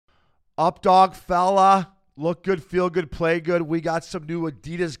Up dog fella. Look good, feel good, play good. We got some new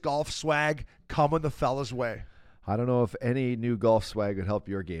Adidas golf swag coming the fella's way. I don't know if any new golf swag would help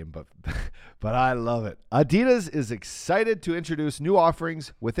your game, but I love it. Adidas is excited to introduce new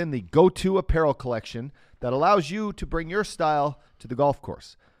offerings within the Go-To apparel collection that allows you to bring your style to the golf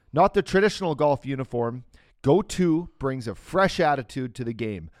course. Not the traditional golf uniform, Go-To brings a fresh attitude to the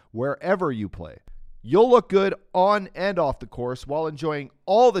game wherever you play. You'll look good on and off the course while enjoying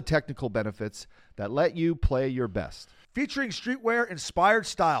all the technical benefits that let you play your best. Featuring streetwear-inspired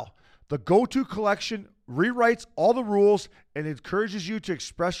style, the Go-To collection rewrites all the rules and encourages you to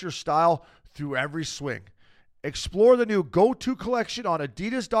express your style through every swing. Explore the new Go-To collection on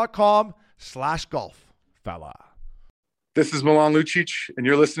adidas.com/golf. Fella. This is Milan Lucic, and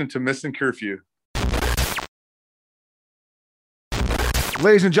you're listening to Missing Curfew.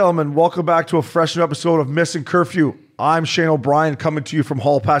 Ladies and gentlemen, welcome back to a fresh new episode of Missing Curfew. I'm Shane O'Brien coming to you from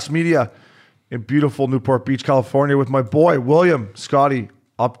Hall Pass Media in beautiful Newport Beach, California with my boy, William Scotty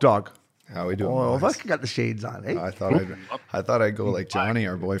Updog. How we doing? Oh, I got the shades on, eh? I thought I'd go like Johnny,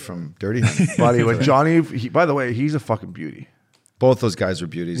 our boy from Dirty Honey. Buddy, when Johnny, by the way, he's a fucking beauty. Both those guys were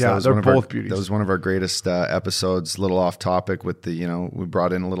beauties. Yeah, they're both beauties. That was one of our greatest episodes. A little off topic with the, we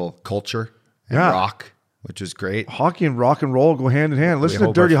brought in a little culture and rock, which is great. Hockey and rock and roll go hand in hand. Listen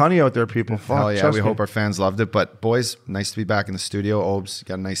to Dirty Honey out there, people. Hell yeah, we hope our fans loved it. But boys, nice to be back in the studio. Obes,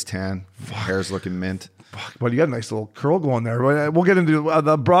 got a nice tan. Hair's looking mint. But you got a nice little curl going there. We'll get into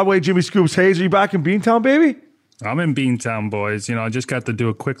the Broadway Jimmy Scoops. Hayes, are you back in Beantown, baby? I'm in Beantown, boys. I just got to do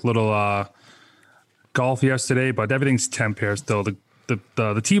a quick little golf yesterday, but everything's temp here still. The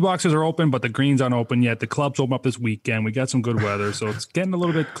tee boxes are open, but the greens aren't open yet. The clubs open up this weekend. We got some good weather, so it's getting a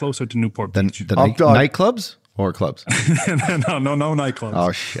little bit closer to Newport Beach. The nightclubs? Or clubs? no nightclubs.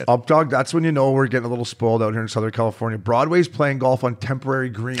 Oh, shit. Updog, that's when you know we're getting a little spoiled out here in Southern California. Broadway's playing golf on temporary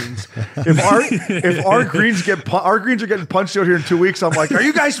greens. If our greens are getting punched out here in 2 weeks, I'm like, are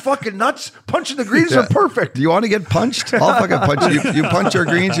you guys fucking nuts? Punching the greens are perfect. Do you want to get punched? I'll fucking punch you. You punch our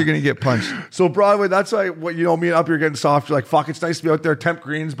greens, you're going to get punched. So Broadway, that's why me and Up here getting soft. You're like, fuck, it's nice to be out there, temp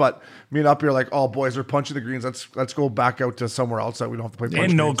greens, but me and Up here like, oh, boys, they're punching the greens. Let's go back out to somewhere else that we don't have to play punch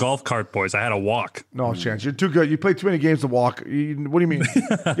And no greens. golf cart, boys. I had to walk. No chance. You're too good. You play too many games to walk. What do you mean? You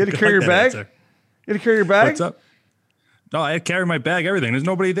had to carry your bag? You had to carry your bag? What's up? No, I carry my bag, everything. There's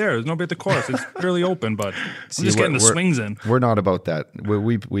nobody there. There's nobody at the course. It's fairly open, but I'm just getting the swings in. We're not about that.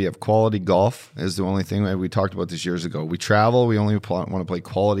 We have quality golf is the only thing. We talked about this years ago. We travel. We only want to play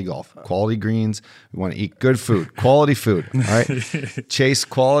quality golf, quality greens. We want to eat good food, quality food. All right, chase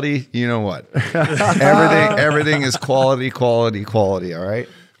quality. You know what? Everything is quality. All right.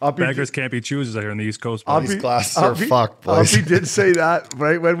 Beggars can't be choosers out here on the East Coast. These glasses are fucked, boys. Uppy did say that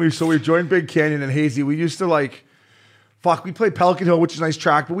right when we joined Big Canyon and Hazy. We used to we played Pelican Hill, which is a nice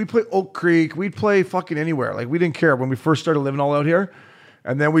track, but we played Oak Creek. We'd play fucking anywhere. Like, we didn't care when we first started living all out here.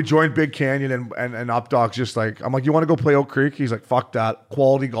 And then we joined Big Canyon and Updog's just like, I'm like, you want to go play Oak Creek? He's like, fuck that.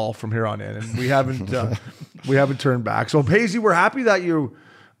 Quality golf from here on in. And we haven't turned back. So Hazy, we're happy that you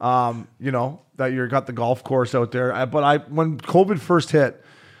got the golf course out there. But when COVID first hit,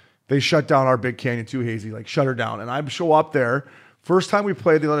 they shut down our Big Canyon too, Hazy, like shut her down. And I show up there. First time we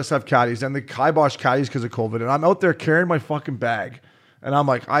played, they let us have caddies, and they kibosh caddies because of COVID. And I'm out there carrying my fucking bag. And I'm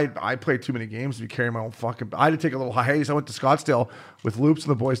like, I played too many games to be carrying my own fucking bag. I had to take a little hiatus. I went to Scottsdale with Loops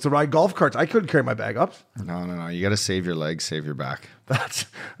and the boys to ride golf carts. I couldn't carry my bag up. No. You got to save your legs, save your back. That's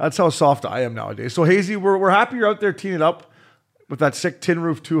how soft I am nowadays. So, Hazy, we're happy you're out there teeing it up with that sick Tin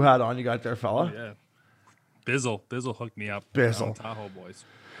Roof 2 hat on you got there, fella. Oh, yeah. Bizzle hooked me up. Bizzle. Tahoe, boys.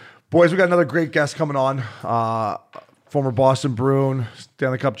 Boys, we got another great guest coming on. Former Boston Bruin,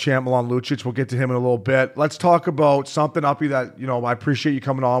 Stanley Cup champ Milan Lucic. We'll get to him in a little bit. Let's talk about something, Uppy, that, I appreciate you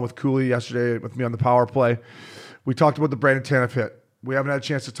coming on with Cooley yesterday with me on the power play. We talked about the Brandon Tanev hit. We haven't had a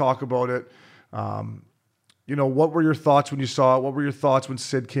chance to talk about it. What were your thoughts when you saw it? What were your thoughts when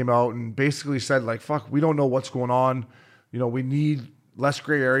Sid came out and basically said, like, fuck, we don't know what's going on. We need less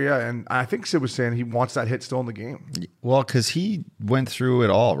gray area. And I think Sid was saying he wants that hit still in the game. Well, because he went through it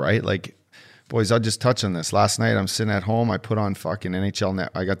all, right? Like, boys, I'll just touch on this. Last night, I'm sitting at home. I put on fucking NHL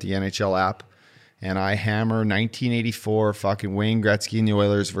Net. I got the NHL app, and I hammer 1984 fucking Wayne Gretzky and the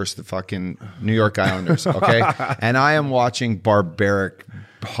Oilers versus the fucking New York Islanders, okay? And I am watching barbaric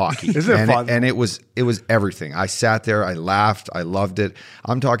hockey. Isn't it fun? And it was everything. I sat there. I laughed. I loved it.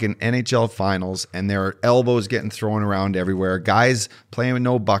 I'm talking NHL finals, and there are elbows getting thrown around everywhere. Guys playing with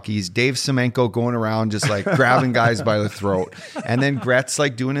no buckies. Dave Semenko going around just like grabbing guys by the throat. And then Gretz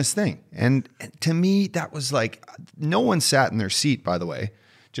like doing his thing. And to me, that was like, no one sat in their seat, by the way.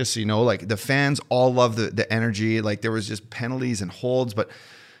 Just so you know, like the fans all love the energy. Like there was just penalties and holds, but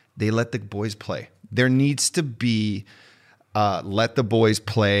they let the boys play. There needs to be let the boys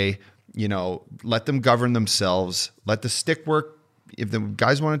play, let them govern themselves, let the stick work. If the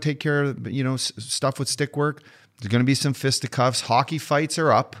guys want to take care of, stuff with stick work, there's going to be some fisticuffs. Hockey fights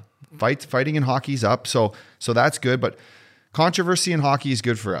are up. Fighting in hockey's up. So that's good. But controversy in hockey is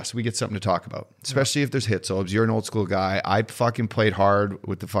good for us. We get something to talk about, especially if there's hits. So you're an old school guy. I fucking played hard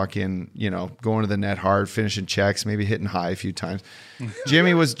with the fucking, going to the net hard, finishing checks, maybe hitting high a few times.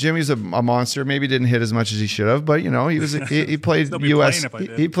 Jimmy's a monster. Maybe didn't hit as much as he should have, but he played US.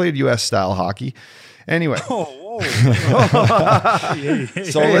 He played US style hockey. Anyway.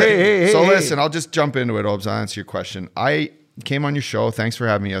 Listen, I'll just jump into it, Obes. I'll answer your question. I came on your show. Thanks for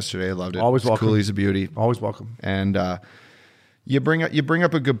having me yesterday. I loved it. Always welcome. Cool. He's a beauty. Always welcome. And you bring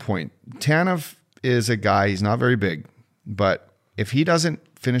up a good point. Tanev is a guy. He's not very big, but if he doesn't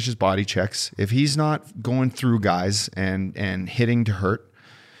finish his body checks, if he's not going through guys and hitting to hurt,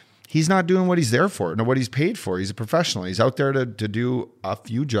 he's not doing what he's there for, what he's paid for. He's a professional. He's out there to do a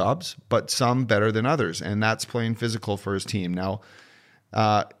few jobs, but some better than others, and that's playing physical for his team. Now,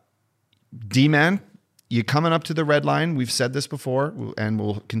 D-man, you coming up to the red line, we've said this before, and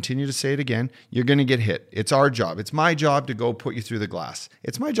we'll continue to say it again, you're going to get hit. It's our job. It's my job to go put you through the glass.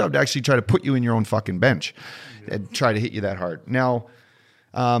 It's my job to actually try to put you in your own fucking bench and try to hit you that hard. Now,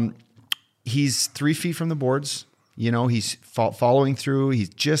 he's 3 feet from the boards. He's following through. He's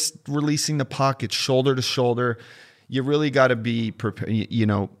just releasing the puck. It's shoulder to shoulder. You really got to be prepared.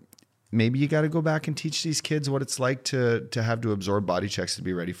 Maybe you got to go back and teach these kids what it's like to have to absorb body checks to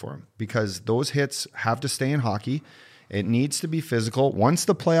be ready for them, because those hits have to stay in hockey. It needs to be physical. Once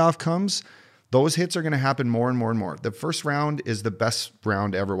the playoff comes, those hits are going to happen more and more and more. The first round is the best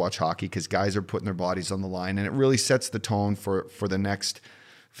round to ever watch hockey, because guys are putting their bodies on the line, and it really sets the tone for the next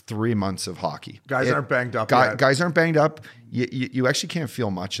 3 months of hockey. Guys aren't banged up. Guys aren't banged up. You actually can't feel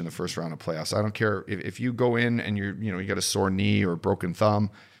much in the first round of playoffs. I don't care if you go in and you got a sore knee or a broken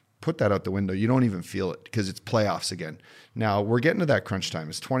thumb. Put that out the window. You don't even feel it, because it's playoffs again. Now we're getting to that crunch time.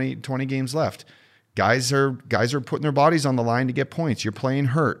 It's 20 games left. Guys are putting their bodies on the line to get points. You're playing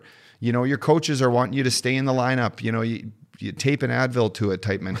hurt. Your coaches are wanting you to stay in the lineup. You tape an Advil to it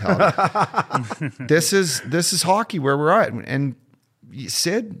type mentality. This is hockey where we're at. And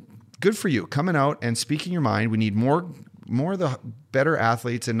Sid, good for you coming out and speaking your mind. We need more of the better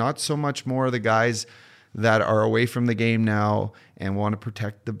athletes, and not so much more of the guys that are away from the game now and want to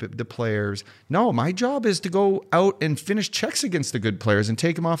protect the players. No, my job is to go out and finish checks against the good players and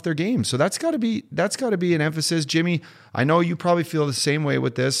take them off their game. So that's got to be an emphasis. Jimmy, I know you probably feel the same way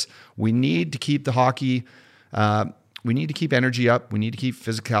with this. We need to keep the hockey. We need to keep energy up. We need to keep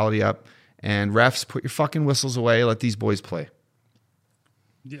physicality up. And refs, put your fucking whistles away. Let these boys play.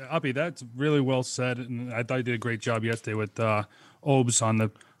 Yeah, Uppy, that's really well said. And I thought you did a great job yesterday with Obes on the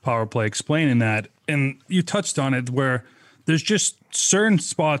power play explaining that. And you touched on it, where there's just certain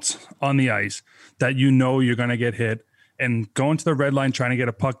spots on the ice that you're going to get hit, and going to the red line trying to get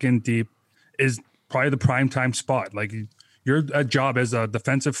a puck in deep is probably the prime time spot. Like, your job as a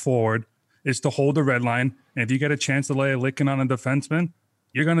defensive forward is to hold the red line, and if you get a chance to lay a licking on a defenseman,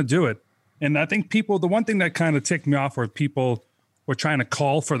 you're going to do it. And I think the one thing that kind of ticked me off were people were trying to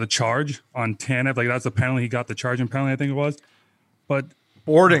call for the charge on Tanev. Like, that's the penalty. He got the charging penalty, I think it was. But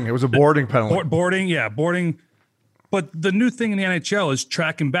boarding. It was a boarding penalty. Boarding. But the new thing in the NHL is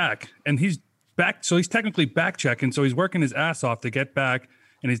tracking back, and he's back. So he's technically back checking. So he's working his ass off to get back,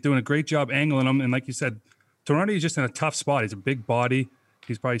 and he's doing a great job angling them. And like you said, Toronto is just in a tough spot. He's a big body.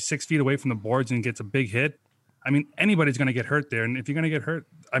 He's probably 6 feet away from the boards and gets a big hit. I mean, anybody's going to get hurt there. And if you're going to get hurt,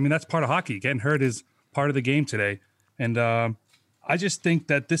 I mean, that's part of hockey. Getting hurt is part of the game today. And I just think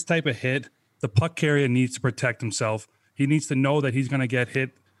that this type of hit, the puck carrier needs to protect himself. He needs to know that he's going to get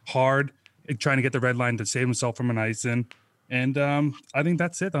hit hard, trying to get the red line to save himself from an icing. And I think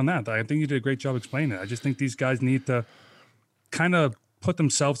that's it on that. I think you did a great job explaining it. I just think these guys need to kind of put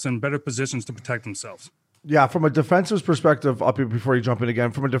themselves in better positions to protect themselves. Yeah, from a defensive perspective, up here before you jump in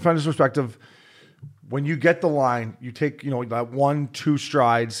again, from a defensive perspective, when you get the line, you take, that 1-2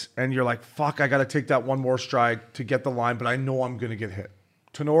 strides, and you're like, fuck, I got to take that one more stride to get the line, but I know I'm going to get hit.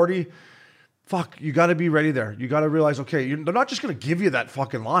 Tenorti, fuck, you got to be ready there. You got to realize, okay, they're not just going to give you that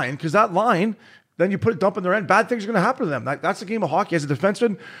fucking line, because that line, then you put a dump in their end, bad things are going to happen to them. That's the game of hockey. As a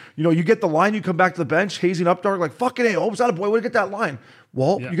defenseman, you get the line, you come back to the bench, hazing up dark, like, fucking hey, Hope's out of boy, way to get that line.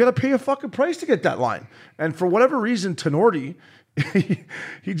 Well, you got to pay a fucking price to get that line. And for whatever reason, Tenorti,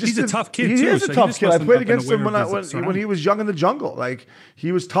 he's a tough kid, he too. is a tough kid. I played against him when he was young in the jungle. Like,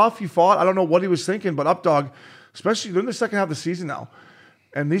 he was tough. He fought. I don't know what he was thinking, but Updog, especially during the second half of the season now,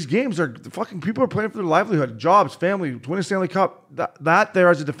 And these games are fucking people are playing for their livelihood, jobs, family, to win a Stanley Cup. That there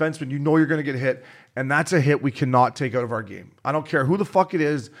as a defenseman, you know you're going to get hit, and that's a hit we cannot take out of our game. I don't care who the fuck it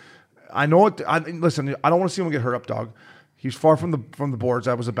is. I know it. Listen, I don't want to see him get hurt up, dog. He's far from the boards.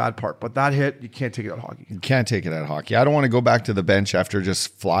 That was a bad part. But that hit, you can't take it out of hockey. You can't take it out of hockey. I don't want to go back to the bench after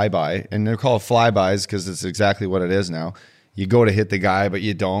just flyby. And they're called flybys because it's exactly what it is now. You go to hit the guy, but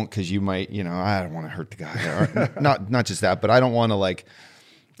you don't because you might, I don't want to hurt the guy. Or not just that, but I don't want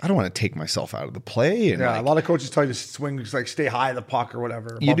to take myself out of the play. And a lot of coaches tell you to swing, like stay high of the puck or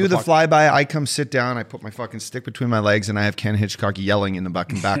whatever. You do the flyby. I come sit down. I put my fucking stick between my legs, and I have Ken Hitchcock yelling in the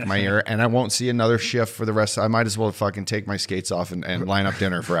back of my ear, and I won't see another shift for the rest. I might as well fucking take my skates off and line up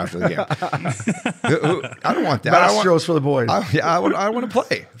dinner for after the game. I don't want that. Astros for the boys. I want to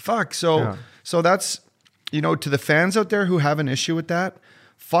play. Fuck. So that's to the fans out there who have an issue with that.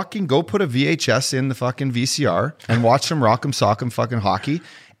 Fucking go put a VHS in the fucking VCR and watch some Rock'em Sock'em fucking hockey.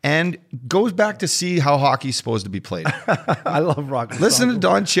 And goes back to see how hockey's supposed to be played. I love rock. Listen to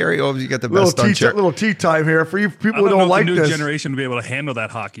Don Cherry. Oh, you got the best Don Cherry. Little tea time here for you people who don't like the this. New generation to be able to handle that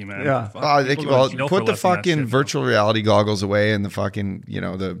hockey, man. Yeah. Put the fucking virtual reality goggles away and the fucking,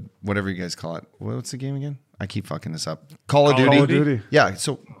 the whatever you guys call it. What's the game again? I keep fucking this up. Call of Duty. Yeah.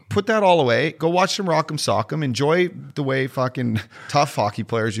 So put that all away. Go watch some Rock'em Sock'em. Enjoy the way fucking tough hockey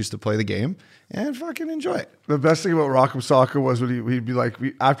players used to play the game. And fucking enjoy it. The best thing about Rock'em Sock'em was when he'd be like,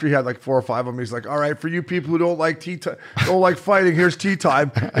 after he had like 4 or 5 of them, he's like, all right, for you people who don't like don't like fighting, here's tea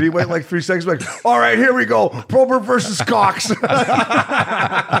time. And he went like 3 seconds, like, all right, here we go. Probert versus Cox. He'd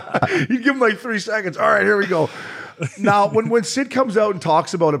give him like 3 seconds. All right, here we go. Now, when Sid comes out and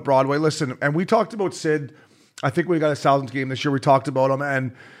talks about it, Broadway, listen, and we talked about Sid, I think we got a Thousands game this year, we talked about him,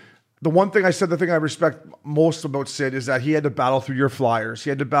 and the one thing I said, the thing I respect most about Sid is that he had to battle through your Flyers.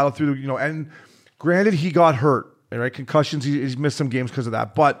 He had to battle through, and granted, he got hurt, right? Concussions, he's missed some games because of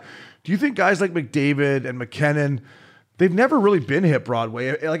that. But do you think guys like McDavid and McKinnon, they've never really been hit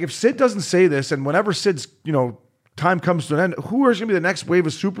Broadway? Like if Sid doesn't say this, and whenever Sid's, time comes to an end, who is going to be the next wave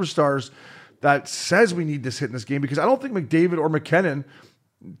of superstars that says we need this hit in this game? Because I don't think McDavid or McKinnon,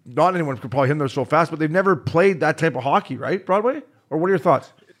 not anyone could probably hit them so fast, but they've never played that type of hockey, right, Broadway? Or what are your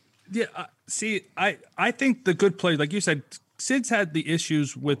thoughts? Yeah, see, I think the good players, like you said, Sid's had the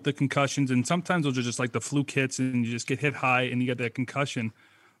issues with the concussions, and sometimes those are just like the fluke hits, and you just get hit high and you get that concussion.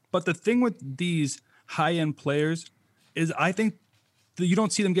 But the thing with these high-end players is I think that you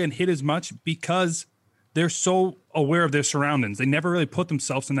don't see them getting hit as much because they're so aware of their surroundings. They never really put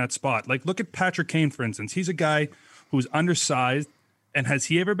themselves in that spot. Like, look at Patrick Kane, for instance. He's a guy who's undersized, and has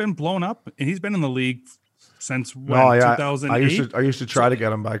he ever been blown up? And he's been in the league since when, 2008? I used to try to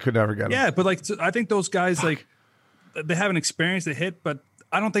get him, but I could never get him. Yeah, but like I think those guys, like, they have an experience to hit, but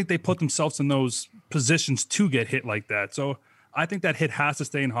I don't think they put themselves in those positions to get hit like that. So I think that hit has to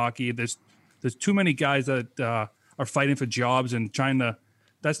stay in hockey. There's too many guys that are fighting for jobs and trying to.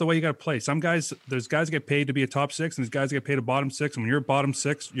 That's the way you got to play. There's guys that get paid to be a top 6, and there's guys that get paid a bottom 6. And when you're a bottom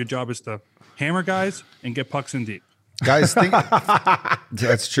 6, your job is to hammer guys and get pucks in deep. Guys,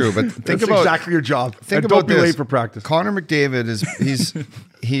 that's true, but That's exactly your job. Think and about don't be this. late for practice. Connor McDavid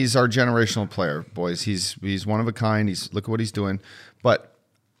he's our generational player, boys. He's one of a kind. Look at what he's doing, but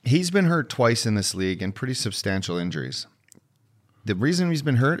he's been hurt twice in this league and pretty substantial injuries. The reason he's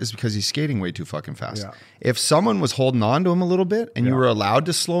been hurt is because he's skating way too fucking fast. Yeah. If someone was holding on to him a little bit and you were allowed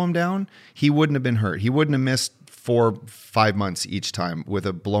to slow him down, he wouldn't have been hurt. He wouldn't have missed 4-5 months each time with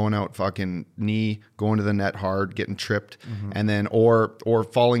a blown out fucking knee, going to the net hard, getting tripped, and then or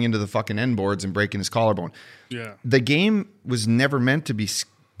falling into the fucking end boards and breaking his collarbone. Yeah. The game was never meant to be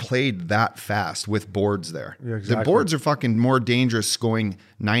played that fast with boards there. Yeah, exactly. The boards are fucking more dangerous going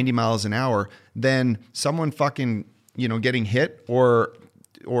 90 miles an hour than someone fucking, getting hit or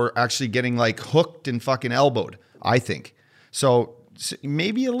actually getting like hooked and fucking elbowed, I think. So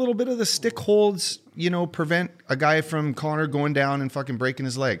maybe a little bit of the stick holds, prevent a guy from Connor going down and fucking breaking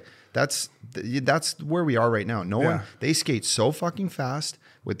his leg. That's where we are right now. They skate so fucking fast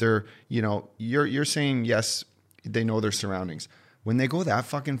with their, you're saying, yes, they know their surroundings. When they go that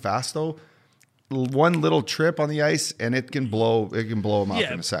fucking fast though, one little trip on the ice and it can blow them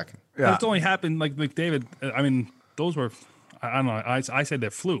up in a second. Yeah. But it's only happened like McDavid. I mean, those were, I don't know. I said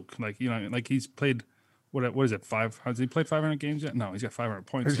they're fluke. Like, like he's played, what is it? Has he played 500 games yet? No, he's got 500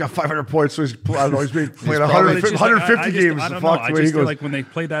 points. He's got 500 points, so I don't know. He's been playing 150 games. I don't know. I just feel like when they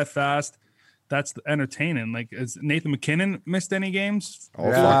play that fast, that's entertaining. Like, has Nathan McKinnon missed any games? He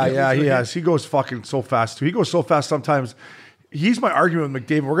has. He goes fucking so fast too. He goes so fast sometimes. He's my argument with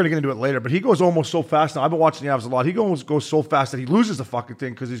McDavid. We're going to get into it later, but he goes almost so fast. Now, I've been watching the Avs a lot. He almost goes so fast that he loses the fucking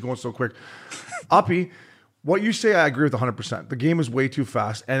thing because he's going so quick. Uppy, What you say, I agree with 100%. The game is way too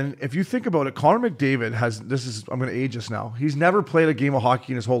fast. And if you think about it, Connor McDavid I'm going to age us now. He's never played a game of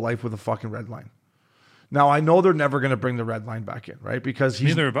hockey in his whole life with a fucking red line. Now, I know they're never going to bring the red line back in, right? Because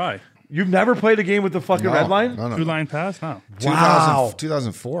Neither have I. You've never played a game with the fucking red line? No. Two-line pass? No. Wow.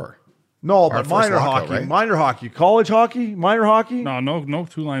 2004. No, Our but first minor lockout, hockey. right? Minor hockey. College hockey? Minor hockey? No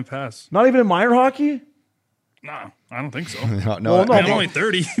two-line pass. Not even in minor hockey? No, I don't think so. No, Well, no, I'm but- only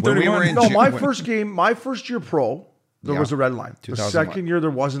 30, When we 31. were in No, my when- first year pro, there Yeah. was a red line. The 2001. second year, there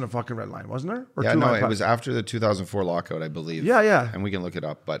wasn't a fucking red line, wasn't there? Or Yeah, two-line no, it pass? was after the 2004 lockout, I believe. Yeah. And we can look it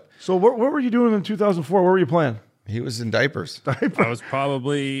up, but So what were you doing in 2004? What were you playing? he was in diapers. I was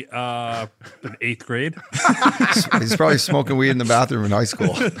probably in 8th grade. He's probably smoking weed in the bathroom in high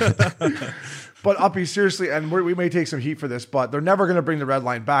school. But Uppy, seriously, and we may take some heat for this, but they're never going to bring the red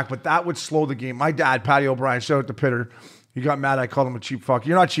line back. But that would slow the game. My dad, Patty O'Brien, shout out to Pitter. He got mad. I called him a cheap fuck.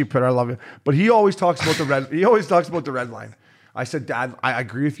 You're not cheap, Pitter. I love you. But he always talks about the red. He always talks about the red line. I said, Dad, I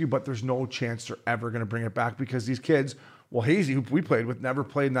agree with you, but there's no chance they're ever going to bring it back because these kids, well, Hazy, who we played with, never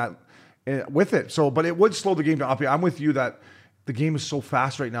played in that with it. So, but it would slow the game down. Uppy, I'm with you that the game is so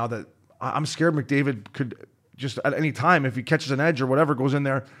fast right now that I'm scared McDavid could just at any time, if he catches an edge or whatever, goes in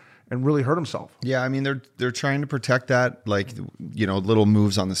there and really hurt himself. Yeah, I mean they're trying to protect that, like little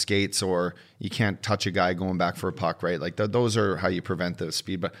moves on the skates, or you can't touch a guy going back for a puck, right? Like those are how you prevent the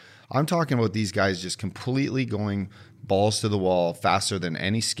speed. But I'm talking about these guys just completely going balls to the wall faster than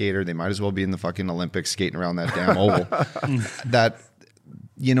any skater. They might as well be in the fucking Olympics skating around that damn oval. That,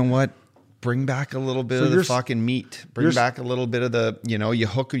 you know what? Bring back a little bit of the fucking meat. Bring back a little bit of the, you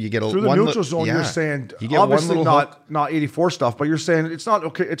hook, you get a Through the neutral zone, you're saying, you get obviously one little hook. not 84 stuff, but you're saying it's not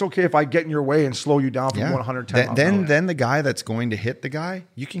okay. It's okay if I get in your way and slow you down from 110. Then the guy that's going to hit the guy,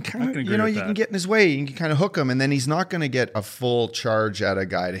 you can kind of, agree with you that. can get in his way. You can kind of hook him, and then he's not going to get a full charge at a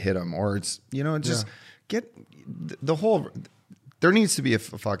guy to hit him, or it's just get the whole. There needs to be a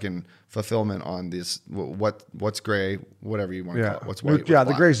fucking fulfillment on this. What's gray, whatever you want to call it. What's white? Yeah, what's the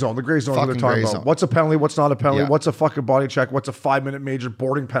black. gray zone. The gray zone Fucking they're talking gray about. zone. What's a penalty? What's not a penalty? Yeah. What's a fucking body check? What's a 5-minute major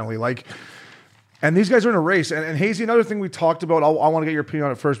boarding penalty? Like, and these guys are in a race. And Hazy, another thing we talked about, I want to get your opinion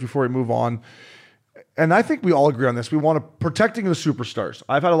on it first before we move on. And I think we all agree on this. We want to protecting the superstars.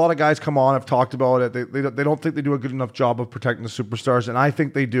 I've had a lot of guys come on, have talked about it. They don't think they do a good enough job of protecting the superstars, and I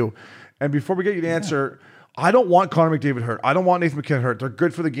think they do. And before we get you to answer, I don't want Connor McDavid hurt. I don't want Nathan McKinnon hurt. They're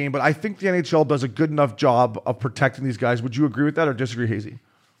good for the game, but I think the NHL does a good enough job of protecting these guys. Would you agree with that or disagree, Hazy?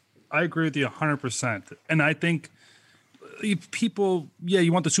 I agree with you 100%. And I think people,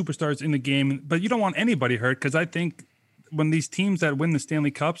 you want the superstars in the game, but you don't want anybody hurt, because I think when these teams that win the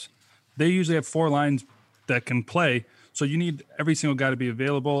Stanley Cups, they usually have 4 lines that can play. So you need every single guy to be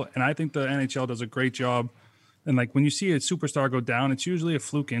available. And I think the NHL does a great job. And like when you see a superstar go down, it's usually a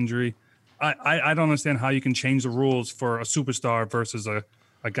fluke injury. I don't understand how you can change the rules for a superstar versus a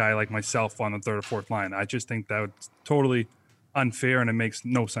guy like myself on the 3rd or 4th line. I just think that's totally unfair, and it makes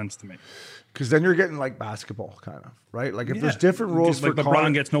no sense to me. Because then you're getting like basketball, kind of, right? Like if there's different rules like for LeBron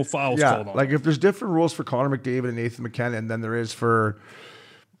Connor, gets no fouls called on. like if there's different rules for Connor McDavid and Nathan McKinnon than there is for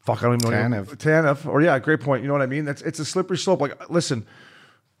I don't even know Tanev. Or great point. You know what I mean? It's a slippery slope. Like, listen,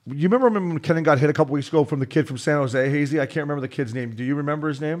 you remember when McKinnon got hit a couple weeks ago from the kid from San Jose, Hazy? I can't remember the kid's name. Do you remember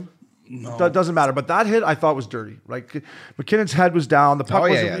his name? No. That doesn't matter. But that hit I thought was dirty. Like McKinnon's head was down. The puck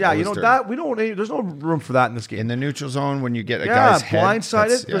wasn't. that You was know dirty. that we don't. There's no room for that in this game. In the neutral zone, when you get a guy's head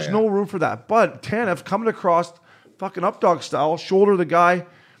blindsided. There's no room for that. But Tanev coming across, fucking up dog style, shoulder the guy,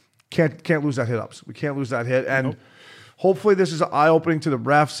 can't lose that hit ups. We can't lose that hit. And hopefully this is eye opening to the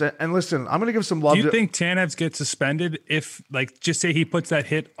refs. And listen, I'm gonna give some love. Do you think Tanev gets suspended if, like, just say he puts that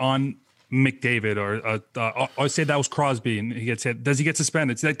hit on McDavid or say that was Crosby and he gets hit? Does he get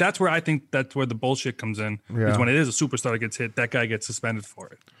suspended? See, like, that's where I think that's where the bullshit comes in. Is when it is a superstar that gets hit, that guy gets suspended for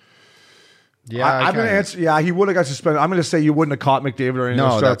it. Yeah, I'm going to answer. Yeah, he would have got suspended. I'm going to say you wouldn't have caught McDavid or any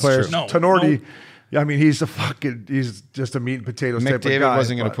of the star players. True. No, Tenorti, no. I mean, he's just a meat and potatoes type of guy. McDavid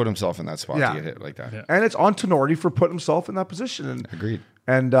wasn't going to put himself in that spot Yeah. to get hit like that. Yeah. And it's on Tenorti for putting himself in that position. And, Agreed.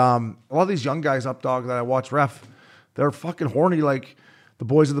 And a lot of these young guys up dog that I watch ref, they're fucking horny like the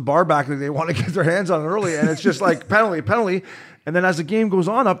boys at the bar back. They want to get their hands on it early, and it's just like penalty. And then as the game goes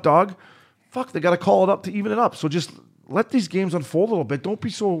on up dog, they got to call it up to even it up. So just let these games unfold a little bit. Don't be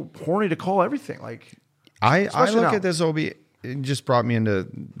so horny to call everything. Like I especially look now. at this, Obi. It just brought me into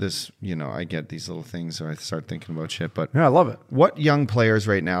this. I get these little things, so I start thinking about shit. But Yeah, I love it. what young players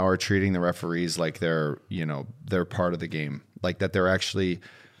right now are treating the referees like they're part of the game, like that they're actually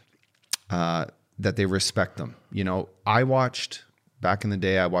that they respect them. I watched back in the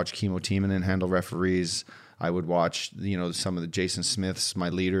day. I watched Kimo Timonen handle referees. I would watch, some of the Jason Smiths, my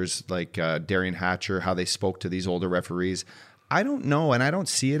leaders, like Darian Hatcher, how they spoke to these older referees. I don't know, and I don't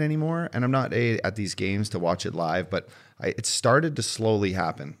see it anymore, and I'm not at these games to watch it live, but it started to slowly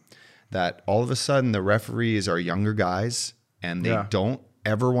happen that all of a sudden the referees are younger guys, and they don't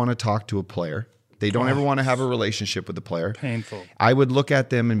ever want to talk to a player. They don't ever want to have a relationship with the player. Painful. I would look at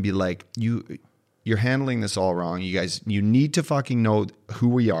them and be like, you're handling this all wrong. You guys, you need to fucking know who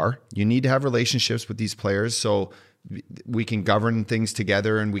we are. You need to have relationships with these players so we can govern things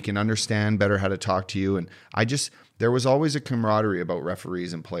together and we can understand better how to talk to you. And there was always a camaraderie about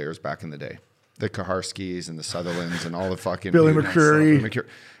referees and players back in the day. The Kaharskis and the Sutherlands and all the fucking Billy McCreary.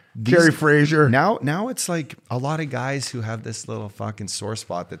 Gary Frazier. Now it's like a lot of guys who have this little fucking sore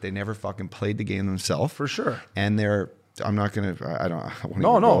spot that they never fucking played the game themselves. For sure. And I won't even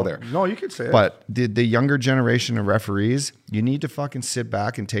go there. No, you could say it. But the younger generation of referees, you need to fucking sit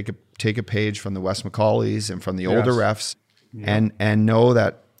back and take a page from the Wes McCaulleys and from the older refs and know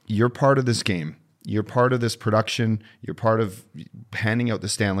that you're part of this game. You're part of this production. You're part of handing out the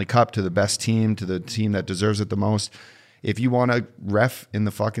Stanley Cup to the best team, to the team that deserves it the most. If you want to ref in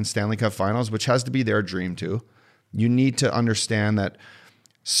the fucking Stanley Cup finals, which has to be their dream too, you need to understand that,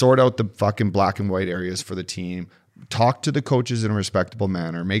 sort out the fucking black and white areas for the team, talk to the coaches in a respectable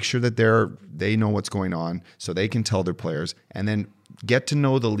manner, make sure that they know what's going on so they can tell their players, and then get to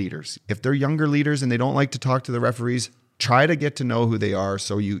know the leaders. If they're younger leaders and they don't like to talk to the referees, try to get to know who they are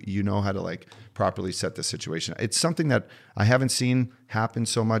so you know how to like properly set the situation. It's something that I haven't seen happen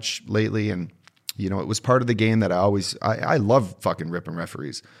so much lately, and it was part of the game that I love fucking ripping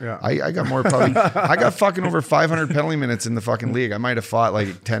referees. Yeah. I got I got fucking over 500 penalty minutes in the fucking league. I might have fought like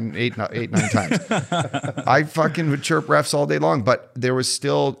 8, 9 times. I fucking would chirp refs all day long, but there was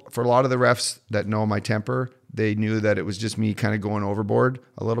still, for a lot of the refs that know my temper, they knew that it was just me kind of going overboard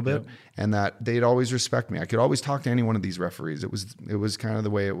a little bit, and that they'd always respect me. I could always talk to any one of these referees. It was kind of the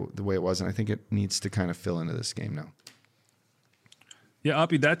way it was, and I think it needs to kind of fill into this game now. Yeah,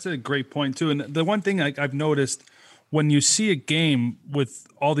 Uppy, that's a great point too. And the one thing I've noticed when you see a game with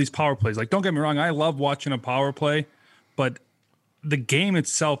all these power plays, like, don't get me wrong, I love watching a power play, but the game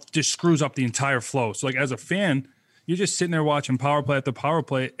itself just screws up the entire flow. So like as a fan, you're just sitting there watching power play after power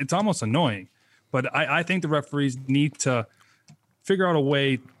play. It's almost annoying. But I think the referees need to figure out a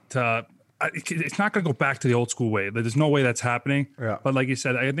way to it's not going to go back to the old school way. There's no way that's happening. Yeah. But like you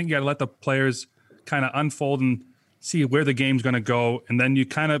said, I think you got to let the players kind of unfold and see where the game's going to go, and then you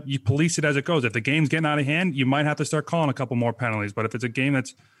police it as it goes. If the game's getting out of hand, you might have to start calling a couple more penalties. But if it's a game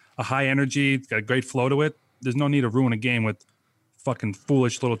that's a high energy, it's got a great flow to it, there's no need to ruin a game with fucking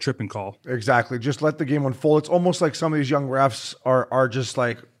foolish little tripping call. Exactly. Just let the game unfold. It's almost like some of these young refs are just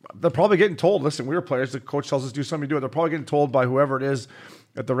like, they're probably getting told, listen, we were players, the coach tells us to do something, do it. They're probably getting told by whoever it is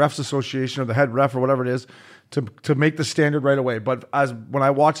at the refs association or the head ref or whatever it is to make the standard right away. But when I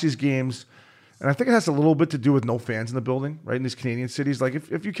watch these games, and I think it has a little bit to do with no fans in the building, right? In these Canadian cities. Like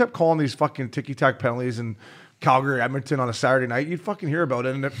if you kept calling these fucking ticky-tack penalties in Calgary, Edmonton on a Saturday night, you'd fucking hear about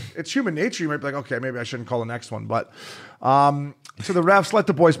it. And if it's human nature, you might be like, okay, maybe I shouldn't call the next one. But so the refs, let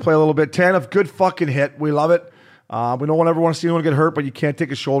the boys play a little bit. Tanev, good fucking hit. We love it. We don't ever want to see anyone get hurt, but you can't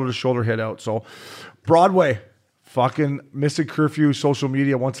take a shoulder-to-shoulder hit out. So Broadway, fucking missing curfew, social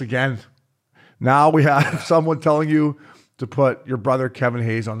media once again. Now we have someone telling you to put your brother Kevin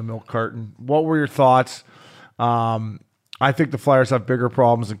Hayes on the milk carton. What were your thoughts? I think the Flyers have bigger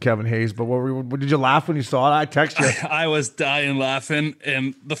problems than Kevin Hayes, but did you laugh when you saw it? I texted you. I was dying laughing,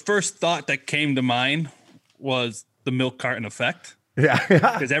 and the first thought that came to mind was the milk carton effect. Yeah.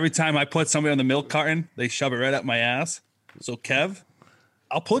 Because every time I put somebody on the milk carton, they shove it right up my ass. So, Kev,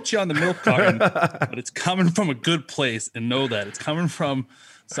 I'll put you on the milk carton, but it's coming from a good place, and know that. It's coming from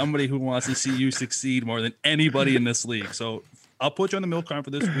somebody who wants to see you succeed more than anybody in this league. So I'll put you on the milk carton for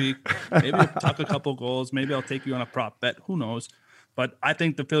this week. Maybe I'll tuck a couple goals. Maybe I'll take you on a prop bet. Who knows? But I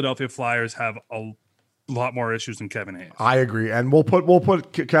think the Philadelphia Flyers have a lot more issues than Kevin Hayes. I agree. And we'll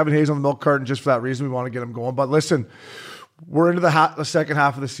put Kevin Hayes on the milk carton just for that reason. We want to get him going. But listen, we're into the second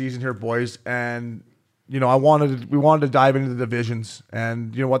half of the season here, boys. And, we wanted to dive into the divisions.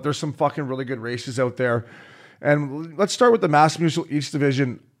 And you know what? There's some fucking really good races out there. And let's start with the Mass Mutual East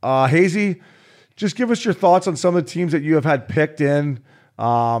Division. Hazy, just give us your thoughts on some of the teams that you have had picked in.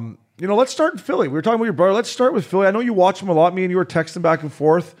 Let's start in Philly. We were talking about your brother. Let's start with Philly. I know you watch them a lot. Me and you were texting back and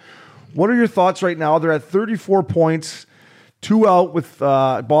forth. What are your thoughts right now? They're at 34 points, 2 out with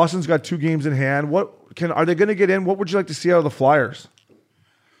Boston's got 2 games in hand. Are they going to get in? What would you like to see out of the Flyers?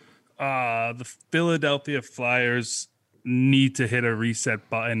 The Philadelphia Flyers need to hit a reset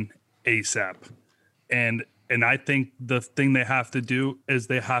button ASAP. And I think the thing they have to do is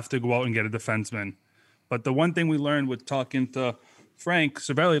they have to go out and get a defenseman. But the one thing we learned with talking to Frank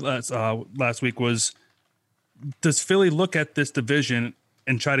Cervelli last week was, does Philly look at this division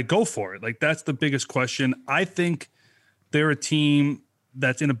and try to go for it? Like, that's the biggest question. I think they're a team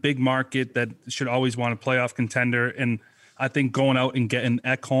that's in a big market that should always want a playoff contender. And I think going out and getting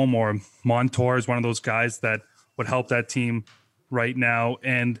Ekholm or Montour is one of those guys that would help that team right now.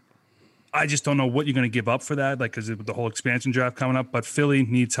 And I just don't know what you're going to give up for that, like, because the whole expansion draft coming up. But Philly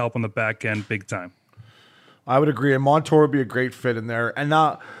needs help on the back end big time. I would agree. And Montour would be a great fit in there. And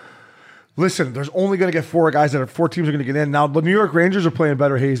now, listen, there's only going to get four teams are going to get in. Now, the New York Rangers are playing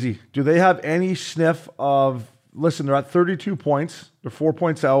better, Hazy. Do they have any sniff of, listen, they're at 32 points. They're 4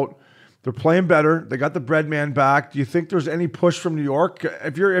 points out. They're playing better. They got the bread man back. Do you think there's any push from New York?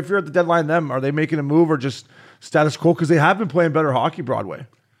 If you're at the deadline, are they making a move or just status quo? Because they have been playing better hockey, Broadway.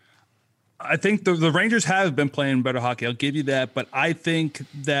 I think the Rangers have been playing better hockey. I'll give you that. But I think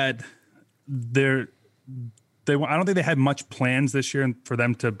that I don't think they had much plans this year for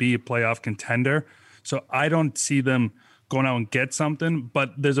them to be a playoff contender. So I don't see them going out and get something.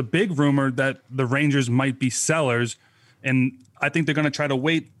 But there's a big rumor that the Rangers might be sellers. And I think they're going to try to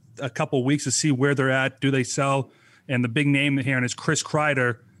wait a couple weeks to see where they're at. Do they sell? And the big name here is Chris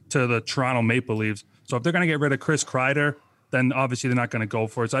Kreider to the Toronto Maple Leafs. So if they're going to get rid of Chris Kreider, then obviously they're not going to go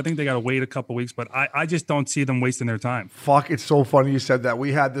for it. So I think they got to wait a couple weeks, but I just don't see them wasting their time. Fuck, it's so funny you said that.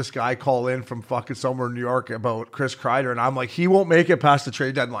 We had this guy call in from fucking somewhere in New York about Chris Kreider, and I'm like, he won't make it past the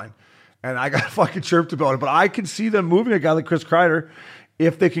trade deadline. And I got fucking chirped about it. But I can see them moving a guy like Chris Kreider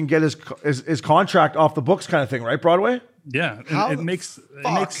if they can get his contract off the books kind of thing, right, Broadway? Yeah, it makes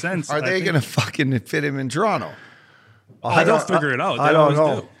sense. Are they going to fucking fit him in Toronto? They'll figure it out. I don't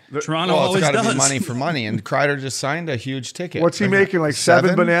know. Toronto always it's got to does. be money for money, and Kreider just signed a huge ticket. What's he making? Like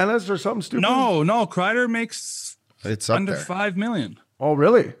seven bananas or something stupid? No, Kreider makes it's up under there. $5 million. Oh,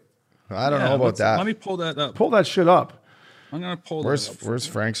 really? I don't know about that. Let me pull that up. Pull that shit up. I'm gonna pull. Where's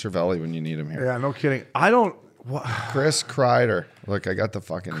Frank Cervelli when you need him here? Yeah, no kidding. I don't. Chris Kreider. Look, I got the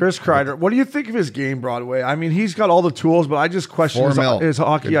fucking Chris Kreider. What do you think of his game, Broadway? I mean, he's got all the tools, but I just question his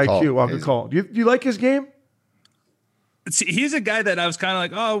hockey Good IQ. call. Good call. Do you like his game? See, he's a guy that I was kind of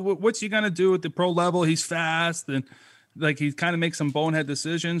like, oh, what's he gonna do at the pro level? He's fast and like he kind of makes some bonehead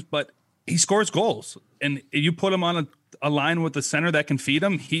decisions, but he scores goals. And you put him on a line with the center that can feed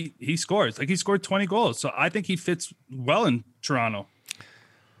him, he scores. Like he scored 20 goals. So I think he fits well in Toronto.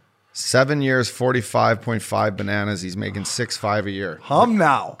 7 years, 45.5 bananas. He's making 6.5 a year.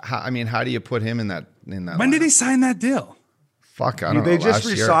 Now. How do you put him in that? When did he sign that deal? Fuck, I don't know. They just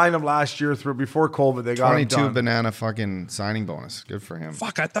last re-signed him last year before COVID. They got 22 him done. banana fucking signing bonus. Good for him.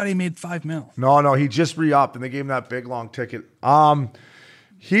 Fuck, I thought he made $5 million. No, he just re-upped and they gave him that big long ticket.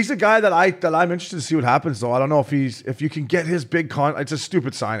 He's a guy that I'm interested to see what happens though. I don't know if you can get his big it's a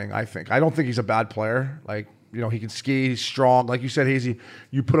stupid signing, I think. I don't think he's a bad player. Like, he can ski, he's strong. Like you said, Hazy,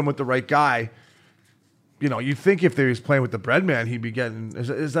 you put him with the right guy. You think if they was playing with the bread man, he'd be getting.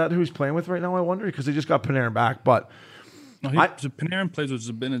 Is that who he's playing with right now? I wonder because they just got Panarin back, but. No, Panarin plays with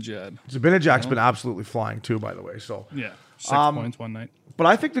Zibanejad. Zibanejad's been absolutely flying too, by the way. So yeah, 6 points one night. But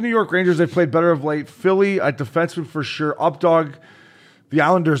I think the New York Rangers, they've played better of late. Philly, a defenseman for sure. Updog, the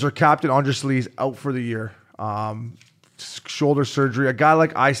Islanders are captain Andres Lee's out for the year. Shoulder surgery. A guy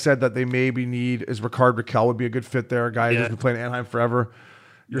like I said that they maybe need is Rickard Rakell would be a good fit there. A guy who's been playing Anaheim forever.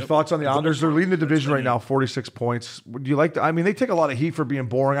 Your thoughts on the Islanders? They're leading the division right now, 46 points. Do you like I mean, they take a lot of heat for being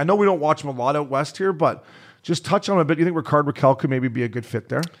boring. I know we don't watch them a lot out west here, but just touch on it a bit. You think Rickard Rakell could maybe be a good fit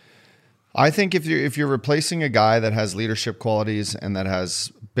there? I think if you're replacing a guy that has leadership qualities and that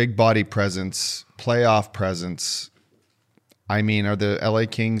has big body presence, playoff presence, I mean, are the LA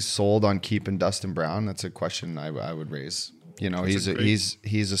Kings sold on keeping Dustin Brown? That's a question I would raise.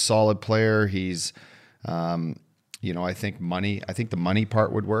 He's a solid player. He's I think the money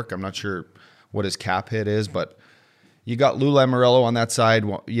part would work. I'm not sure what his cap hit is, but you got Lou Lamoriello on that side.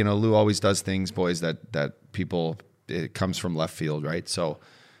 Lou always does things, boys, that people, it comes from left field, right? So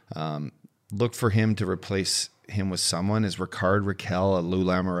look for him to replace him with someone. Is Rickard Rakell a Lou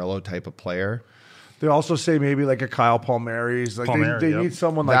Lamoriello type of player? They also say maybe like a Kyle Palmieri's. Like they need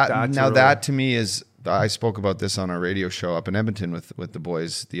someone like that. Now that to me is, I spoke about this on our radio show up in Edmonton with the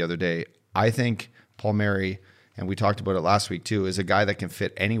boys the other day. I think Palmieri, and we talked about it last week too, is a guy that can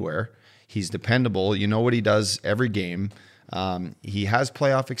fit anywhere. He's dependable. You know what he does every game. He has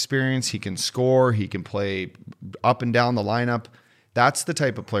playoff experience. He can score. He can play up and down the lineup. That's the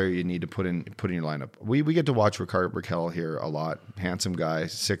type of player you need to put in your lineup. We get to watch Rickard Rakell here a lot. Handsome guy,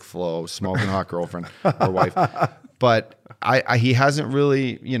 sick flow, smoking hot girlfriend or wife. but he hasn't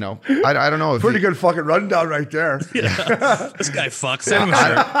really, I don't know if Pretty good fucking rundown right there. This guy fucks. Send him a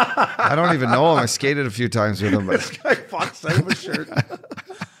shirt. I don't even know him. I skated a few times with him, but This guy fucks. Send him a shirt.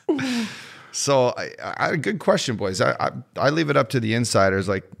 so I good question, boys. I leave it up to the insiders,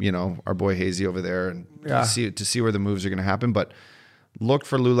 like our boy Hazy over there, and to see where the moves are going to happen. But look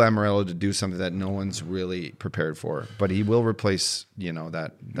for Lou Lamoriello to do something that no one's really prepared for. But he will replace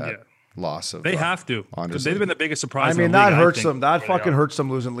that loss of. They have to, because they've been the biggest surprise. I mean, in the that league, hurts them. That where they fucking are. hurts them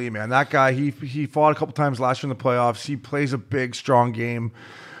losing Lee, man. That guy, he fought a couple times last year in the playoffs. He plays a big, strong game.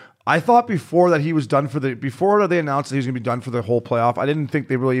 I thought before that he was done before they announced that he was going to be done for the whole playoff. I didn't think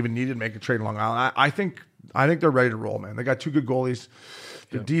they really even needed to make a trade in Long Island. I think they're ready to roll, man. They got two good goalies.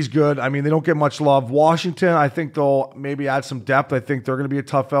 The D's good. I mean, they don't get much love. Washington, I think they'll maybe add some depth. I think they're going to be a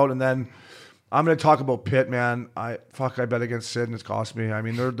tough out. And then I'm going to talk about Pitt, man. I bet against Sid, and it's cost me. I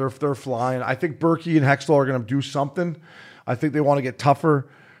mean, they're flying. I think Berkey and Hextall are going to do something. I think they want to get tougher.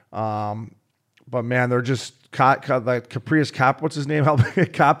 But man, they're just like Caprius Cap. What's his name?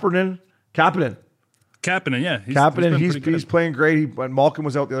 Kapanen. Kapanen, yeah. He's playing great. Malkin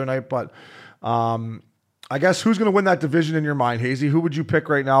was out the other night, but I guess who's going to win that division in your mind, Hazy? Who would you pick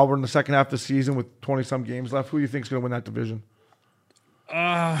right now? We're in the second half of the season with 20-some games left. Who do you think is going to win that division?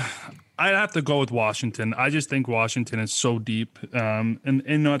 I'd have to go with Washington. I just think Washington is so deep, and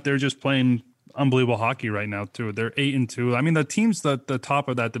they're just playing unbelievable hockey right now too. They're 8-2. I mean, the teams at the top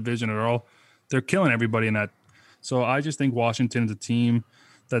of that division they're killing everybody in that. So I just think Washington is a team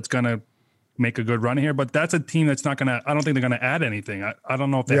that's gonna make a good run here, but that's a team that's not gonna. I don't think they're gonna add anything. I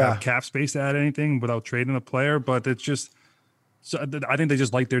don't know if they have cap space to add anything without trading a player, but it's just. So I think they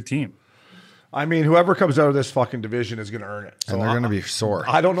just like their team. I mean, whoever comes out of this fucking division is going to earn it. So and they're going to be sore.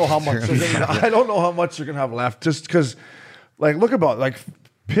 I don't know how much. I don't know how much they're going to have left. Just because, look about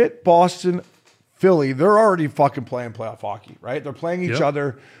Pitt, Boston, Philly. They're already fucking playing playoff hockey, right? They're playing each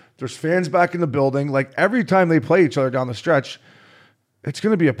other. There's fans back in the building. Every time they play each other down the stretch, it's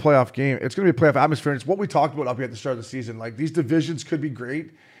going to be a playoff game. It's going to be a playoff atmosphere. And it's what we talked about up here at the start of the season. These divisions could be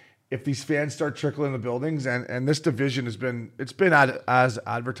great if these fans start trickling in the buildings. And this division has been as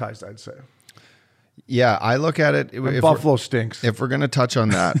advertised, I'd say. Yeah, I look at it. If Buffalo stinks. If we're going to touch on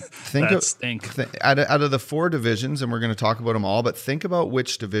that, out of the four divisions, and we're going to talk about them all, but think about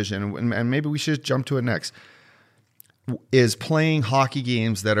which division, and maybe we should jump to it next, is playing hockey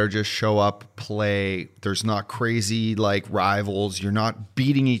games that are just show up, play. There's not crazy rivals. You're not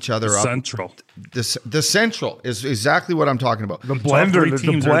beating each other up. Central. The Central is exactly what I'm talking about. The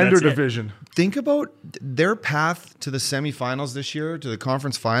blender division. Think about their path to the semifinals this year, to the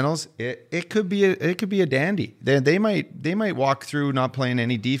conference finals. It could be a dandy. They might walk through not playing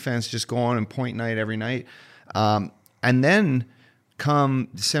any defense, just going and point night every night, and then come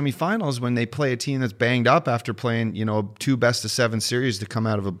the semifinals when they play a team that's banged up after playing 2 best-of-7 series to come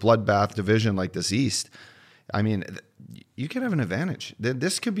out of a bloodbath division like this East. I mean, you could have an advantage.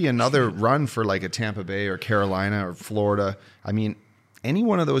 This could be another run for a Tampa Bay or Carolina or Florida. I mean, any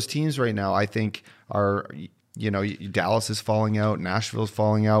one of those teams right now, I think are, Dallas is falling out, Nashville is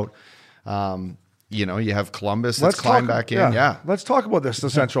falling out. You have Columbus that's climbed back in. Yeah. Let's talk about this, the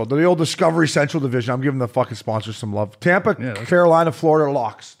Central. The old Discovery Central Division. I'm giving the fucking sponsors some love. Tampa, Carolina, Florida,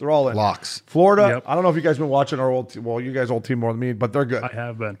 locks. They're all in. Locks. Florida, I don't know if you guys been watching our old team. Well, you guys old team more than me, but they're good. I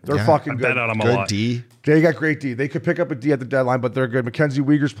have been. They're fucking good. I bet on them a Good lot. D. They got great D. They could pick up a D at the deadline, but they're good. Mackenzie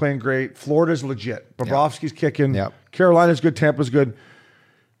Weegar's playing great. Florida's legit. Bobrovsky's kicking. Yep. Carolina's good. Tampa's good.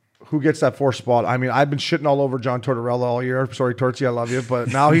 Who gets that 4th spot? I mean, I've been shitting all over John Tortorella all year. Sorry, Tortsy, I love you. But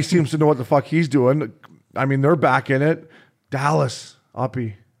now he seems to know what the fuck he's doing. I mean, they're back in it. Dallas,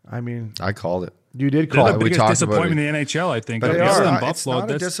 Uppy. I mean, I called it. You did call They're it. the We biggest talked disappointment about in the NHL, I think. But Other than it's Buffalo,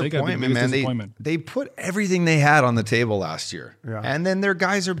 not a disappointment, disappointment, man. They put everything they had on the table last year. Yeah. And then their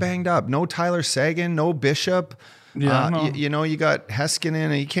guys are banged up. No Tyler Seguin, no Bishop. Yeah, no. You got Heskin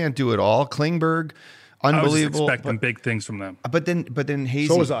in, and you can't do it all. Klingberg, unbelievable. I was expecting big things from them. But then Hazy,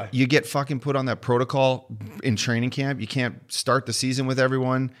 So was I. You get fucking put on that protocol in training camp. You can't start the season with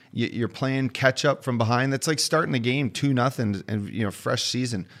everyone. You're playing catch up from behind. That's like starting the game 2-0 and fresh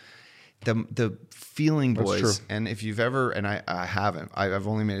season. The feeling, boys, true. and if you've ever, and I haven't, I've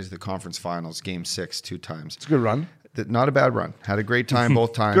only made it to the conference finals, game 6 2 times. It's a good run. Not a bad run. Had a great time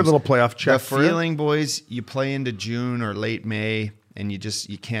both times. Good little playoff check The for you. feeling, boys, you play into June or late May, and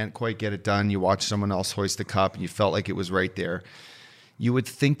you can't quite get it done. You watch someone else hoist the cup, and you felt like it was right there. You would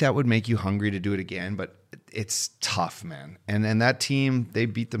think that would make you hungry to do it again, but it's tough, man. And that team, they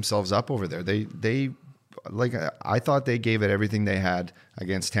beat themselves up over there. They I thought they gave it everything they had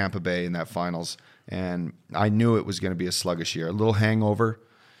against Tampa Bay in that finals, and I knew it was going to be a sluggish year. A little hangover,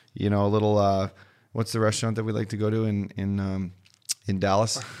 a little what's the restaurant that we like to go to in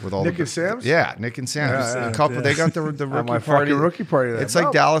Dallas with all Nick the and Sam's? Yeah, Nick and Sam's. Yeah, A couple. They got the At rookie my party. fucking rookie party. It's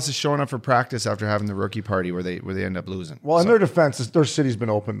like Dallas is showing up for practice after having the rookie party where they end up losing. Well, in their defense, their city's been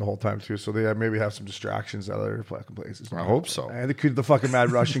open the whole time too, so they maybe have some distractions at other fucking places. I hope so. And the fucking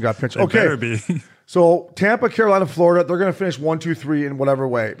Mad Russian got pinched. It better Okay, be. so Tampa, Carolina, Florida, they're going to finish 1, 2, 3 in whatever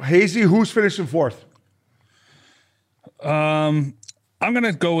way. Hazy, who's finishing fourth? I'm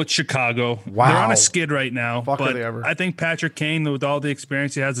gonna go with Chicago. Wow. They're on a skid right now. Fuck, are but they ever. I think Patrick Kane, with all the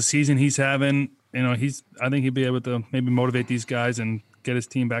experience he has, the season he's having, I think he'd be able to maybe motivate these guys and get his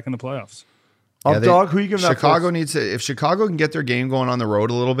team back in the playoffs. Dog, who you giving that Chicago first? needs to. If Chicago can get their game going on the road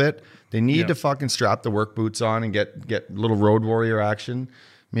a little bit, they need to fucking strap the work boots on and get a little road warrior action.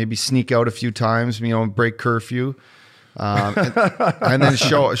 Maybe sneak out a few times, break curfew. And then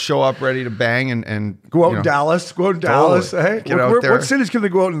show up ready to bang and Go out in Dallas. Go out in Dallas. Hey, Get out there. What cities can they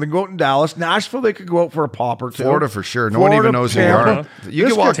go out in? They go out in Dallas. Nashville, they could go out for a pop or two. Florida for sure. No one even knows who you Tampa. are. You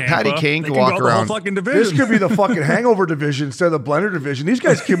This can walk. could- Patty Kane They can can walk go the whole around. fucking This division. could be the fucking hangover division instead of the blender division. These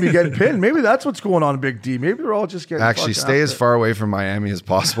guys could be getting pinned. Maybe that's what's going on in Big D. Maybe they're all just getting Actually, fucking stay as after it. far away from Miami as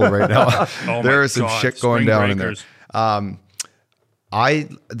possible right now. Oh There my is some God, shit going spring down in there. breakers.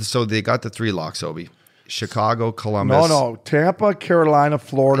 So they got the three locks, Obi. Chicago, Columbus. No. Tampa, Carolina,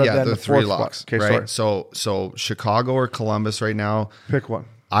 Florida, Yeah, then the the three fourth locks. spot. Okay, right. sorry. So Chicago or Columbus right now. Pick one.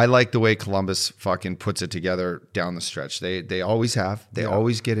 I like the way Columbus fucking puts it together down the stretch. They always have. They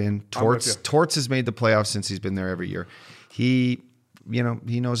always get in. Torts has made the playoffs since he's been there every year. He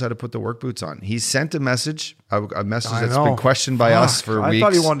knows how to put the work boots on. He sent a message that's been questioned by us for weeks.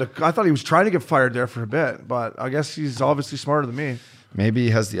 I thought he was trying to get fired there for a bit, but I guess he's obviously smarter than me. Maybe he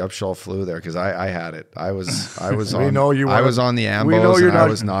has the Upshaw flu there because I had it. I was on. know you I were- was on the we know Ambos you're and I not-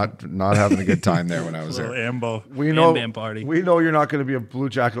 was not having a good time there when I was Little there. Ambo. We know. Bam party. We know you're not going to be a Blue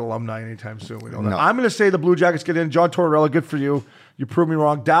Jacket alumni anytime soon. We know that. No. I'm going to say the Blue Jackets get in. John Tortorella, good for you. You proved me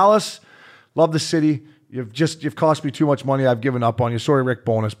wrong. Dallas, love the city. You've cost me too much money. I've given up on you. Sorry, Rick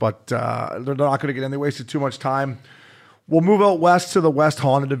Bonus, but they're not going to get in. They wasted too much time. We'll move out west to the West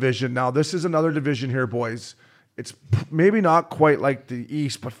Honda division. Now, this is another division here, boys. It's maybe not quite like the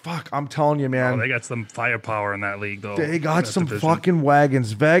East, but fuck, I'm telling you, man. Oh, they got some firepower in that league, though. They got in that some division. fucking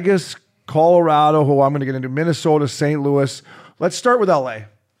wagons. Vegas, Colorado, who I'm going to get into, Minnesota, St. Louis. Let's start with LA.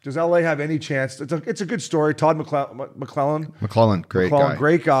 Does LA have any chance? It's a good story. Todd McClellan. McClellan, great guy.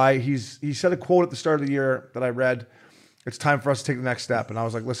 Great guy. He said a quote at the start of the year that I read. It's time for us to take the next step. And I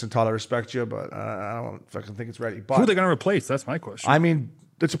was like, listen, Todd, I respect you, but I don't fucking think it's ready. But Who are they going to replace? That's my question. I mean,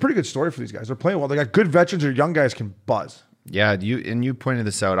 it's a pretty good story for these guys. They're playing well. They got good veterans or young guys can buzz. Yeah, you pointed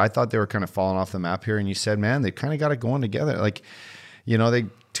this out. I thought they were kind of falling off the map here, and you said, man, they kind of got it going together. Like, they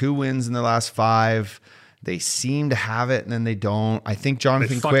 2 wins in the last 5. They seem to have it, and then they don't. I think they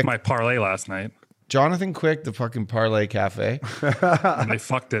Jonathan fucked Quick, my parlay last night. the fucking Parlay Cafe. And they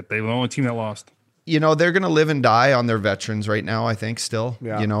fucked it. They were the only team that lost. They're going to live and die on their veterans right now, I think, still.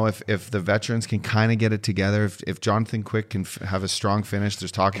 Yeah. If the veterans can kind of get it together, if Jonathan Quick can have a strong finish,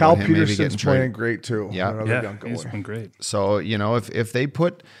 there's talk Cal about him maybe Peterson's getting playing traded. great too. Yeah. Another Yeah, young he's goalie. been great. So,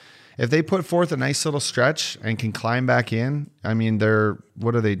 if they put forth a nice little stretch and can climb back in, I mean,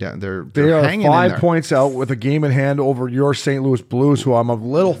 what are they doing? They're They are hanging in 5 there. points out with a game in hand over your St. Louis Blues, who I'm a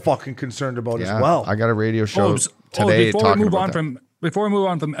little fucking concerned about Yeah, as well. I got a radio show Oh, today before talking we move about on that. before we move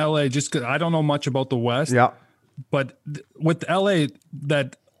on from LA, just 'cause I don't know much about the West. Yeah. But with LA,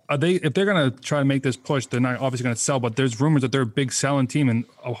 if they're gonna try to make this push, they're not obviously gonna sell. But there's rumors that they're a big selling team. And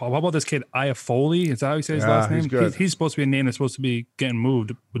how about this kid Iafoli? Is that how you say his Yeah, last name? he's good. He's supposed to be a name that's supposed to be getting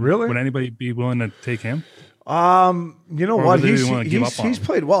moved. Really? Would anybody be willing to take him? You know Or what? would they He's wanna give up on he's him?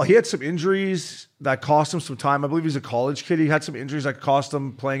 played well. He had some injuries that cost him some time. I believe he's a college kid. He had some injuries that cost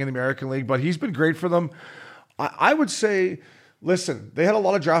him playing in the American League, but he's been great for them. I would say, listen, they had a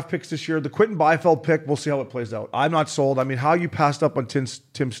lot of draft picks this year. The Quentin Byfield pick, we'll see how it plays out. I'm not sold. I mean, how you passed up on Tim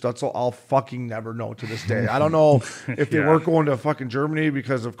Stutzel, I'll fucking never know to this day. I don't know if they Yeah. weren't going to fucking Germany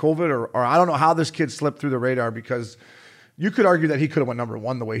because of COVID, or I don't know how this kid slipped through the radar, because you could argue that he could have went number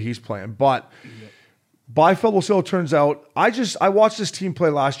 1 the way he's playing. But Byfield, we'll see how it turns out. I watched this team play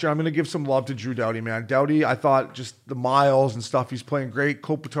last year. I'm going to give some love to Drew Doughty, man. Doughty, I thought just the miles and stuff, he's playing great.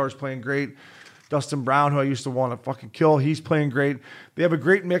 Kopitar's playing great. Dustin Brown, who I used to want to fucking kill, he's playing great. They have a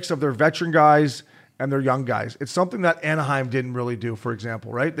great mix of their veteran guys and their young guys. It's something that Anaheim didn't really do, for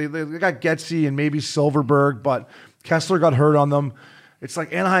example, right? They got Getzy and maybe Silverberg, but Kessler got hurt on them. It's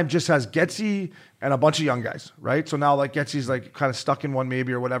like Anaheim just has Getzy and a bunch of young guys, right? So now like Getsy's like kind of stuck in one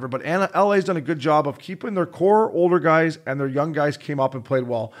maybe or whatever. But LA's done a good job of keeping their core older guys, and their young guys came up and played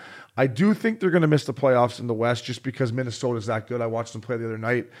well. I do think they're going to miss the playoffs in the West just because Minnesota's that good. I watched them play the other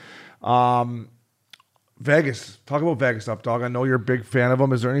night. Vegas. Talk about Vegas, up dog. I know you're a big fan of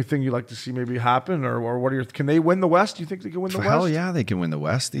them. Is there anything you'd like to see maybe happen, or what are your? Can they win the West? Do you think they can win the West? Hell yeah, they can win the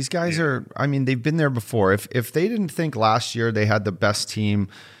West. These guys are. I mean, they've been there before. If they didn't think last year they had the best team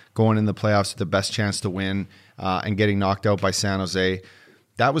going in the playoffs, the best chance to win, and getting knocked out by San Jose,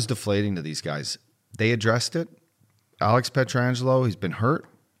 that was deflating to these guys. They addressed it. Alex Pietrangelo, he's been hurt.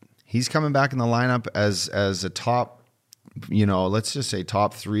 He's coming back in the lineup as a top, let's just say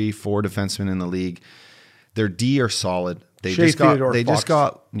top 3-4 defenseman in the league. Their D are solid. We'll send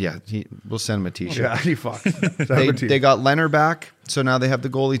him a t-shirt. Yeah, he fucks. They got Leonard back, so now they have the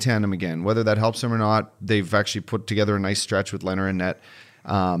goalie tandem again. Whether that helps them or not, they've actually put together a nice stretch with Leonard and net.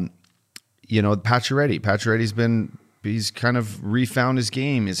 Pacioretty's he's kind of refound his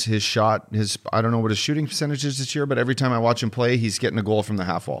game. His shot, I don't know what his shooting percentage is this year, but every time I watch him play, he's getting a goal from the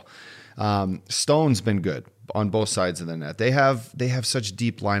half wall. Stone's been good on both sides of the net. They have such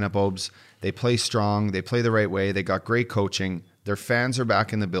deep lineup obes. They play strong. They play the right way. They got great coaching. Their fans are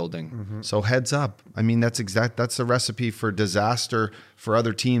back in the building. Mm-hmm. So heads up. I mean, that's the recipe for disaster for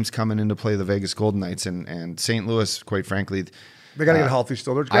other teams coming in to play the Vegas Golden Knights and St. Louis, quite frankly. They got to get healthy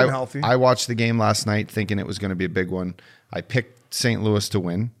still. They're getting healthy. I watched the game last night thinking it was going to be a big one. I picked St. Louis to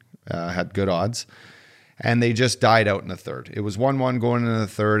win, had good odds. And they just died out in the third. It was 1-1 going into the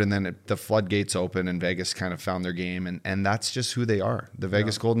third, and then the floodgates open, and Vegas kind of found their game, and that's just who they are. The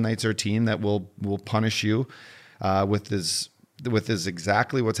Vegas Golden Knights are a team that will punish you with this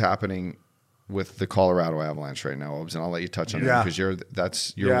exactly what's happening with the Colorado Avalanche right now, Obes, and I'll let you touch on that because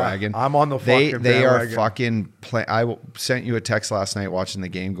that's your wagon. I'm on the fucking They are wagon. fucking I sent you a text last night watching the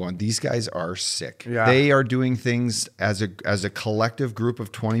game going, these guys are sick. Yeah. They are doing things as a collective group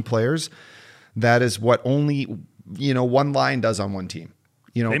of 20 players. That is what only, one line does on one team.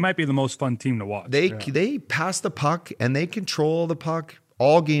 They might be the most fun team to watch. They pass the puck and they control the puck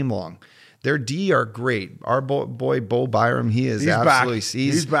all game long. Their D are great. Our boy Bo Byram, he's absolutely back.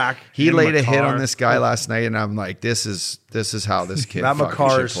 He's back. He laid a hit on this guy last night, and I'm like, this is how this kid. That fucking Makar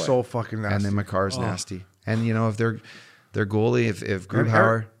should is play. so fucking nasty. And then Makar's nasty. And if their goalie, if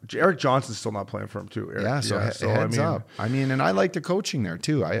Grubauer, Eric Johnson's still not playing for him too. Eric. Heads up. I mean, and I like the coaching there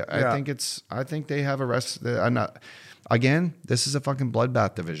too. I think they have a rest. I'm not. Again, this is a fucking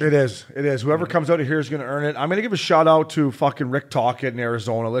bloodbath division. It is. Whoever comes out of here is going to earn it. I'm going to give a shout out to fucking Rick Tocchet in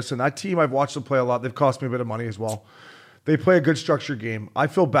Arizona. Listen, that team, I've watched them play a lot. They've cost me a bit of money as well. They play a good structured game. I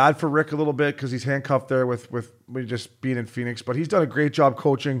feel bad for Rick a little bit because he's handcuffed there with just being in Phoenix, but he's done a great job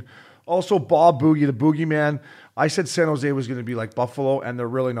coaching. Also, Bob Boogie, the boogeyman. I said San Jose was going to be like Buffalo, and they're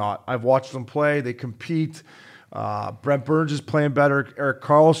really not. I've watched them play. They compete. Brent Burns is playing better. Erik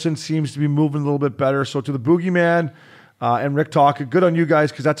Karlsson seems to be moving a little bit better. So to the boogeyman and Rick Tocchet, good on you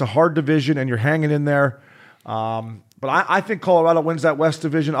guys because that's a hard division, and you're hanging in there. But I think Colorado wins that West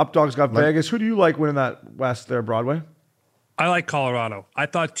division. Updog's got Vegas. Who do you like winning that West there, Broadway? I like Colorado. I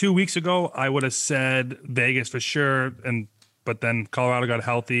thought 2 weeks ago I would have said Vegas for sure, but then Colorado got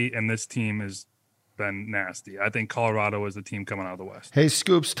healthy, and this team has been nasty. I think Colorado is the team coming out of the West. Hey,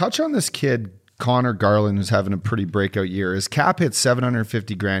 Scoops, touch on this kid, Connor Garland, who's having a pretty breakout year. His cap hit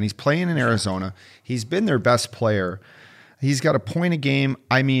 $750,000. He's playing in Arizona. He's been their best player. He's got a point a game.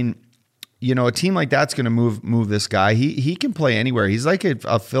 I mean, a team like that's going to move this guy. He can play anywhere. He's like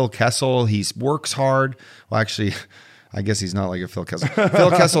a Phil Kessel. He works hard. Well, actually, I guess he's not like a Phil Kessel. Phil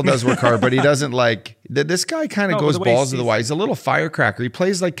Kessel does work hard, but he doesn't like this guy kind of goes balls to the wall. He's a little firecracker. He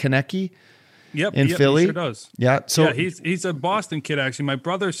plays like Konecny. In Philly. He sure does. Yeah. So he's a Boston kid, actually. My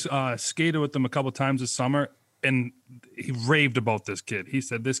brother skated with him a couple times this summer, and he raved about this kid. He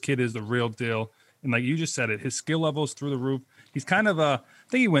said, this kid is the real deal. And like you just said it, his skill level is through the roof. He's kind of I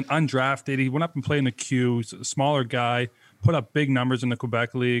think he went undrafted. He went up and played in the Q. He's a smaller guy, put up big numbers in the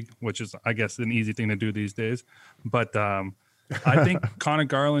Quebec League, which is, I guess, an easy thing to do these days. But I think Connor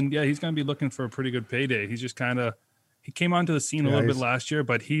Garland, he's going to be looking for a pretty good payday. He's just he came onto the scene a little bit last year,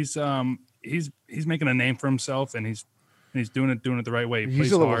 but he's making a name for himself, and he's doing it the right way. He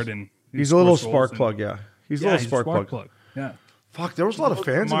plays hard, and he's a little spark plug. Yeah, he's a little spark plug. Yeah. Fuck, there was a lot of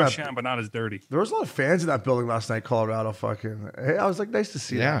fans in that. But not as dirty. There was a lot of fans in that building last night, Colorado. Fucking, hey, I was like, nice to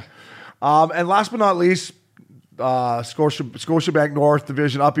see that. Yeah. And last but not least, Scotiabank North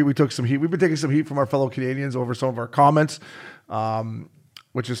Division Uppy. We took some heat. We've been taking some heat from our fellow Canadians over some of our comments,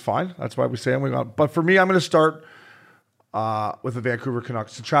 which is fine. That's why we say we got. But for me, I'm going to start with the Vancouver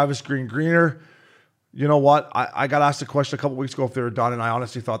Canucks. The Travis Greener. You know what? I got asked a question a couple weeks ago if they were done, and I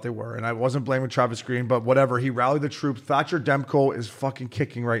honestly thought they were. And I wasn't blaming Travis Green, but whatever. He rallied the troops. Thatcher Demko is fucking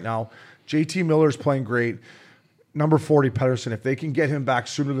kicking right now. JT Miller's playing great. Number 40, Pettersson. If they can get him back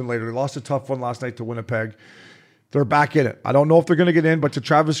sooner than later. They lost a tough one last night to Winnipeg. They're back in it. I don't know if they're going to get in, but to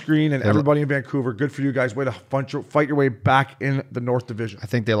Travis Green and everybody in Vancouver, good for you guys. Way to fight your way back in the North Division. I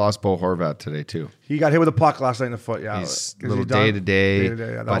think they lost Bo Horvat today too. He got hit with a puck last night in the foot. Yeah, He's a little day to day,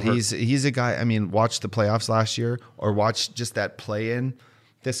 but he's a guy. I mean, watch the playoffs last year, or watch just that play in.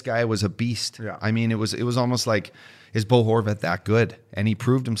 This guy was a beast. Yeah. I mean, it was almost like, is Bo Horvat that good? And he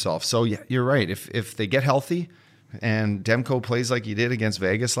proved himself. So yeah, you're right. If they get healthy, and Demko plays like he did against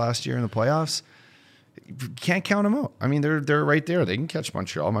Vegas last year in the playoffs, you can't count them out. I mean, they're right there. They can catch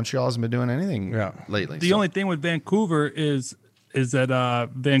Montreal. Montreal hasn't been doing anything lately. The only thing with Vancouver is that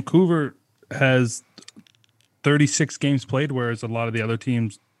Vancouver has 36 games played, whereas a lot of the other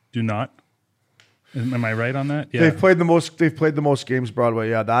teams do not. Am I right on that? Yeah. They've played the most games, Broadway.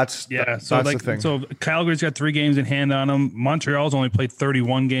 Yeah, that's the thing. So Calgary's got 3 games in hand on them. Montreal's only played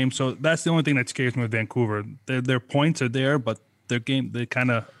 31 games. So that's the only thing that scares me with Vancouver. Their points are there, but they're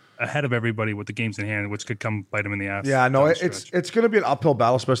kind of ahead of everybody with the games in hand, which could come bite them in the ass. Yeah, no, it's going to be an uphill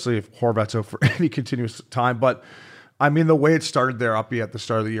battle, especially if Horvat's out for any continuous time. But I mean, the way it started there, Uppy, at the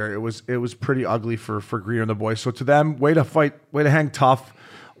start of the year, it was pretty ugly for Green and the boys. So to them, way to fight, way to hang tough.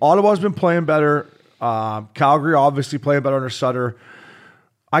 Ottawa's been playing better. Calgary obviously playing better under Sutter.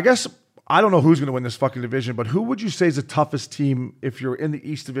 I guess I don't know who's going to win this fucking division, but who would you say is the toughest team if you're in the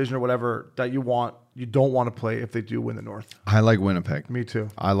East Division or whatever that you don't want to play if they do win the North? I like Winnipeg. Me too.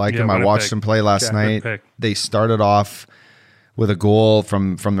 I like them. Winnipeg. I watched them play last night. They started off with a goal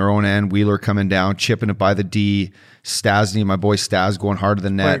from their own end. Wheeler coming down, chipping it by the D. Stasny, my boy Stas, going hard to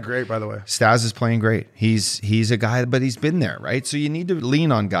the net. Playing great, by the way. Stas is playing great. He's a guy, but he's been there, right? So you need to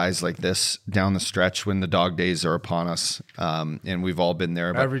lean on guys like this down the stretch when the dog days are upon us, and we've all been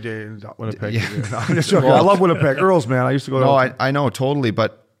there. But every day in Winnipeg. Yeah. No, I'm just joking. I love Winnipeg. Earls, man. I used to go. No, I know totally,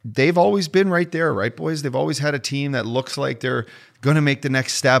 but they've always been right there, right, boys? They've always had a team that looks like they're going to make the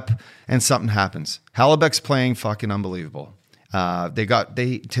next step, and something happens. Hallebeck's playing fucking unbelievable. They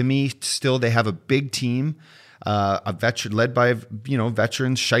have a big team. A veteran led by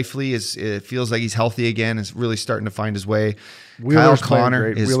veterans. Scheifele it feels like he's healthy again. Is really starting to find his way. Wheeler's Kyle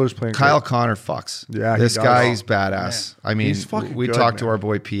Connor Kyle Connor fucks. Yeah, this guy's badass. Man. I mean, we talked to our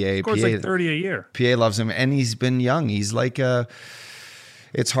boy PA. Scores like 30 a year. PA loves him, and he's been young. He's like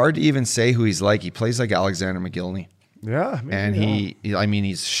it's hard to even say who he's like. He plays like Alexander McGillney. Yeah, and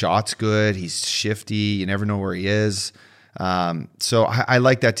his shot's good. He's shifty. You never know where he is. So I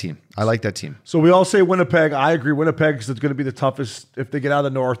like that team. So we all say Winnipeg. I agree. Winnipeg is going to be the toughest if they get out of the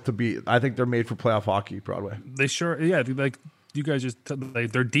North to beat. I think they're made for playoff hockey, Broadway. They sure, yeah. Like you guys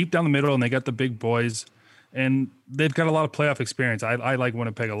they're deep down the middle and they got the big boys and they've got a lot of playoff experience. I like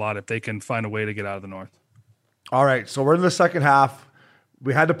Winnipeg a lot if they can find a way to get out of the North. All right. So we're in the second half.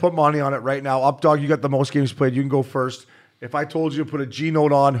 We had to put money on it right now. Updog, you got the most games played. You can go first. If I told you to put a G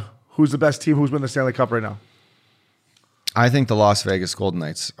note on who's the best team, who's winning the Stanley Cup right now? I think the Las Vegas Golden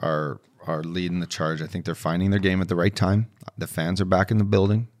Knights are leading the charge. I think they're finding their game at the right time. The fans are back in the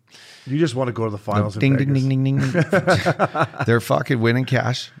building. You just want to go to the finals. Ding, ding, ding, ding, ding, ding. They're fucking winning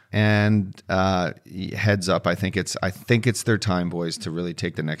cash. And heads up, I think it's their time, boys, to really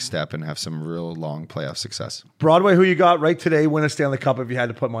take the next step and have some real long playoff success. Broadway, who you got right today, win a Stanley Cup if you had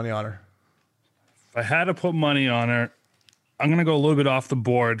to put money on her? If I had to put money on her, I'm going to go a little bit off the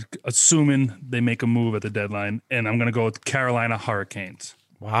board, assuming they make a move at the deadline, and I'm going to go with Carolina Hurricanes.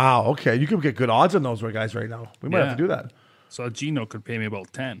 Wow, okay. You could get good odds on those guys right now. We might have to do that. So Gino could pay me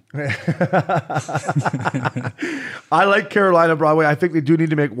about 10. I like Carolina, Broadway. I think they do need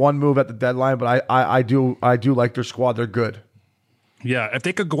to make one move at the deadline, but I do like their squad. They're good. Yeah, if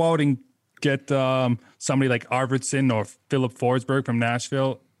they could go out and get somebody like Arvidsson or Philip Forsberg from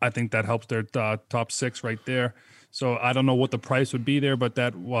Nashville, I think that helps their top 6 right there. So I don't know what the price would be there, but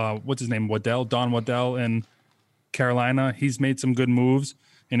that what's his name, Don Waddell in Carolina, he's made some good moves,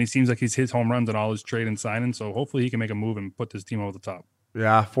 and he seems like he's hit home runs on all his trade and signing. So hopefully he can make a move and put this team over the top.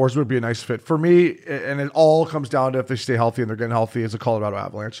 Yeah, Forsberg would be a nice fit for me, and it all comes down to if they stay healthy and they're getting healthy as a Colorado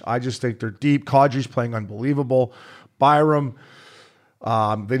Avalanche. I just think they're deep. Kadri's playing unbelievable. Byram.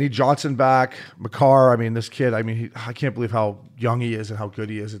 They need Johnson back. Makar. I mean, this kid. I mean, I can't believe how young he is and how good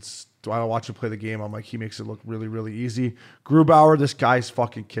he is. Do I watch him play the game? I'm like, he makes it look really, really easy. Grubauer, this guy's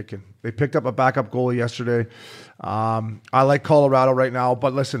fucking kicking. They picked up a backup goalie yesterday. I like Colorado right now,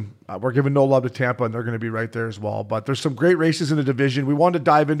 but listen, we're giving no love to Tampa, and they're going to be right there as well. But there's some great races in the division. We wanted to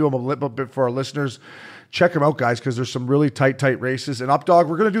dive into them a little bit for our listeners. Check them out, guys, because there's some really tight races. And Updog,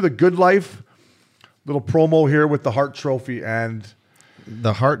 we're going to do the Good Life little promo here with the Hart Trophy and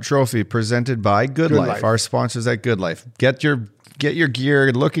the Hart Trophy presented by Good Life. Our sponsors at Good Life. Get your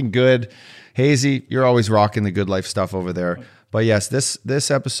gear looking good. Hazy, you're always rocking the Good Life stuff over there. But yes, this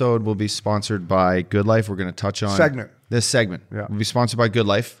episode will be sponsored by Good Life. We're going to touch on this segment. Yeah. Will be sponsored by Good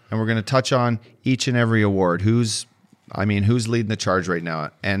Life, and we're going to touch on each and every award. Who's leading the charge right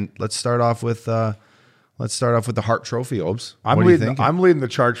now? And let's start off with the Hart Trophy, Obes. What do you think? I'm leading the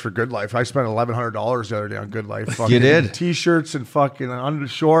charge for Good Life. I spent $1,100 the other day on Good Life. You did? T-shirts and fucking under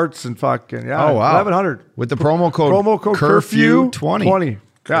shorts and fucking Oh wow, $1,100 with the promo code curfew 20.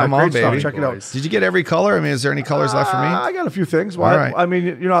 Yeah, Come on, great stuff. baby. Check it out. Did you get every color? I mean, is there any colors left for me? I got a few things. Well, All right. I mean,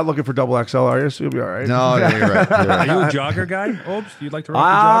 you're not looking for double XL, are you? So you'll be all right. No, you're right. You're Are right. you a jogger guy, Obes? You'd like to rock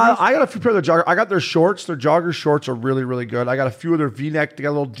the joggers? I got a few pair of the jogger. I got their shorts. Their jogger shorts are really, really good. I got a few of their V-neck. They got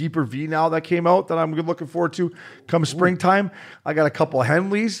a little deeper V now that came out that I'm looking forward to come springtime. I got a couple of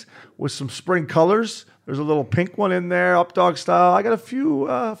Henleys with some spring colors. There's a little pink one in there, up dog style. I got a few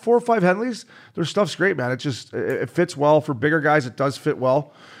 4 or 5 Henleys. Their stuff's great, man. It fits well for bigger guys. It does fit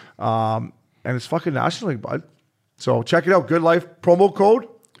well. And it's fucking National League, bud. So check it out. Good Life promo code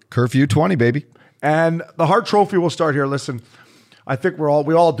Curfew 20, baby. and the Hart Trophy will start here. Listen, I think we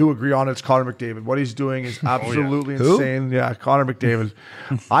all do agree on it. It's Connor McDavid. What he's doing is absolutely insane. Yeah, Connor McDavid.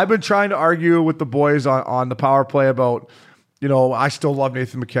 I've been trying to argue with the boys on the power play about, I still love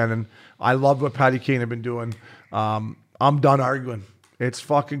Nathan McKinnon. I love what Patty Kane have been doing. I'm done arguing. It's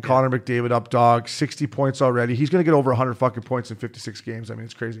fucking Connor McDavid up dog, 60 points already. He's going to get over 100 fucking points in 56 games. I mean,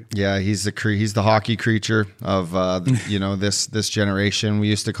 it's crazy. Yeah, he's the hockey creature of this generation. We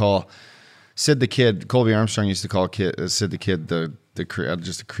used to call Sid the Kid. Colby Armstrong used to call Sid the Kid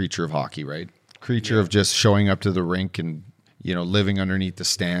just a creature of hockey, right? Creature of just showing up to the rink and living underneath the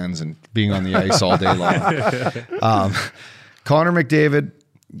stands and being on the ice all day long. Connor McDavid,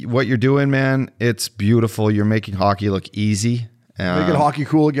 what you're doing, man, it's beautiful. You're making hockey look easy. Making hockey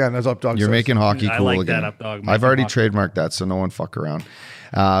cool again, as Updog You're says. making hockey cool I like again. that, Updog. I've already trademarked that, so no one fuck around.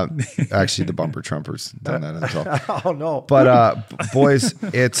 Actually, the Bumper Trumpers done that as well. Oh, no. But boys,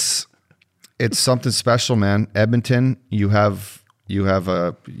 it's something special, man. Edmonton, you have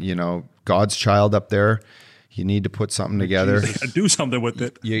a God's child up there. You need to put something together. Do something with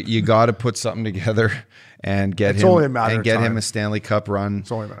it. You got to put something together and get It's him only a matter of time. him a Stanley Cup run.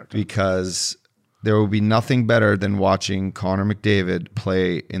 It's only a matter of time. Because there will be nothing better than watching Connor McDavid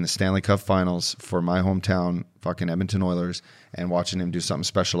play in the Stanley Cup Finals for my hometown, fucking Edmonton Oilers, and watching him do something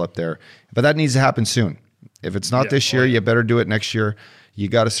special up there. But that needs to happen soon. If it's not this year, you better do it next year. You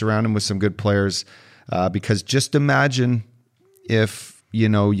got to surround him with some good players, because just imagine if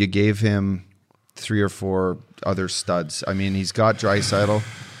you gave him 3 or 4 other studs. I mean, he's got Draisaitl.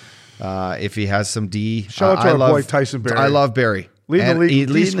 If he has some D, Shout out to our boy Tyson Barrie. I love Barrie. Leading the league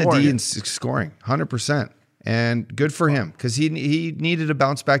in leading the scoring. D in scoring, 100%. And good for him, because he needed a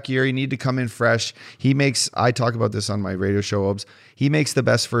bounce back year. He needed to come in fresh. I talk about this on my radio show, Obes. He makes the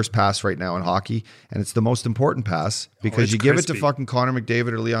best first pass right now in hockey, and it's the most important pass because you give it to fucking Connor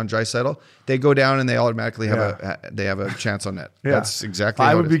McDavid or Leon Draisaitl, they go down and they automatically have a chance on net. Yeah. That's exactly.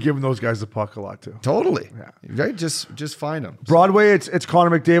 I how would it be is. giving those guys the puck a lot too. Totally. Right? Just find them. Broadway, it's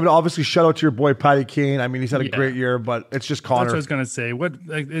Connor McDavid. Obviously, shout out to your boy Patty Kane. I mean, he's had a great year, but it's just That's what I Connor. was gonna say.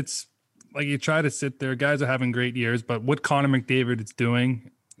 It's like you try to sit there. Guys are having great years, but what Connor McDavid is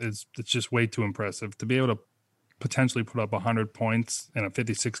doing it's just way too impressive to be able to potentially put up 100 points in a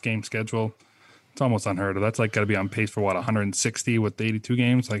 56 game schedule. It's almost unheard of. That's like got to be on pace for 160 with 82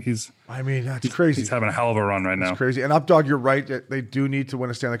 games. Like That's crazy. he's having a hell of a run right now. It's crazy. And Updog, you're right. They do need to win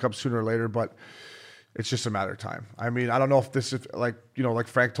a Stanley Cup sooner or later, but it's just a matter of time. I mean, I don't know if this is like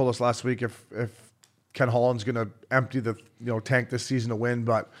Frank told us last week, if Ken Holland's going to empty the tank this season to win,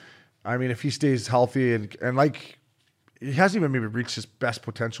 but I mean, if he stays healthy and like he hasn't even maybe reached his best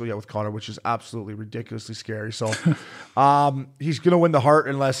potential yet with Connor, which is absolutely ridiculously scary. So he's going to win the Hart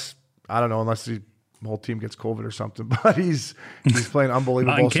unless the whole team gets COVID or something. But he's playing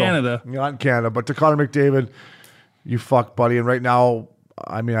unbelievable. Not in Canada. Not in Canada. But to Connor McDavid, you fuck, buddy. And right now,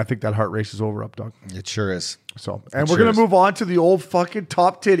 I mean, I think that Hart race is over, Updog. It sure is. So, and we're going to move on to the old fucking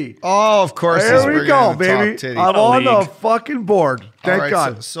top titty. Oh, of course. There we go, baby. I'm on the fucking board. Thank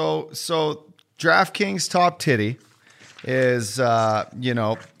God. So DraftKings top titty is,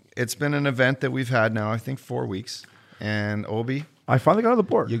 it's been an event that we've had now, I think 4 weeks. And Obi, I finally got on the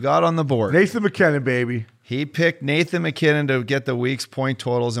board. you got on the board. Nathan McKinnon, baby. He picked Nathan McKinnon to get the week's point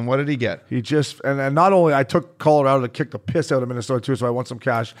totals. And what did he get? He just, and not only, I took Colorado to kick the piss out of Minnesota too, so I won some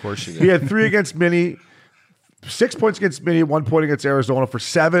cash. Of course you did. He had 3 against Minnie, 6 points against Minnie, 1 point against Arizona for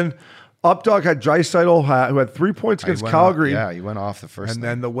 7. Updog had Draisaitl, who had 3 points against Calgary. He went off the first. And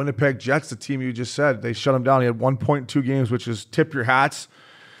then the Winnipeg Jets, the team you just said, they shut him down. He had 1.2 games, which is tip your hats.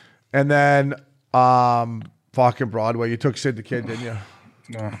 And then fucking Broadway, you took Sid the Kid, didn't you?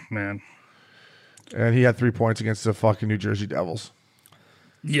 Oh man. And he had 3 points against the fucking New Jersey Devils.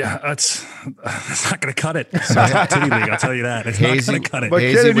 Yeah, that's not going to cut it. It's not Titty League, I'll tell you that. It's not going to cut it. But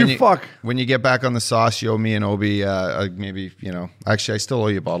Hazy, Kenny, fuck. When you get back on the sauce, you owe me and Obi maybe, actually I still owe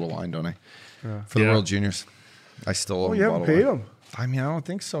you a bottle of wine, don't I? For the World Juniors. I still owe him You a haven't bottle paid of wine. him. I mean, I don't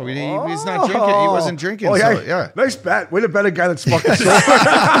think so. He's not drinking. He wasn't drinking. Oh, So, yeah. Nice bet. Way to bet a guy that's fucking sober.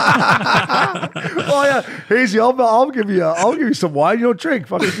 Oh yeah, Hazy, I'll give you some wine. You don't drink.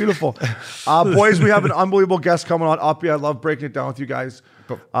 Fucking beautiful. Boys, we have an unbelievable guest coming on up here. I love breaking it down with you guys.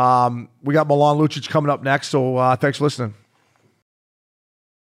 We got Milan Lucic coming up next. So thanks for listening.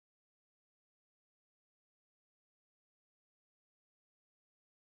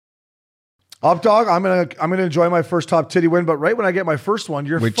 Up dog, I'm gonna enjoy my first top titty win, but right when I get my first one,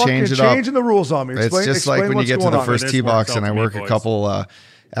 you're fucking changing the rules on me. It's just like when you get to the first tee box and I work a couple.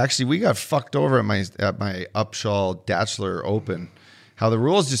 Actually, we got fucked over at my Upshaw Bachelor Open. How the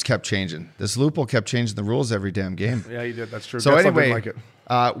rules just kept changing. This loophole kept changing the rules every damn game. Yeah, you did. That's true. So anyway, like it.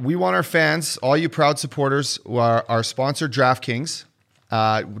 We want our fans, all you proud supporters, our sponsor DraftKings,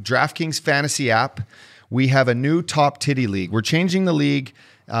 DraftKings Fantasy app. We have a new top titty league. We're changing the league.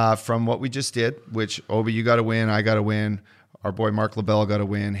 From what we just did, which Obi, you got to win, I got to win. Our boy Mark LaBelle got to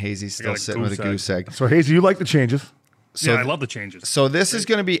win. Hazy's still sitting with a goose egg. So Hazy, you like the changes? So, I love the changes. So this is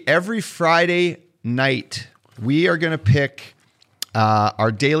going to be every Friday night. We are going to pick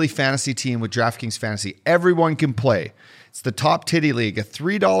our daily fantasy team with DraftKings Fantasy. Everyone can play. It's the top titty league. A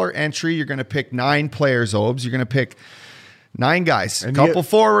 $3 entry. You're going to pick 9 players, Obes. You're going to pick 9 guys. A couple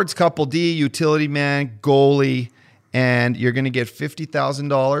forwards, couple D, utility man, goalie. And you're going to get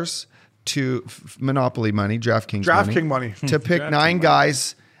 $50,000 to Monopoly money, DraftKings money to pick 9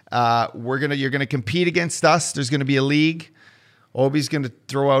 guys. You're going to compete against us. There's going to be a league. Obi's going to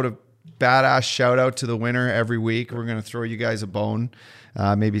throw out a badass shout out to the winner every week. We're going to throw you guys a bone.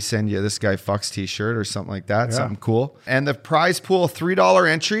 Maybe send you this guy fucks t-shirt or something like that. Yeah. Something cool. And the prize pool, $3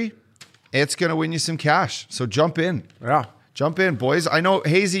 entry. It's going to win you some cash. So jump in. Yeah. Jump in, boys. I know,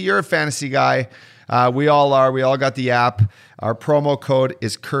 Hazy, you're a fantasy guy. We all are. We all got the app. Our promo code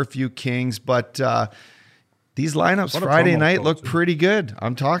is Curfew Kings. But these lineups Friday night look pretty good.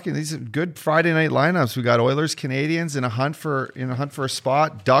 I'm talking. These are good Friday night lineups. We got Oilers, Canadians in a hunt for a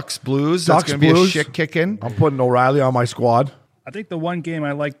spot. Ducks, Blues. That's going to be a shit kicking. I'm putting O'Reilly on my squad. I think the one game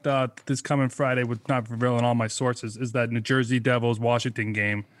I liked this coming Friday, with not revealing all my sources, is that New Jersey Devils Washington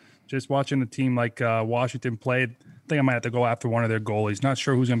game. Just watching a team like Washington play, I think I might have to go after one of their goalies. Not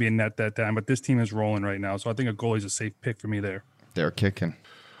sure who's going to be in net that time, but this team is rolling right now. So I think a goalie's a safe pick for me there. They're kicking.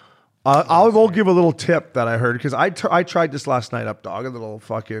 I will give a little tip that I heard, because I tried this last night, up dog, a little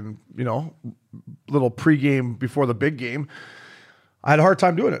fucking, little pregame before the big game. I had a hard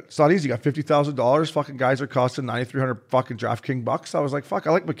time doing it. It's not easy. You got $50,000. Fucking guys are costing $9,300 fucking DraftKings bucks. I was like, fuck,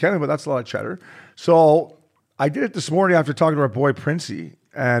 I like McKinnon, but that's a lot of cheddar. So I did it this morning after talking to our boy Princey.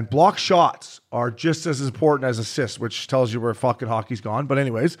 And block shots are just as important as assists, which tells you where fucking hockey's gone. But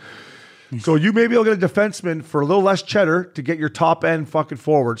anyways, so you may be able to get a defenseman for a little less cheddar to get your top end fucking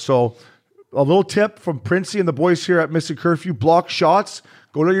forward. So a little tip from Princey and the boys here at Missing Curfew: block shots.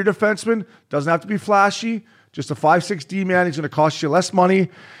 Go to your defenseman. Doesn't have to be flashy. Just a 5'6" D man. He's going to cost you less money.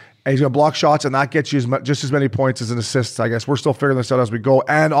 And he's going to block shots, and that gets you just as many points as an assist, I guess. We're still figuring this out as we go.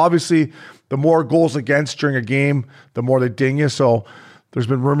 And obviously, the more goals against during a game, the more they ding you. So there's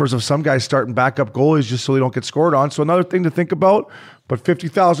been rumors of some guys starting backup goalies just so they don't get scored on. So another thing to think about. But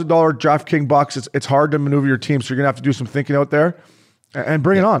 $50,000 DraftKings bucks, it's hard to maneuver your team. So you're going to have to do some thinking out there and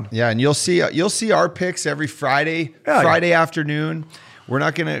bring it on. Yeah, and you'll see our picks every Friday afternoon. We're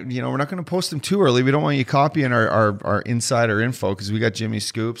not gonna post them too early. We don't want you copying our insider info, because we got Jimmy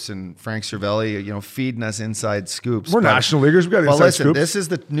Scoops and Frank Cervelli, feeding us inside scoops. We're national leaguers. We got inside scoops. This is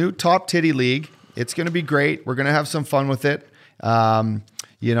the new top titty league. It's going to be great. We're going to have some fun with it. My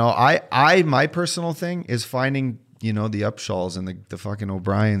personal thing is finding the Upshaws and the fucking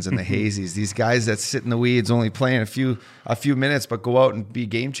O'Briens and the Hazies. These guys that sit in the weeds, only playing a few minutes, but go out and be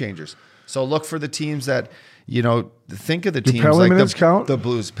game changers. So look for the teams that. Think of the teams penalty like minutes count? The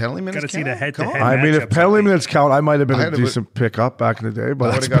Blues. Penalty minutes count? Got to see the head-to-head. I mean, if penalty minutes count, I might have been a decent pickup back in the day.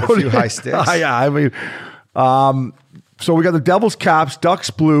 But I would have got a few high sticks. Yeah, I mean, so we got the Devils, Caps, Ducks,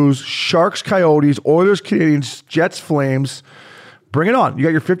 Blues, Sharks, Coyotes, Oilers, Canadians, Jets, Flames. Bring it on. You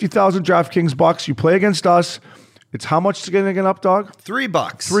got your 50,000 DraftKings bucks. You play against us. It's how much to get again, up dog? $3.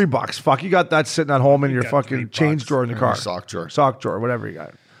 $3. Fuck, you got that sitting at home in your fucking change drawer in the car. Sock drawer. Sock drawer, whatever you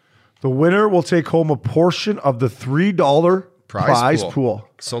got. The winner will take home a portion of the $3 prize pool.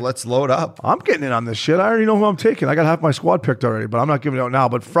 So let's load up. I'm getting in on this shit. I already know who I'm taking. I got half my squad picked already, but I'm not giving it out now.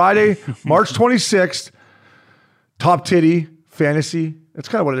 But Friday, March 26th, Top Titty Fantasy. That's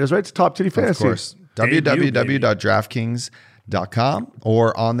kind of what it is, right? It's Top Titty Fantasy. Of course. www.draftkings.com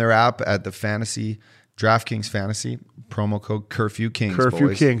or on their app at the Fantasy DraftKings Fantasy promo code Curfew Kings. Curfew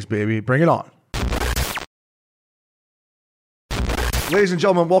boys. Kings, baby. Bring it on. Ladies and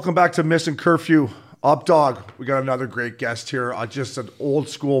gentlemen, welcome back to Missing Curfew. Up dog, we got another great guest here. Just an old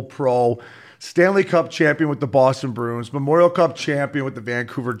school pro, Stanley Cup champion with the Boston Bruins, Memorial Cup champion with the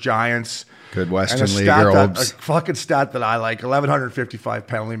Vancouver Giants. Good And Western a League a fucking stat that I like, 1,155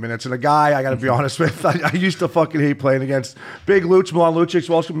 penalty minutes. And a guy I got to be honest with, I used to fucking hate playing against. Big Looch, Milan Lucic,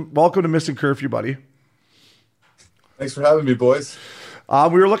 welcome to Missing Curfew, buddy. Thanks for having me, boys.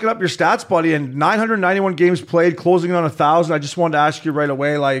 We were looking up your stats, buddy, and 991 games played, closing on 1,000. I just wanted to ask you right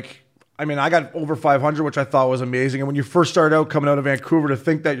away, I got over 500, which I thought was amazing. And when you first started out coming out of Vancouver, to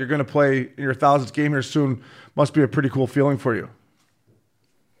think that you're going to play in your 1,000th game here soon must be a pretty cool feeling for you.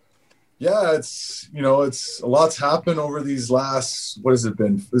 Yeah, it's a lot's happened over these last, what has it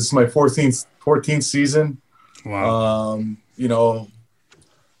been? This is my 14th season. Wow.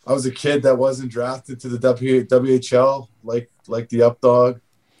 I was a kid that wasn't drafted to the WHL like the Updog.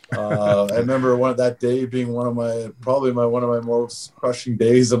 I remember that day being one of my most crushing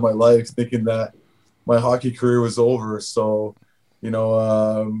days of my life, thinking that my hockey career was over. So, when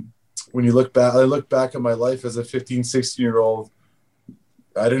you look back, I look back at my life as a 15, 16-year-old.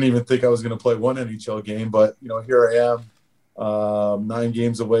 I didn't even think I was going to play one NHL game, but here I am, 9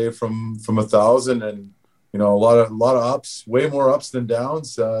 games away from 1,000, and a lot of ups, way more ups than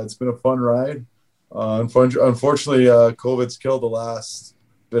downs. It's been a fun ride. Unfortunately, COVID's killed the last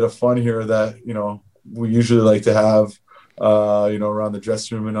bit of fun here that we usually like to have, around the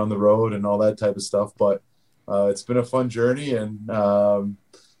dressing room and on the road and all that type of stuff. But it's been a fun journey, and knock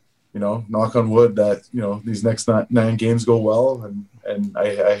on wood that these next 9 games go well, and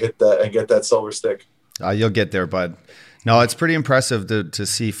I hit that and get that silver stick. You'll get there, bud. No, it's pretty impressive to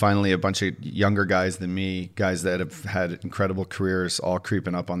see finally a bunch of younger guys than me, guys that have had incredible careers, all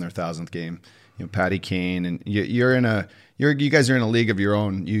creeping up on their 1,000th game. Patty Kane, and you guys are in a league of your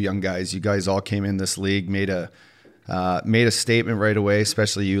own. You young guys, you guys all came in this league, made a statement right away.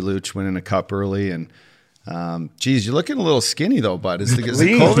 Especially you, Luch, winning a cup early, and geez, you're looking a little skinny though, bud. Is the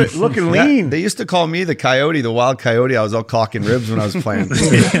COVID? Looking lean. They used to call me the Coyote, the Wild Coyote. I was all cock and ribs when I was playing.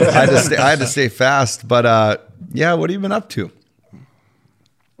 I had to stay fast, but yeah. What have you been up to?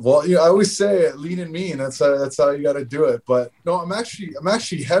 Well, I always say lean and mean. That's how you got to do it. But no, I'm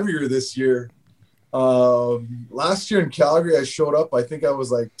actually heavier this year. Last year in Calgary, I showed up. I think I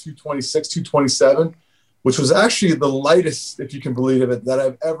was like 226, 227, which was actually the lightest, if you can believe it, that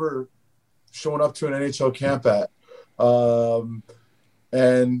I've ever shown up to an NHL camp at.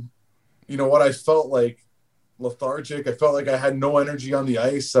 And what, I felt like lethargic. I felt like I had no energy on the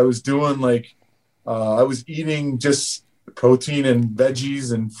ice. I was doing I was eating just protein and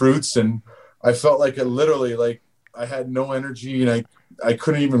veggies and fruits, and I felt like I had no energy, and I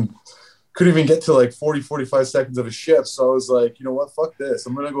couldn't even get to 40, 45 seconds of a shift. So I was like, you know what, fuck this.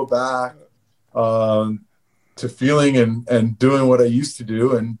 I'm going to go back to feeling and doing what I used to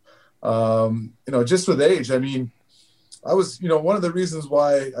do. And, just with age, I was, one of the reasons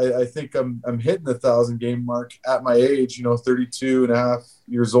why I think I'm hitting the 1,000 game mark at my age, 32 and a half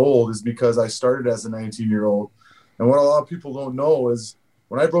years old, is because I started as a 19-year-old. And what a lot of people don't know is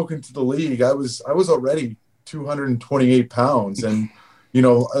when I broke into the league, I was already 228 pounds. And,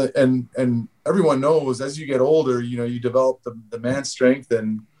 and everyone knows as you get older, you develop the man strength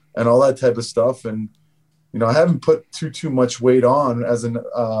and all that type of stuff. And, I haven't put too much weight on as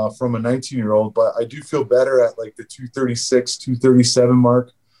from a 19-year-old, but I do feel better at the 236, 237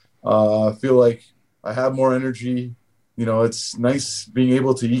 mark. I feel like I have more energy. It's nice being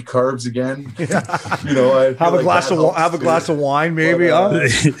able to eat carbs again. I have a glass of wine, maybe. I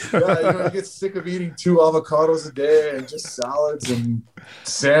get sick of eating 2 avocados a day and just salads and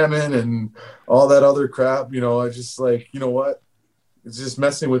salmon and all that other crap. I just what? It's just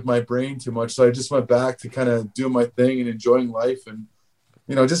messing with my brain too much. So I just went back to kind of doing my thing and enjoying life, and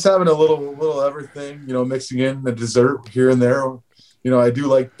just having a little everything. Mixing in the dessert here and there. I do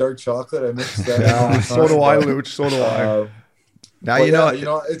like dark chocolate. I mix that. So do I, Luch. So do I.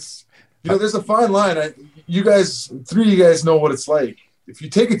 Now it's there's a fine line. 3 of you guys know what it's like. If you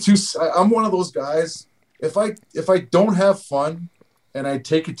take it I'm one of those guys. If I don't have fun and I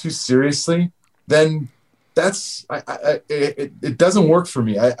take it too seriously, then it doesn't work for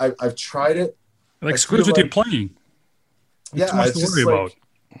me. I've tried it. Screws with your playing. Yeah, too much to worry about.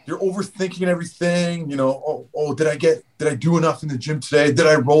 You're overthinking everything. Did I do enough in the gym today? Did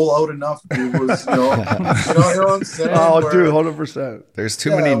I roll out enough? It was, you know what I'm saying? Oh, dude, 100%. There's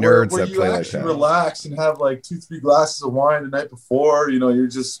too many nerds where that play like that. You relax and have 2-3 glasses of wine the night before. You're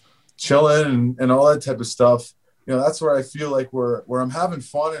just chilling and all that type of stuff, you know, that's where I feel like where I'm having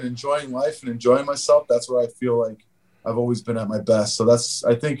fun and enjoying life and enjoying myself. That's where I feel like I've always been at my best. So that's,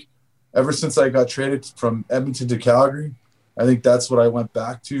 I think, ever since I got traded from Edmonton to Calgary, I think that's what I went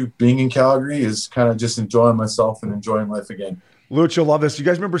back to. Being in Calgary is kind of just enjoying myself and enjoying life again. Luch, you'll love this. You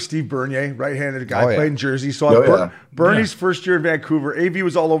guys remember Steve Bernier, right-handed guy, played in Jersey. So Bernie's first year in Vancouver, AV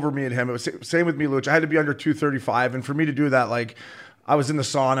was all over me and him. It was same with me, Luch. I had to be under 235, and for me to do that, like, I was in the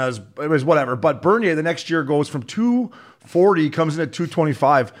saunas. It was whatever. But Bernier the next year goes from 240, comes in at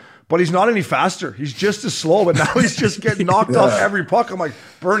 225. But he's not any faster. He's just as slow, but now he's just getting knocked off every puck. I'm like,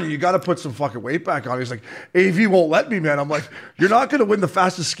 Bernie, you got to put some fucking weight back on. He's like, AV won't let me, man. I'm like, you're not going to win the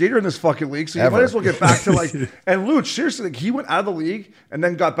fastest skater in this fucking league, so you might as well get back to like. And Luch, seriously, like, he went out of the league and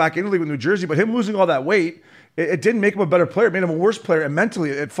then got back into the league with New Jersey. But him losing all that weight, it didn't make him a better player. It made him a worse player, and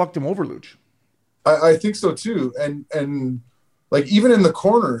mentally, it fucked him over, Luch. I think so too, and like even in the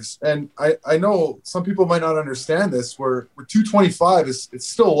corners, and I know some people might not understand this, where 225 it's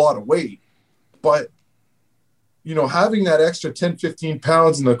still a lot of weight. But, you know, having that extra 10, 15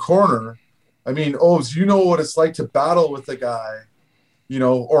 pounds in the corner, I mean, you know what it's like to battle with a guy, you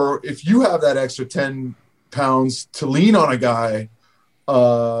know, or if you have that extra 10 pounds to lean on a guy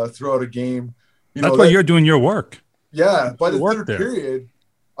throughout a game. That's why you're doing your work. Yeah. By the third period,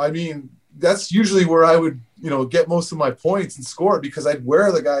 I mean, that's usually where I would, you know, get most of my points and score, because I'd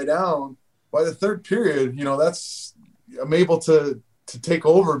wear the guy down. By the third period, you know, I'm able to take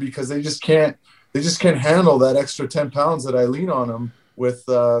over, because they just can't handle that extra 10 pounds that I lean on them with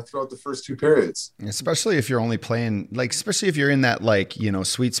throughout the first two periods. Especially if you're only playing, like, especially if you're in that, like, you know,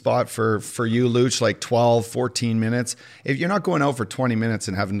 sweet spot for you, Luch, like 12, 14 minutes. If you're not going out for 20 minutes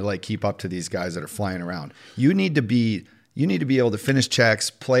and having to like keep up to these guys that are flying around, you need to be able to finish checks,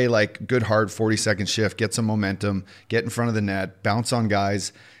 play like good, hard 40-second shift, get some momentum, get in front of the net, bounce on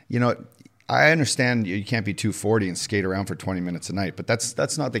guys. You know, I understand you can't be 240 and skate around for 20 minutes a night, but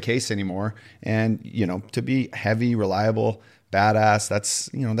that's not the case anymore. And, you know, to be heavy, reliable, badass,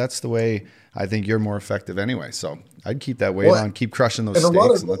 that's the way I think you're more effective anyway. So I'd keep that weight on, keep crushing those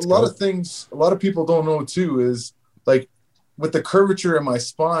stakes. A lot of things a lot of people don't know too is, like, with the curvature in my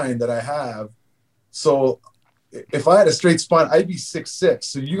spine that I have. So if I had a straight spine, I'd be 6'6".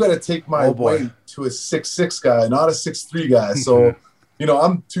 So you got to take my weight to a 6'6" guy, not a 6'3" guy. So, you know,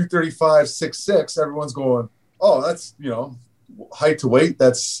 I'm 235, 6'6". Everyone's going, oh, that's, you know, height to weight.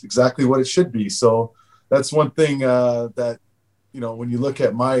 That's exactly what it should be. So that's one thing that, you know, when you look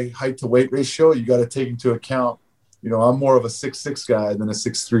at my height to weight ratio, you got to take into account, you know, I'm more of a 6'6" guy than a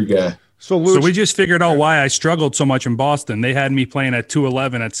 6'3" guy. So we just figured out why I struggled so much in Boston. They had me playing at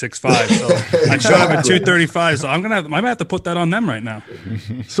 211 at 6'5". So I showed up at 235. So I might have to put that on them right now.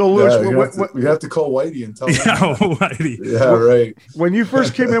 So Luch, we have to call Whitey and tell him. Yeah, Whitey. Yeah, right. When you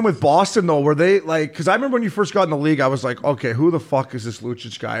first came in with Boston, though, were they like? Because I remember when you first got in the league, I was like, okay, who the fuck is this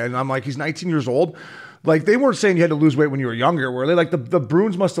Lucic guy? And I'm like, he's 19 years old. Like, they weren't saying you had to lose weight when you were younger, were they? Like, the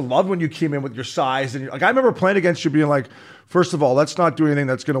Bruins must have loved when you came in with your size. And like, I remember playing against you being like, first of all, let's not do anything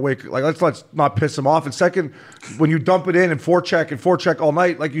that's going to let's not piss him off. And second, when you dump it in and forecheck all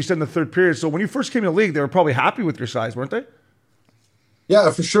night, like you said in the third period. So when you first came in the league, they were probably happy with your size, weren't they?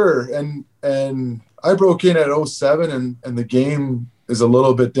 Yeah, for sure. And I broke in at 07, and the game is a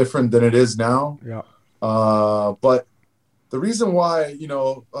little bit different than it is now. Yeah. But the reason why, you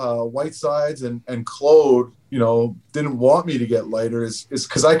know, Whitesides and Claude, you know, didn't want me to get lighter is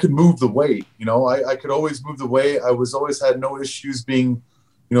because I could move the weight. You know, I could always move the weight. I always had no issues being,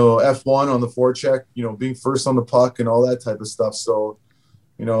 you know, F1 on the forecheck, you know, being first on the puck and all that type of stuff. So,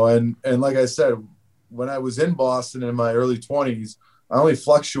 you know, and like I said, when I was in Boston in my early 20s, I only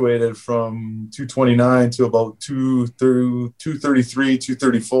fluctuated from 229 to about 233,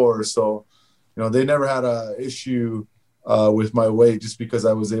 234. So, you know, they never had a issue with my weight just because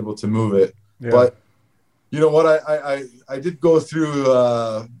I was able to move it. Yeah. But you know what, I did go through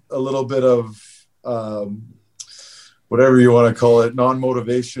a little bit of whatever you want to call it,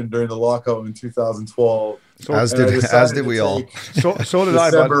 non-motivation during the lockout in 2012. So, as did we all. So did I.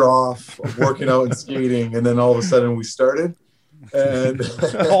 December off of working out and skating, and then all of a sudden we started. And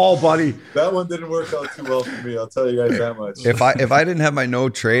buddy, that one didn't work out too well for me. I'll tell you guys that much. If I didn't have my no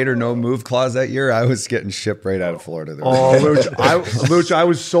trade or no move clause that year, I was getting shipped right out of Florida. There. Oh, Luch, I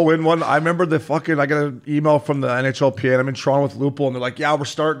was so in one. I remember I got an email from the NHLPA, and I'm in Toronto with Lupul, and they're like, "Yeah, we're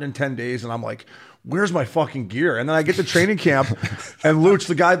starting in 10 days," and I'm like, where's my fucking gear? And then I get to training camp, and Luch,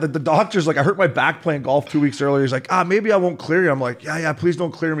 the guy, the doctor's like, I hurt my back playing golf 2 weeks earlier. He's like, maybe I won't clear you. I'm like, yeah, please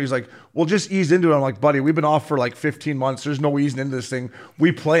don't clear me. He's like, well, just ease into it. I'm like, buddy, we've been off for like 15 months. There's no easing into this thing.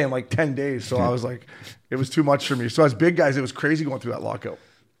 We play in like 10 days. So I was like, it was too much for me. So as big guys, it was crazy going through that lockout.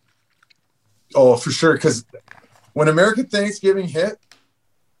 Oh, for sure. Because when American Thanksgiving hit,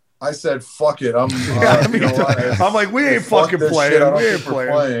 I said, "Fuck it." I'm like, we ain't fucking playing. We ain't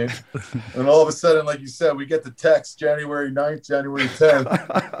playing. And all of a sudden, like you said, we get the text January 9th, January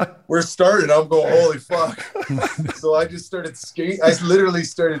 10th. We're starting. I'm going, holy fuck. So I just started skating. I literally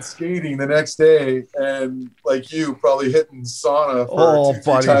started skating the next day, and like you, probably hitting sauna for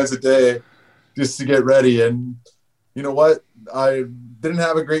 2-3 times a day just to get ready. And you know what? I didn't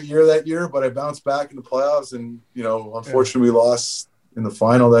have a great year that year, but I bounced back in the playoffs, and unfortunately, we lost in the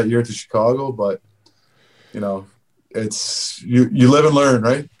final that year to Chicago, but it's you live and learn,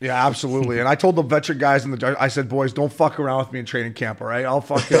 right? Yeah, absolutely. And I told the veteran guys I said, boys, don't fuck around with me in training camp, all right? I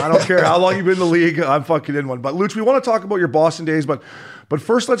don't care how long you've been in the league, I'm fucking in one. But Looch, we want to talk about your Boston days, but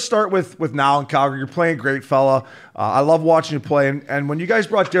first let's start with now in Calgary. You're playing great, fella. I love watching you play. And when you guys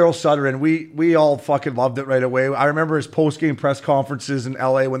brought Daryl Sutter in, we all fucking loved it right away. I remember his post-game press conferences in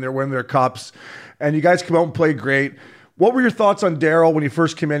LA when they're winning their cups, and you guys come out and played great. What were your thoughts on Daryl when he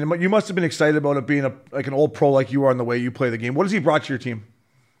first came in? You must have been excited about it being like an old pro like you are in the way you play the game. What has he brought to your team?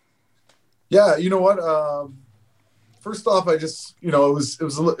 Yeah, you know what? First off, I just it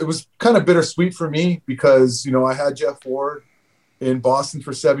was kind of bittersweet for me because I had Jeff Ward in Boston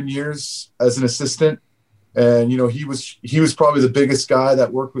for 7 years as an assistant, and he was probably the biggest guy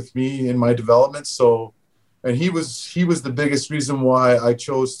that worked with me in my development. So, and he was the biggest reason why I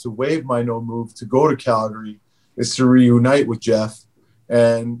chose to waive my no move to go to Calgary, is to reunite with Jeff.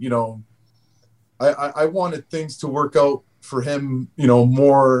 And, I wanted things to work out for him,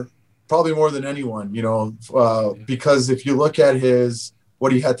 probably more than anyone, because if you look at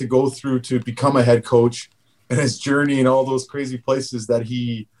what he had to go through to become a head coach and his journey and all those crazy places that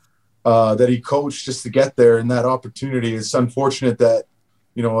he coached just to get there, and that opportunity, it's unfortunate that,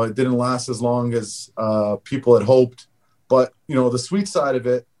 it didn't last as long as people had hoped. But, the sweet side of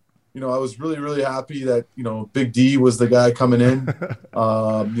it, I was really, really happy that, Big D was the guy coming in, had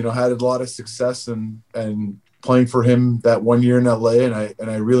a lot of success and playing for him that 1 year in LA. And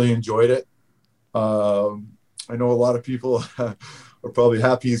I really enjoyed it. I know a lot of people are probably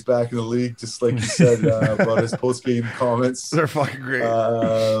happy he's back in the league, just like you said about his post-game comments. They're fucking great.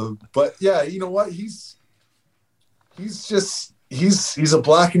 But yeah, you know what? He's a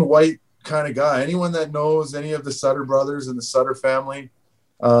black and white kind of guy. Anyone that knows any of the Sutter brothers and the Sutter family,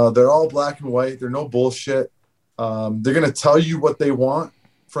 they're all black and white. They're no bullshit. They're going to tell you what they want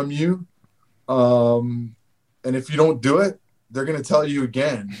from you. And if you don't do it, they're going to tell you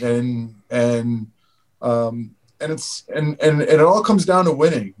again. And it all comes down to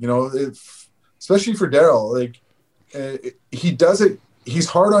winning, especially for Daryl. Like, he does it. He's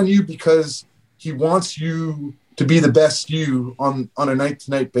hard on you because he wants you to be the best you on a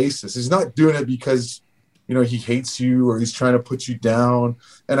night-to-night basis. He's not doing it because he hates you or he's trying to put you down.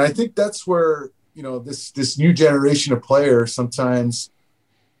 And I think that's where, this new generation of players, sometimes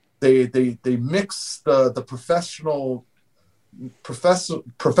they mix the professional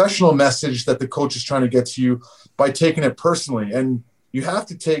message that the coach is trying to get to you by taking it personally. And you have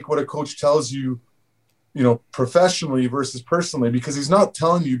to take what a coach tells you, professionally versus personally, because he's not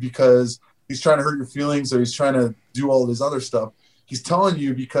telling you because he's trying to hurt your feelings or he's trying to do all this other stuff. He's telling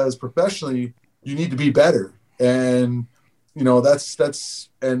you because professionally, you need to be better. And, that's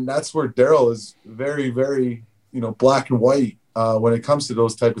where Daryl is very, very, black and white when it comes to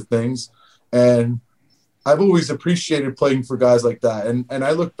those type of things. And I've always appreciated playing for guys like that. And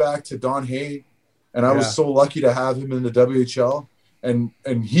I look back to Don Hay, and I was so lucky to have him in the WHL, and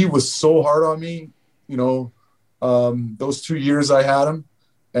he was so hard on me, those 2 years I had him.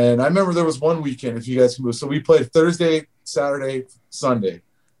 And I remember there was one weekend, if you guys can move. So we played Thursday, Saturday, Sunday.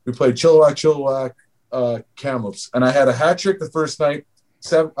 We played Chilliwack, Kamloops, and I had a hat trick the first night,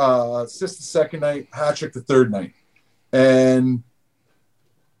 assist the second night, hat trick the third night, and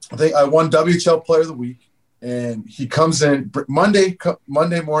I think I won WHL Player of the Week. And he comes in Monday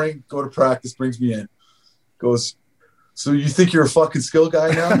morning, go to practice, brings me in, goes, "So you think you're a fucking skill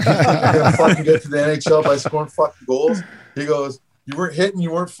guy now? You're gonna fucking get to the NHL by scoring fucking goals?" He goes, "You weren't hitting,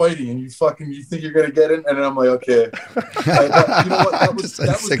 you weren't fighting, and you think you're gonna get it?" And then I'm like, okay. You know what? That was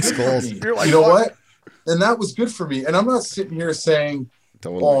 6 goals. You're like, you know what? And that was good for me. And I'm not sitting here saying,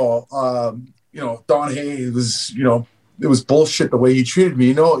 Don Hay was, it was bullshit the way he treated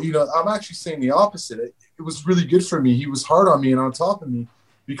me. I'm actually saying the opposite. It was really good for me. He was hard on me and on top of me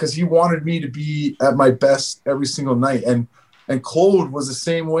because he wanted me to be at my best every single night. And Claude was the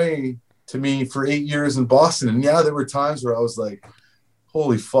same way to me for 8 years in Boston. And yeah, there were times where I was like,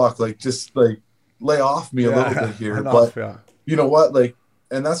 holy fuck, like, just like lay off me a little bit here. You know what? Like,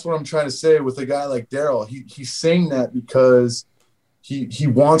 and that's what I'm trying to say with a guy like Daryl. He's saying that because he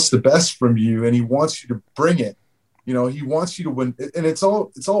wants the best from you, and he wants you to bring it. You know, he wants you to win, and it's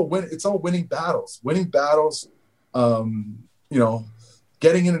all winning battles. You know,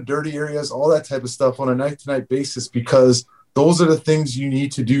 getting into dirty areas, all that type of stuff on a night-to-night basis, because those are the things you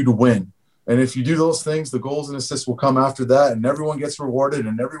need to do to win. And if you do those things, the goals and assists will come after that, and everyone gets rewarded,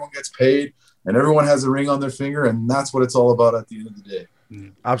 and everyone gets paid, and everyone has a ring on their finger, and that's what it's all about at the end of the day.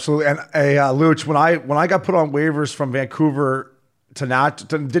 Absolutely. And Luch, when I got put on waivers from Vancouver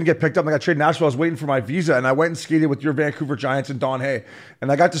didn't get picked up, and I got traded to Nashville, I was waiting for my visa, and I went and skated with your Vancouver Giants and Don Hay,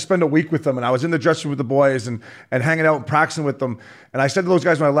 and I got to spend a week with them, and I was in the dressing room with the boys and hanging out and practicing with them. And I said to those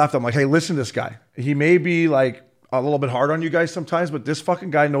guys when I left, I'm like, hey, listen to this guy. He may be like a little bit hard on you guys sometimes, but this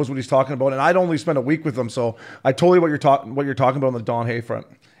fucking guy knows what he's talking about. And I'd only spent a week with him, so I totally what you're talking about on the Don Hay front.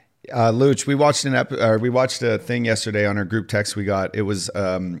 Luch, we watched a thing yesterday on our group text we got. It was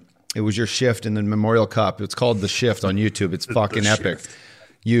your shift in the Memorial Cup. It's called The Shift on YouTube. It's fucking epic.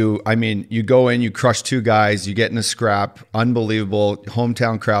 You go in, you crush two guys, you get in a scrap, unbelievable,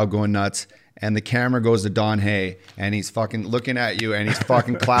 hometown crowd going nuts, and the camera goes to Don Hay, and he's fucking looking at you, and he's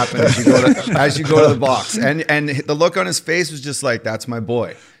fucking clapping as you go to the box, and the look on his face was just like, that's my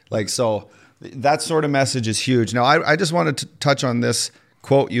boy. Like, so that sort of message is huge. Now, I just wanted to touch on this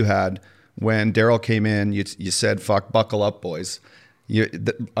quote you had when Daryl came in. You said, "Fuck, buckle up, boys."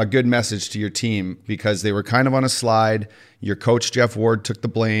 A good message to your team, because they were kind of on a slide. Your coach, Jeff Ward, took the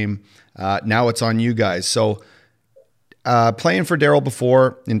blame. Now it's on you guys. So playing for Daryl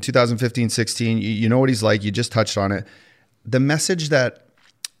before in 2015-16, you know what he's like. You just touched on it. The message that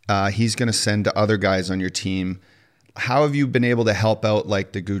he's going to send to other guys on your team, how have you been able to help out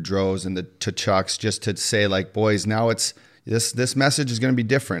like the Goudreaus and the Tchucks, just to say like, boys, now it's this message is going to be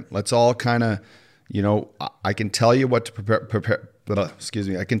different. Let's all kind of, you know, I can tell you what to prepare.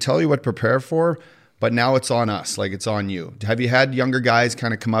 I can tell you what to prepare for, but now it's on us. Like, it's on you. Have you had younger guys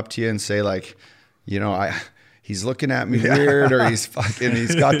kind of come up to you and say like, you know, he's looking at me weird, or he's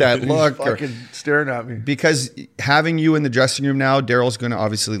got that look, he's fucking staring at me? Because having you in the dressing room now, Daryl's going to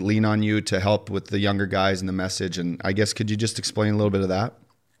obviously lean on you to help with the younger guys and the message. And I guess, could you just explain a little bit of that?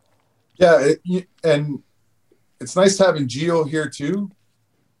 Yeah. And it's nice having Gio here too,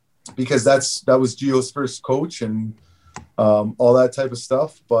 because that was Gio's first coach and all that type of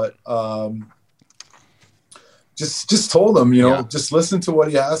stuff. But just told him, you know, just listen to what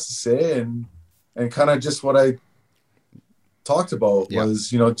he has to say, and kind of just what I talked about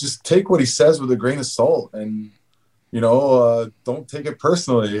was, you know, just take what he says with a grain of salt, and, you know, don't take it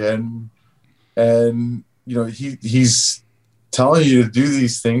personally. And you know, he's telling you to do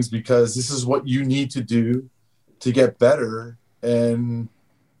these things because this is what you need to do to get better, and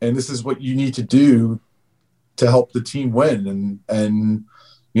this is what you need to do to help the team win. And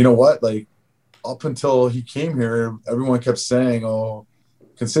you know what, like, up until he came here, everyone kept saying, oh,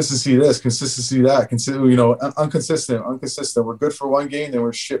 consistency this, consistency that, you know, inconsistent. We're good for one game, then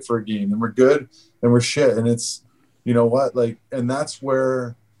we're shit for a game. Then we're good, then we're shit. And it's, you know what, like, and that's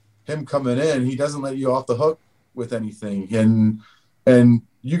where him coming in, he doesn't let you off the hook with anything. And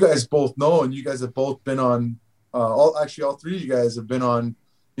you guys both know, and you guys have both been on, all three of you guys have been on,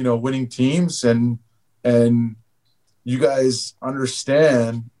 you know, winning teams, and you guys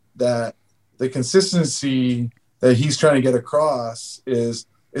understand that the consistency that he's trying to get across is,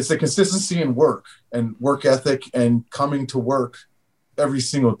 it's a consistency in work and work ethic and coming to work every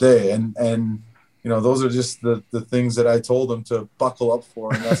single day. And you know, those are just the things that I told him to buckle up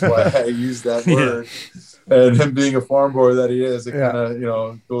for, and that's why I used that word. And him being a farm boy that he is, it kind of, you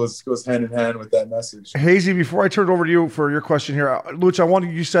know, goes hand in hand with that message. Hazy, before I turn it over to you for your question here,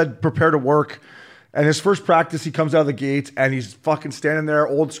 Luch, you said prepare to work. And his first practice, he comes out of the gate and he's fucking standing there,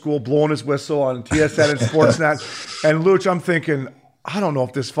 old school, blowing his whistle on TSN and Sportsnet. And Luch, I'm thinking, I don't know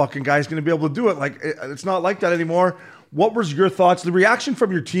if this fucking guy's going to be able to do it. Like, it's not like that anymore. What was your thoughts? The reaction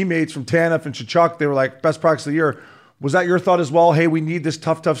from your teammates, from Tanev and Tkachuk, they were like, best practice of the year. Was that your thought as well? Hey, we need this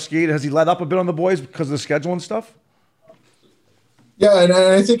tough skate. Has he let up a bit on the boys because of the schedule and stuff? Yeah, and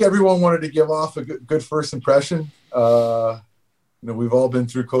I think everyone wanted to give off a good first impression. You know, we've all been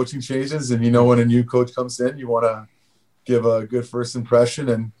through coaching changes, and, you know, when a new coach comes in, you want to give a good first impression.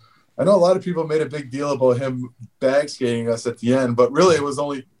 And I know a lot of people made a big deal about him bag skating us at the end, but really it was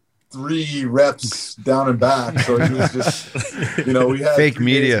only 3 reps down and back. So he was just, you know, we had fake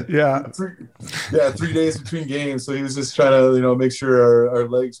media. Days, 3 days between games. So he was just trying to, you know, make sure our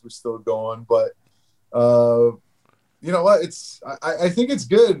legs were still going. But, you know what, I think it's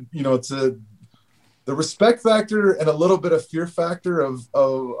good, you know, the respect factor and a little bit of fear factor of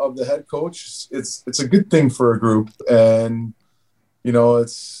the head coach. It's a good thing for a group. And, you know,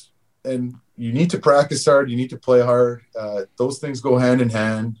 you need to practice hard. You need to play hard. Those things go hand in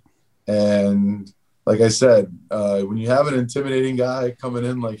hand. And like I said, when you have an intimidating guy coming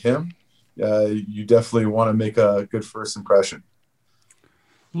in like him, you definitely want to make a good first impression.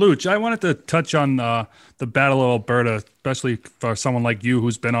 Luch, I wanted to touch on the Battle of Alberta, especially for someone like you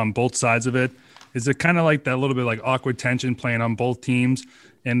who's been on both sides of it. Is it kind of like that little bit like awkward tension playing on both teams?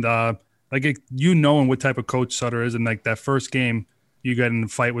 And knowing what type of coach Sutter is, and like that first game, you get in a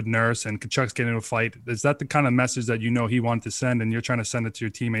fight with Nurse and Kachuk's getting in a fight. Is that the kind of message that he wanted to send, and you're trying to send it to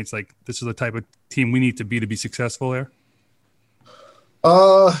your teammates? Like, this is the type of team we need to be successful there?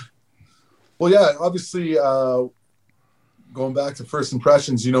 Well, yeah, obviously, going back to first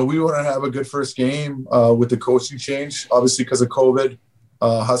impressions, we want to have a good first game with the coaching change, obviously because of COVID.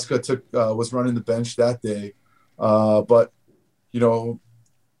 Huska was running the bench that day. But,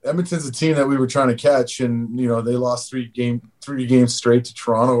 Edmonton's a team that we were trying to catch, and, they lost three games straight to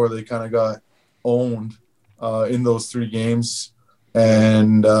Toronto, where they kind of got owned in those 3 games.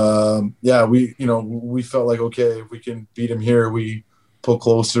 And, we felt like, okay, if we can beat them here, we pull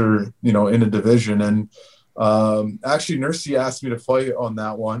closer, in the division. And actually, Nursey asked me to fight on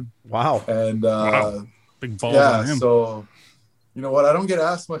that one. Wow. And wow. Big balls on him. So you know what? I don't get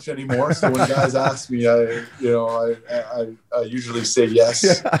asked much anymore. So when guys ask me, I usually say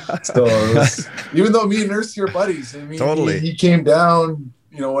yes. Yeah. So even though me and Nursey are buddies, I mean, totally. He came down,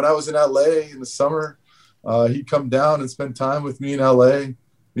 when I was in LA in the summer, he'd come down and spend time with me in LA,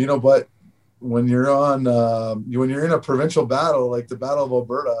 but when you're when you're in a provincial battle, like the Battle of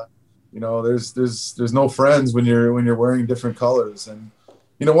Alberta, there's no friends when you're wearing different colors. And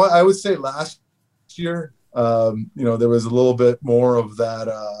you know what? I would say last year, there was a little bit more of that,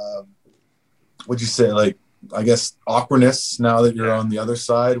 what'd you say? Like, I guess awkwardness now that you're on the other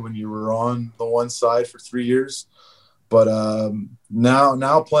side when you were on the one side for 3 years. But,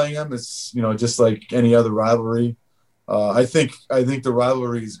 now playing them, it's, just like any other rivalry. I think the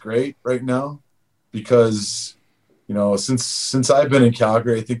rivalry is great right now because, since I've been in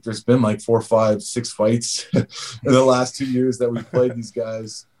Calgary, I think there's been like 4, 5, 6 fights in the last 2 years that we played these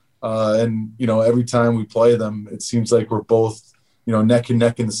guys. And, every time we play them, it seems like we're both, neck and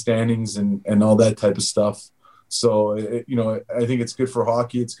neck in the standings and all that type of stuff. So, I think it's good for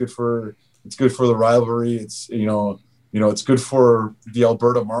hockey. It's good for the rivalry. It's, it's good for the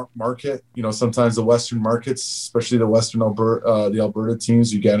Alberta market. Sometimes the Western markets, especially the Western Alberta, the Alberta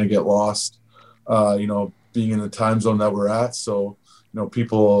teams, you kind of get lost, being in the time zone that we're at. So,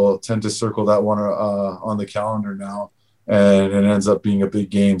 people tend to circle that one on the calendar now, and it ends up being a big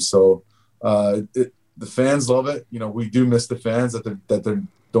game. So the fans love it. We do miss the fans that they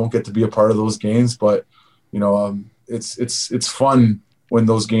don't get to be a part of those games, but it's fun when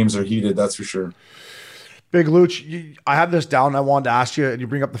those games are heated. That's for sure. Big Looch, I have this down. I wanted to ask you, and you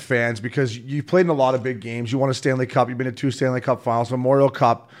bring up the fans because you played in a lot of big games. You won a Stanley Cup. You've been in 2 Stanley Cup finals, Memorial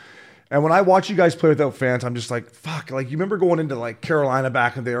Cup. And when I watch you guys play without fans, I'm just like, fuck. Like, you remember going into like Carolina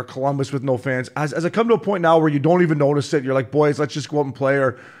back in there, or Columbus with no fans. As I come to a point now where you don't even notice it, you're like, boys, let's just go out and play.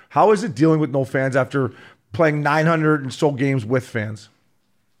 Or how is it dealing with no fans after playing 900 and so games with fans?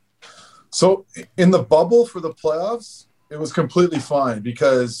 So in the bubble for the playoffs, it was completely fine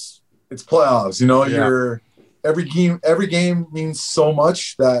because it's playoffs. You're every game means so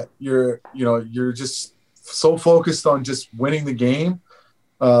much that you're just so focused on just winning the game.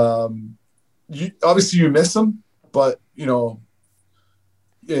 Obviously you miss them, but it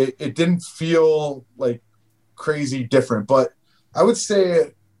didn't feel like crazy different. But I would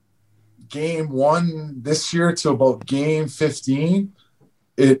say game 1 this year to about game 15,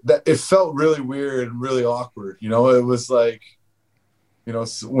 it felt really weird and really awkward. It was like,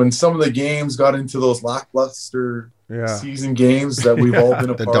 when some of the games got into those lackluster season games that we've all been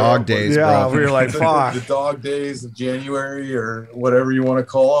a the part dog of. days, yeah, bro. we were like, fuck. The dog days of January or whatever you want to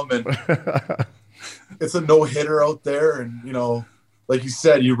call them. And it's a no-hitter out there. And, like you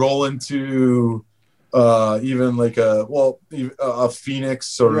said, you roll into even like a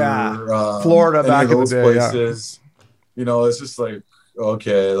Phoenix or Florida back in the day. Places. It's just like,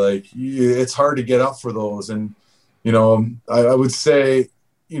 okay, like it's hard to get up for those. And, I would say,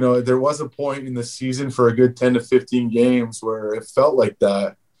 there was a point in the season for a good 10 to 15 games where it felt like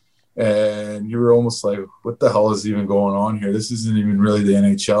that. And you were almost like, what the hell is even going on here? This isn't even really the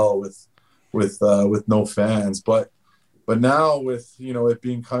NHL with no fans. But now with, it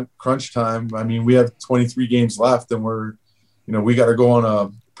being crunch time, I mean, we have 23 games left and we're, we got to go on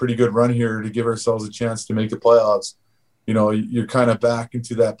a pretty good run here to give ourselves a chance to make the playoffs. You're kind of back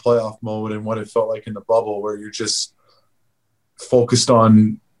into that playoff mode and what it felt like in the bubble where you're just focused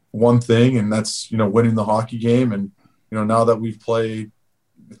on one thing, and that's, winning the hockey game. And, now that we've played,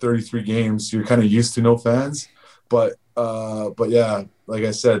 33 games, you're kind of used to no fans. But yeah, like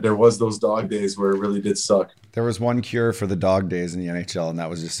I said, there was those dog days where it really did suck. There was one cure for the dog days in the NHL, and that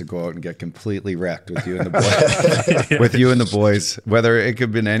was just to go out and get completely wrecked with you and the boys. With you and the boys, whether it could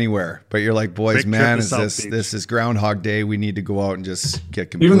have been anywhere. But you're like, boys, man, this is Groundhog Day. We need to go out and just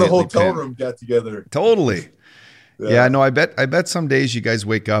get completely even the hotel pinned. room got together. Totally. Yeah, no, I bet some days you guys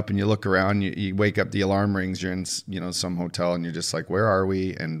wake up and you look around, you wake up, the alarm rings, you're in, some hotel and you're just like, where are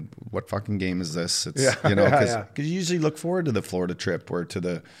we? And what fucking game is this? It's, because you usually look forward to the Florida trip or to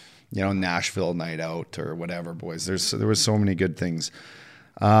the, Nashville night out or whatever, boys. There was so many good things.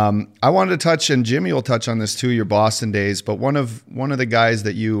 I wanted to touch, and Jimmy will touch on this too, your Boston days, but one of the guys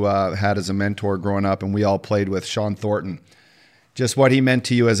that you had as a mentor growing up and we all played with, Sean Thornton, just what he meant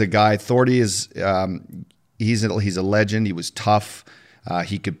to you as a guy. Thorty is, he's a legend. He was tough.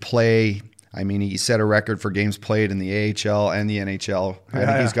 He could play. I mean, he set a record for games played in the AHL and the NHL. I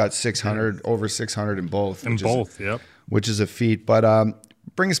think he's got 600, over 600 in both. Which is a feat. But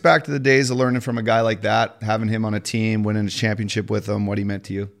bring us back to the days of learning from a guy like that, having him on a team, winning a championship with him, what he meant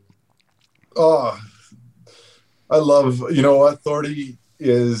to you. Oh, I love, what, Thorty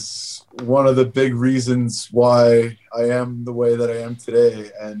is one of the big reasons why I am the way that I am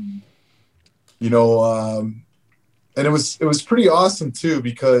today. And, and it was pretty awesome too,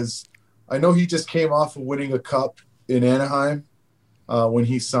 because I know he just came off of winning a cup in Anaheim when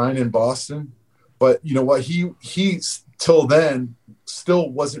he signed in Boston. But you know what? He till then still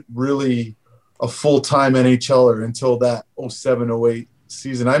wasn't really a full-time NHLer until that 07-08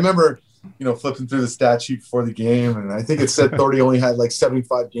 season. I remember, flipping through the stat sheet before the game, and I think it said Thorty only had like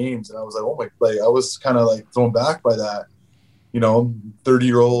 75 games. And I was like, oh my, I was kind of like thrown back by that,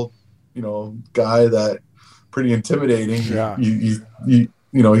 30-year-old, guy that pretty intimidating. Yeah. He's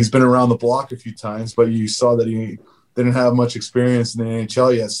been around the block a few times, but you saw that he didn't have much experience in the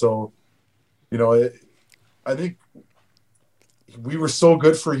NHL yet. So, I think we were so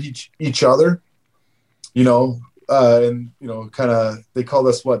good for each other, and, kind of, they called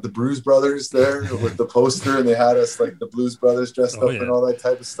us the Bruise Brothers there with the poster, and they had us like the Blues Brothers dressed up and all that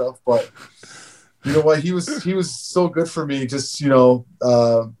type of stuff. But you know what? He was so good for me, just,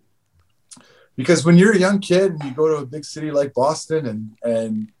 because when you're a young kid and you go to a big city like Boston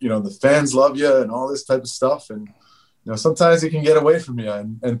and the fans love you and all this type of stuff, and sometimes it can get away from you.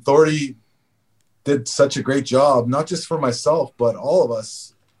 And Thorty did such a great job, not just for myself, but all of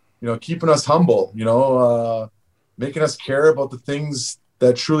us, keeping us humble, making us care about the things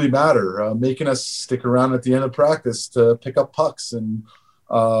that truly matter, making us stick around at the end of practice to pick up pucks, and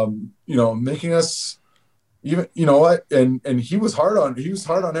making us even, and he was hard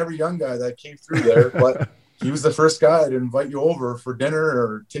on every young guy that came through there, but he was the first guy to invite you over for dinner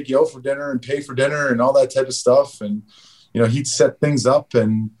or take you out for dinner and pay for dinner and all that type of stuff. And, he'd set things up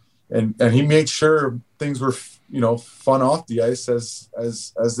and he made sure things were, fun off the ice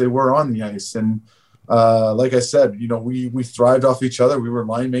as they were on the ice. And like I said, we thrived off each other. We were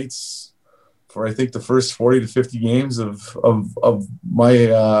line mates for, I think, the first 40 to 50 games of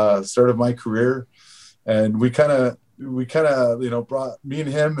my start of my career. And we kind of, brought me and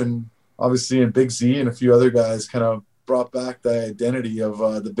him, and obviously and Big Z and a few other guys kind of brought back the identity of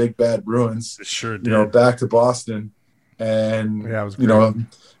the Big Bad Bruins, sure did. Back to Boston. And, yeah, it was great.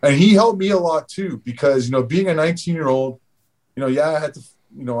 And he helped me a lot too, because, being a 19-year-old, I had to,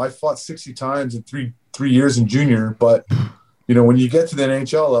 I fought 60 times in three years in junior, but, when you get to the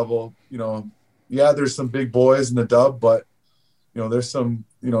NHL level, there's some big boys in the dub, but, there's some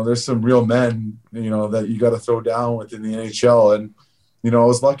real men, that you got to throw down within the NHL. And, I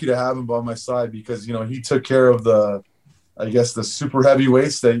was lucky to have him by my side, because, he took care of the super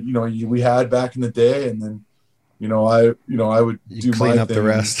heavyweights that, we had back in the day. And then, I would do clean my up thing the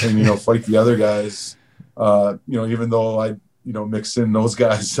rest and, fight the other guys, even though I, mix in those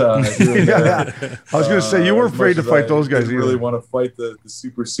guys. I was going to say, you weren't afraid to fight those guys. I really want to fight the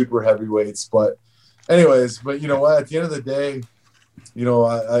super heavyweights. But anyways, but at the end of the day,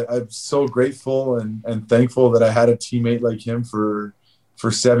 I'm so grateful and thankful that I had a teammate like him for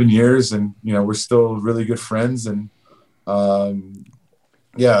 7 years, and, we're still really good friends. And,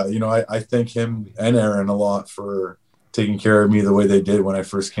 I thank him and Aaron a lot for taking care of me the way they did when I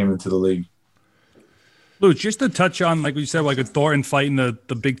first came into the league. Luke, just to touch on, like you said, like a Thornton fighting the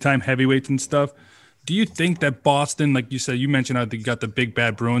big time heavyweights and stuff. Do you think that Boston, like you said, you mentioned how they got the Big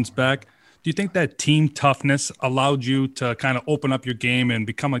Bad Bruins back? Do you think that team toughness allowed you to kind of open up your game and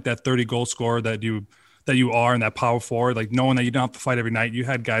become like that 30-goal scorer that you are, and that power forward, like knowing that you don't have to fight every night? You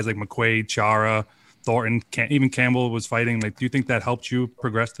had guys like McQuaid, Chara, Thornton, even Campbell was fighting. Like, do you think that helped you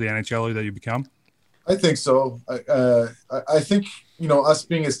progress to the NHL that you become? I think so. I think, us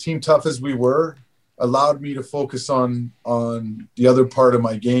being as team tough as we were allowed me to focus on the other part of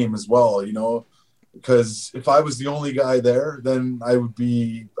my game as well, because if I was the only guy there, then I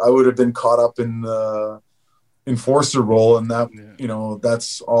would have been caught up in the enforcer role, and that,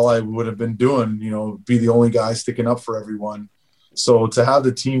 that's all I would have been doing, be the only guy sticking up for everyone. So to have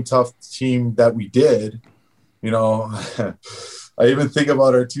the tough team that we did, I even think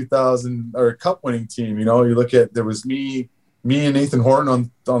about our 2000 or cup winning team. You look at, there was me and Nathan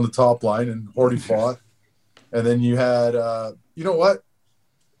Horton on the top line, and Horty fought. And then you had,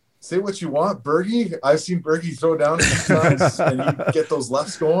 say what you want, Bergie. I've seen Bergie throw down sometimes, and he'd get those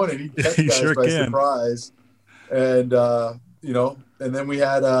lefts going, and he'd catch guys by surprise. And, and then we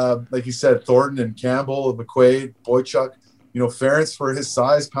had, like you said, Thornton and Campbell, McQuaid, Boychuk, Ferentz for his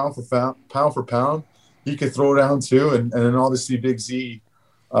size, pound for pound. He could throw down too. And then obviously Big Z.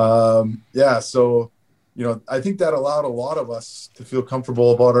 So, I think that allowed a lot of us to feel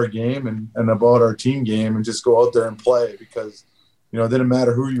comfortable about our game and about our team game, and just go out there and play, because, it didn't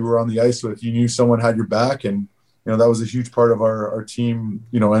matter who you were on the ice with. You knew someone had your back, and, that was a huge part of our team,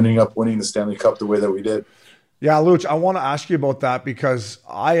 ending up winning the Stanley Cup the way that we did. Yeah, Looch, I want to ask you about that, because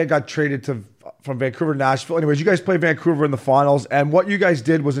I got traded from Vancouver to Nashville. Anyways, you guys played Vancouver in the finals, and what you guys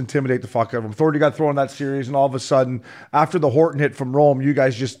did was intimidate the fuck out of them. Thornton got thrown in that series, and all of a sudden, after the Horton hit from Rome, you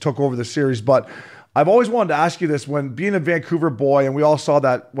guys just took over the series. But I've always wanted to ask you this, when being a Vancouver boy, and we all saw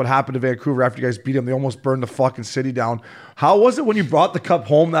what happened to Vancouver after you guys beat them, they almost burned the fucking city down. How was it when you brought the cup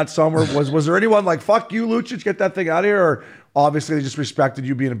home that summer? Was there anyone like, fuck you, Lucic, get that thing out of here? Or obviously they just respected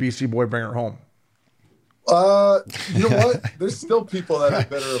you being a BC boy, bring it home? You know what? There's still people that are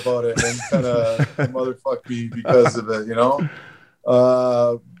bitter about it and kind of motherfuck me because of it, You know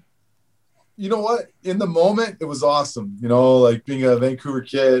what? In the moment, it was awesome. Like being a Vancouver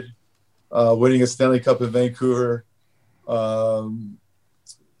kid, winning a Stanley Cup in Vancouver,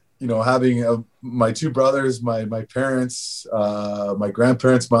 having my two brothers, my parents, my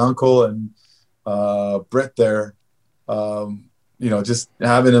grandparents, my uncle, and Britt there. Just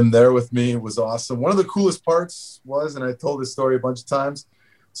having him there with me was awesome. One of the coolest parts was, and I told this story a bunch of times,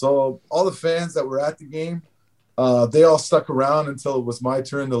 so all the fans that were at the game, they all stuck around until it was my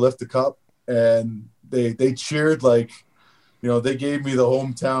turn to lift the cup, and they cheered like, they gave me the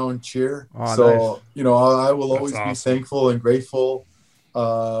hometown cheer. Oh, so, nice. I will always be thankful and grateful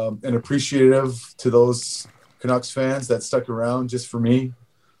and appreciative to those Canucks fans that stuck around just for me.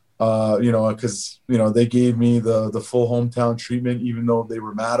 Because, they gave me the full hometown treatment, even though they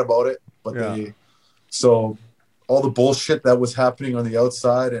were mad about it. But so all the bullshit that was happening on the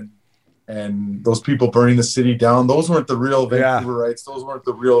outside and those people burning the city down, those weren't the real Vancouverites. Those weren't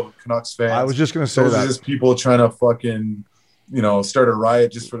the real Canucks fans. I was just going to say those are just people trying to fucking, start a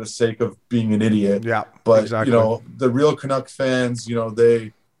riot just for the sake of being an idiot. Yeah, but, exactly. The real Canuck fans,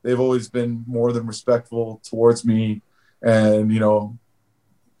 they've always been more than respectful towards me. And,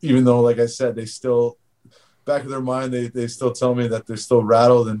 even though, like I said, they still, back of their mind, they still tell me that they're still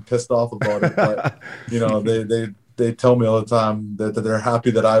rattled and pissed off about it. But, they tell me all the time that they're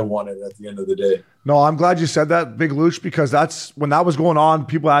happy that I won it at the end of the day. No, I'm glad you said that, Big Looch, because that's when that was going on.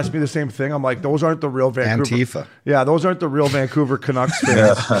 People asked me the same thing. I'm like, those aren't the real Vancouver. Antifa. Yeah, those aren't the real Vancouver Canucks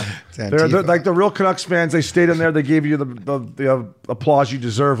fans. They're like the real Canucks fans. They stayed in there. They gave you the applause you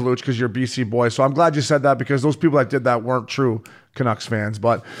deserve, Looch, because you're a BC boy. So I'm glad you said that, because those people that did that weren't true Canucks fans.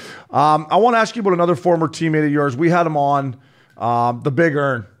 But I want to ask you about another former teammate of yours. We had him on, the Big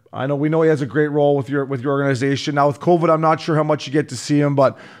Earn. We know he has a great role with your organization. Now with COVID, I'm not sure how much you get to see him,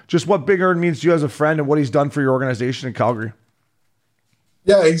 but just what Big Earn means to you as a friend and what he's done for your organization in Calgary.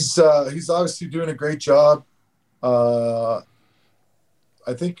 Yeah, he's obviously doing a great job. I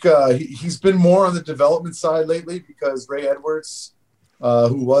think he's been more on the development side lately, because Ray Edwards,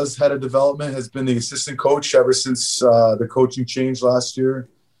 who was head of development, has been the assistant coach ever since the coaching change last year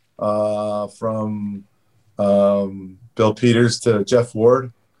from Bill Peters to Jeff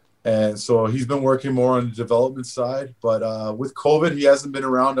Ward. And so he's been working more on the development side. But with COVID, he hasn't been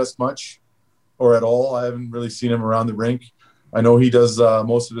around us much or at all. I haven't really seen him around the rink. I know he does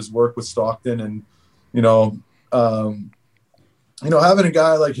most of his work with Stockton. And, having a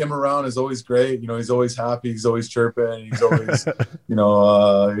guy like him around is always great. He's always happy. He's always chirping. He's always,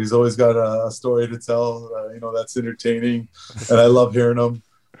 he's always got a story to tell, that's entertaining. And I love hearing him.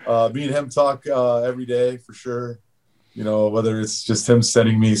 Me and him talk every day for sure. Whether it's just him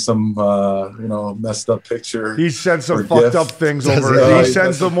sending me some, messed up picture. He sent some fucked up things over. He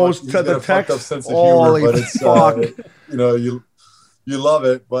sends the most to the text. Sense of humor, but it's, you love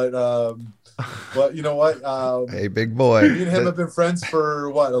it. But But you know what? Hey, big boy. Me and him have been friends for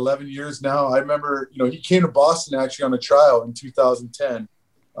 11 years now. I remember, he came to Boston actually on a trial in 2010.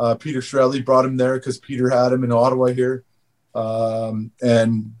 Peter Shirelli brought him there because Peter had him in Ottawa here. And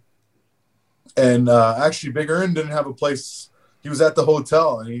actually Big Earn didn't have a place. He was at the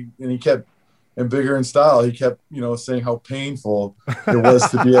hotel and he kept, in Big Earn style, he kept, saying how painful it was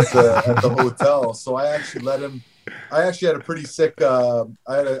to be at the hotel. So I actually let him. I actually had a pretty sick. I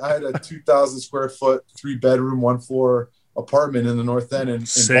had a 2,000 square foot, 3-bedroom, 1-floor apartment in the North End in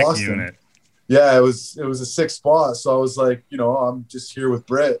Boston. Unit. Yeah, it was a sick spot. So I was like, I'm just here with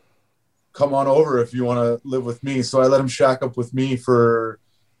Britt. Come on over if you want to live with me. So I let him shack up with me for,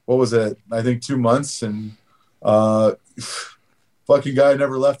 what was it? I think 2 months. And fucking guy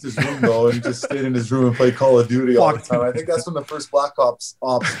never left his room though. And he just stayed in his room and played Call of Duty all the time. I think that's when the first Black Ops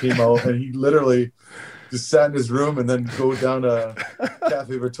came out, and he literally just sat in his room and then go down to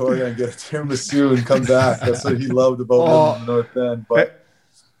Cafe Victoria and get a tiramisu and come back. That's what he loved about living in the North End. But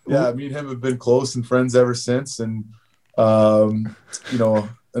yeah, me and him have been close and friends ever since. And he was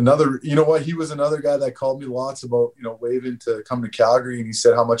another guy that called me lots about waving to come to Calgary, and he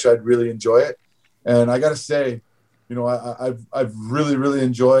said how much I'd really enjoy it. And I gotta say, I've really, really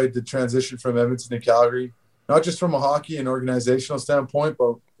enjoyed the transition from Edmonton to Calgary, not just from a hockey and organizational standpoint,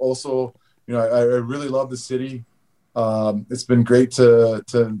 but also, I really love the city. It's been great to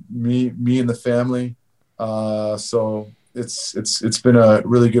me and the family. So it's been a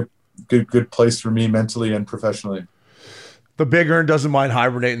really good place for me mentally and professionally. The Big Earn doesn't mind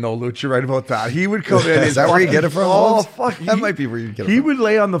hibernating though, Luch. You're right about that. He would come in. Is that where you get it from? Oh, fuck. That might be where you get it from. He would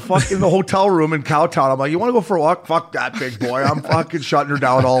lay on the in the hotel room in Cowtown. I'm like, you want to go for a walk? Fuck that, big boy. I'm fucking shutting her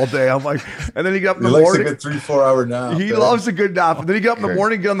down all day. I'm like, and then he get up in the morning. He likes a good 3-4 hour nap. He loves a good nap. And then he get up in the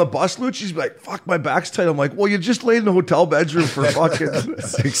morning, get on the bus, Luch. He's like, fuck, my back's tight. I'm like, well, you just laid in the hotel bedroom for fucking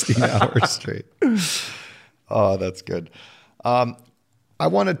 16 hours straight. Oh, that's good. I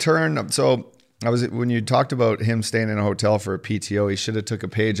want to turn. So when you talked about him staying in a hotel for a PTO, he should have took a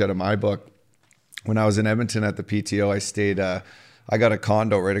page out of my book. When I was in Edmonton at the PTO, I stayed, I got a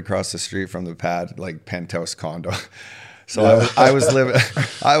condo right across the street from the pad, like penthouse condo. So yeah. I was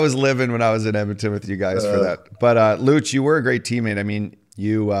living when I was in Edmonton with you guys for that. But Luch, you were a great teammate. I mean,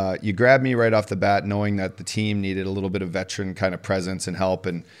 you grabbed me right off the bat, knowing that the team needed a little bit of veteran kind of presence and help.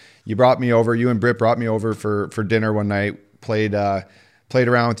 And you and Britt brought me over for dinner one night, played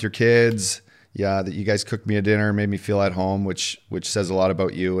around with your kids. Yeah, that you guys cooked me a dinner, made me feel at home, which says a lot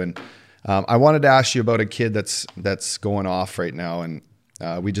about you. And I wanted to ask you about a kid that's going off right now, and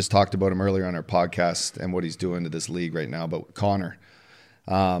we just talked about him earlier on our podcast and what he's doing to this league right now. But Connor,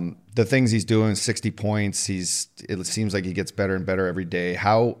 the things he's doing, 60 points. It seems like he gets better and better every day.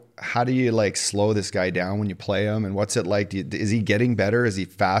 How do you slow this guy down when you play him, and what's it like? Is he getting better? Is he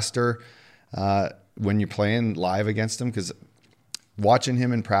faster when you're playing live against him? Because watching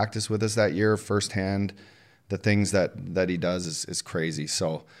him in practice with us that year firsthand, the things that he does is crazy.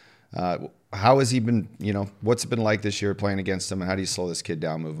 So how has he been, what's it been like this year playing against him, and how do you slow this kid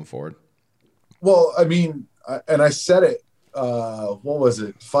down moving forward? Well, I mean, and I said it, what was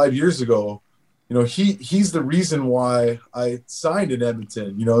it, 5 years ago, he's the reason why I signed in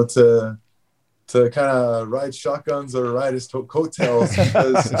Edmonton, to kind of ride shotguns or ride his coattails.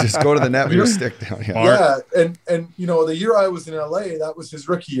 Just go to the net with your stick down. Yeah. And the year I was in LA, that was his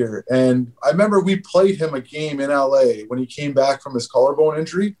rookie year. And I remember we played him a game in LA when he came back from his collarbone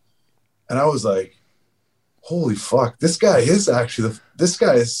injury. And I was like, holy fuck, this guy is actually this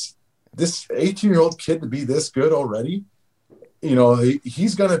 18-year-old kid to be this good already.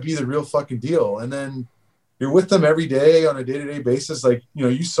 He's going to be the real fucking deal. And then you're with them every day on a day-to-day basis. Like,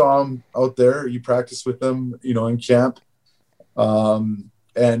 you saw him out there, you practice with them, in camp. And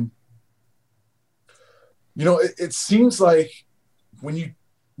it seems like when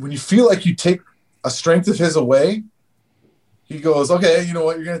you feel like you take a strength of his away, he goes, okay, you know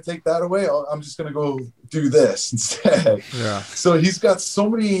what? You're going to take that away. I'm just going to go do this instead. Yeah. So he's got so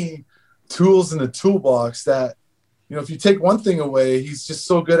many tools in the toolbox that, if you take one thing away, he's just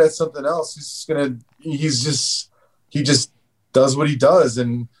so good at something else. He just does what he does.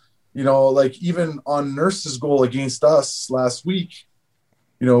 And, even on Nurse's goal against us last week,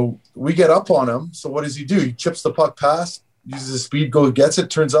 we get up on him. So what does he do? He chips the puck past, uses his speed, gets it,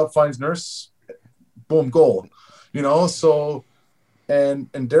 turns up, finds Nurse, boom, goal. So, and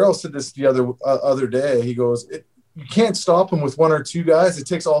Daryl said this the other day. He goes, you can't stop him with one or two guys. It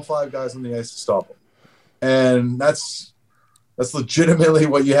takes all 5 guys on the ice to stop him. And that's legitimately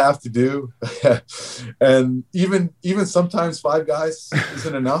what you have to do. And even sometimes 5 guys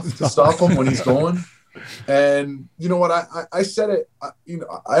isn't enough to stop him when he's going. And you know what? I said it, and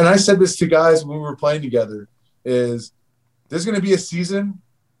I said this to guys when we were playing together, is there's going to be a season,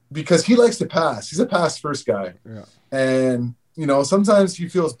 because he likes to pass. He's a pass first guy. Yeah. And, sometimes he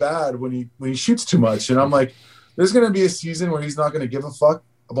feels bad when he shoots too much. And I'm like, there's going to be a season where he's not going to give a fuck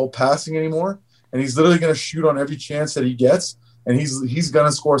about passing anymore. And he's literally going to shoot on every chance that he gets. And he's going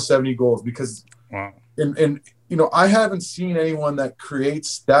to score 70 goals because, wow. And I haven't seen anyone that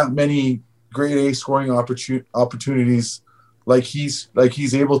creates that many grade A scoring opportunities like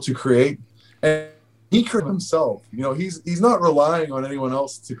he's able to create. And he creates himself. He's not relying on anyone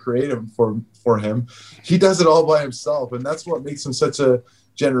else to create him for him. He does it all by himself, and that's what makes him such a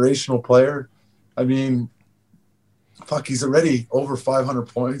generational player. I mean, fuck, he's already over 500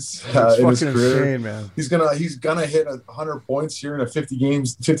 points in his career. Insane, man. He's gonna hit 100 points here in a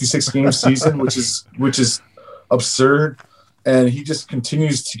 56 game season, which is absurd. And he just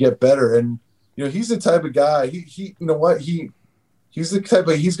continues to get better. And he's the type of guy. He he's the type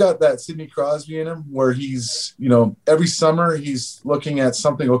of, he's got that Sidney Crosby in him where he's, every summer he's looking at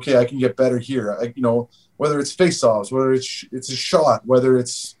something. Okay, I can get better here. Whether it's faceoffs, whether it's a shot, whether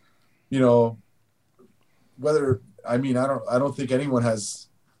it's, I don't think anyone has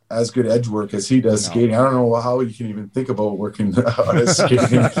as good edge work as he does skating. I don't know how he can even think about working on his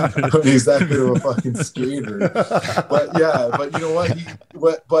skating when he's that good of a fucking skater. But you know what?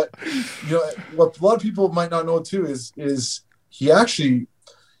 What a lot of people might not know too is he's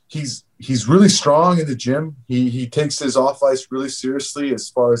really strong in the gym. He takes his off ice really seriously as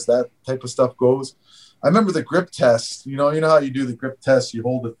far as that type of stuff goes. I remember the grip test. You know how you do the grip test, you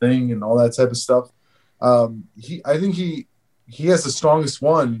hold the thing and all that type of stuff. I think he has the strongest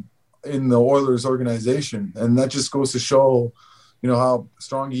one in the Oilers organization, and that just goes to show, how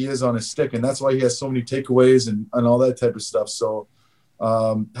strong he is on his stick, and that's why he has so many takeaways and all that type of stuff. So,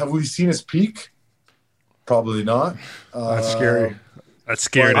 have we seen his peak? Probably not. That's scary. That's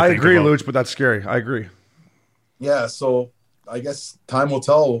scary. I agree, Looch, but that's scary. I agree. Yeah, so I guess time will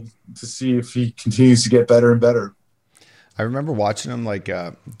tell to see if he continues to get better and better. I remember watching him,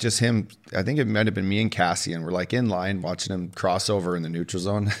 just him. I think it might have been me and Cassie, and we're in line watching him cross over in the neutral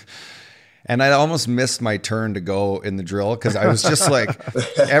zone. And I almost missed my turn to go in the drill because I was just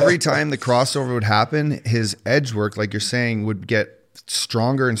every time the crossover would happen, his edge work, like you're saying, would get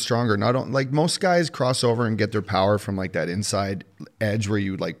stronger and stronger. Not only most guys cross over and get their power from that inside edge where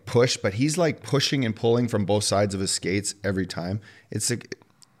you push, but he's pushing and pulling from both sides of his skates every time. It's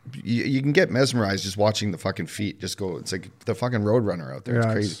you can get mesmerized just watching the fucking feet just go. It's like the fucking Roadrunner out there. It's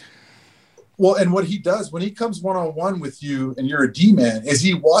crazy. Well, and what he does when he comes one-on-one with you and you're a D-man is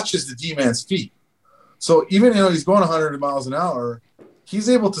he watches the D-man's feet. So even though he's going 100 miles an hour, he's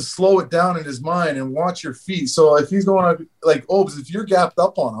able to slow it down in his mind and watch your feet. So if he's going if you're gapped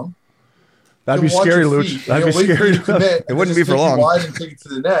up on him, that'd be scary, Luch. That'd be scary. It wouldn't be for long. Wide and take it to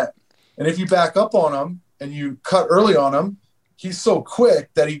the net. And if you back up on him and you cut early on him, he's so quick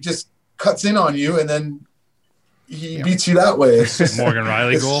that he just cuts in on you and then he beats you that way. It's just Morgan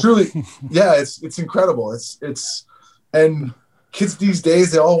Riley goal. Truly, it's incredible. It's and kids these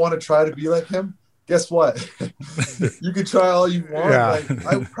days, they all want to try to be like him. Guess what? You can try all you want. Yeah.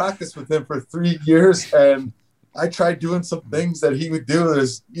 I practiced with him for 3 years and I tried doing some things that he would do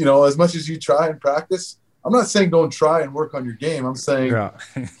as much as you try and practice. I'm not saying don't try and work on your game. I'm saying,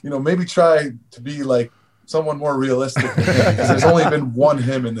 maybe try to be like someone more realistic than him, because there's only been one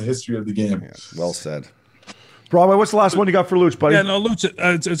him in the history of the game. Yeah, well said. Broadway, what's the last one you got for Luch, buddy? Yeah, no, Luch,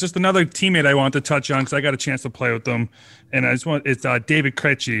 it's just another teammate I wanted to touch on because I got a chance to play with them. And it's David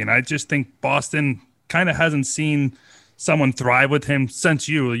Krejci. And I just think Boston kind of hasn't seen someone thrive with him since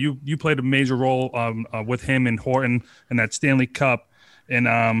you. You played a major role with him and Horton in that Stanley Cup. And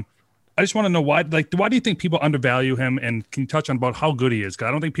I just want to know why do you think people undervalue him, and can you touch on about how good he is? Because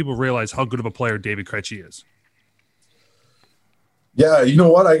I don't think people realize how good of a player David Krejci is. Yeah, you know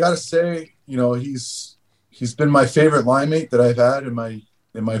what? I got to say, he's been my favorite line mate that I've had in my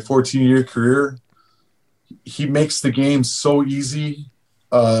 14-year career. He makes the game so easy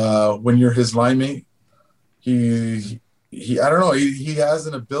when you're his line mate. He I don't know. He has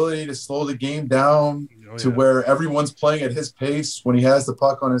an ability to slow the game down to where everyone's playing at his pace when he has the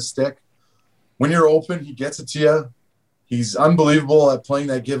puck on his stick. When you're open, he gets it to you. He's unbelievable at playing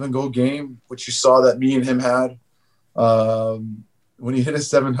that give and go game, which you saw that me and him had. When he hit his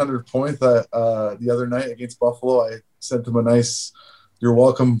 700th point the other night against Buffalo, I sent him a nice "You're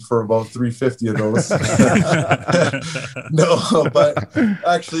welcome" for about 350 of those. No, but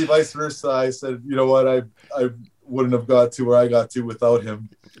actually vice versa. I said, you know what, I wouldn't have got to where I got to without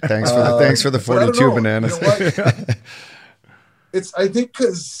him. Thanks for the 42 bananas. You know what? I think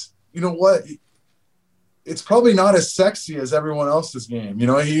because you know what, it's probably not as sexy as everyone else's game.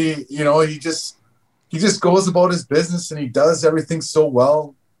 He just goes about his business and he does everything so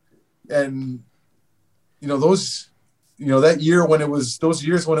well. And, that year when those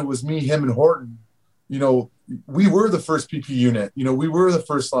years when it was me, him, and Horton, we were the first PP unit. We were the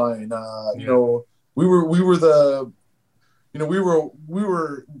first line. We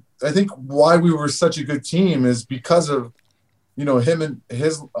were. I think why we were such a good team is because of, him and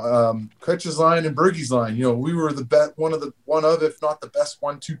his Kretsch's line and Bergey's line. We were the best, one of if not the best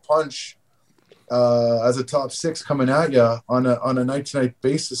 1-2 punch as a top six coming at you on a night-to-night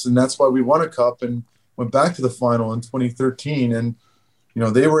basis, and that's why we won a cup and went back to the final in 2013. And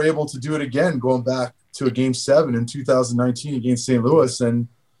they were able to do it again, going back to a Game 7 in 2019 against St. Louis. And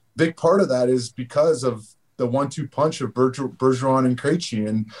big part of that is because of the 1-2 punch of Bergeron and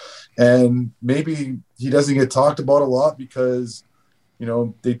Krejci. And maybe he doesn't get talked about a lot because,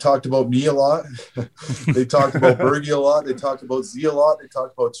 they talked about me a lot. They talked about Bergie a lot. They talked about Z a lot. They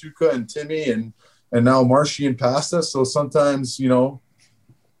talked about Tuukka and Timmy and now Marshy and Pasta. So sometimes,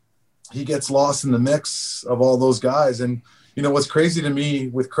 he gets lost in the mix of all those guys. And, what's crazy to me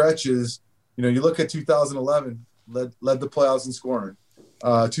with Kretsch is, you look at 2011, led the playoffs in scoring.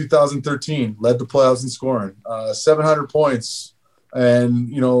 2013 led the playoffs in scoring. 700 points. And,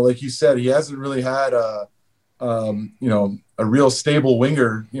 like you said, he hasn't really had a real stable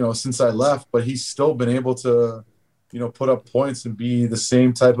winger, since I left, but he's still been able to, put up points and be the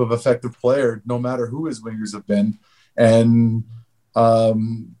same type of effective player, no matter who his wingers have been. And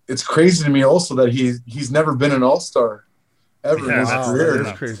it's crazy to me also that he's never been an all-star ever in his career.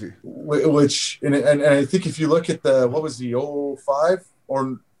 That's crazy. Which, and I think if you look at what was the 05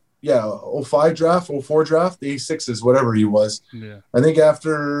 05 draft, 04 draft, the A6s, whatever he was. Yeah. I think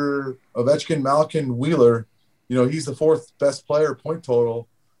after Ovechkin, Malkin, Wheeler, he's the fourth best player point total,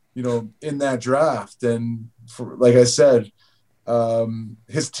 in that draft. And like I said,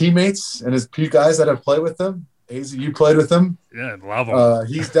 his teammates and his guys that have played with him, Hazy, you played with him. Yeah, love him.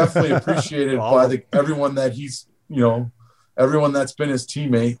 He's definitely appreciated by everyone that he's, everyone that's been his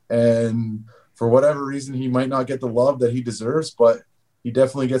teammate. And for whatever reason, he might not get the love that he deserves, but he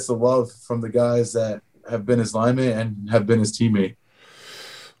definitely gets the love from the guys that have been his lineman and have been his teammate.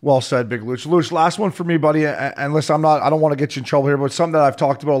 Well said, Big Looch. Looch, last one for me, buddy. And listen, I don't want to get you in trouble here, but something that I've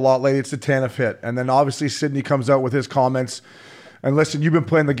talked about a lot lately, it's the Tanev hit. And then obviously Sidney comes out with his comments. And listen, you've been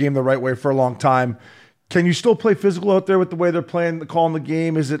playing the game the right way for a long time. Can you still play physical out there with the way they're calling the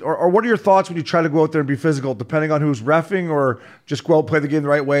game? Is it, or what are your thoughts when you try to go out there and be physical, depending on who's reffing, or just go out and play the game the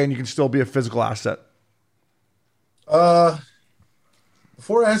right way and you can still be a physical asset?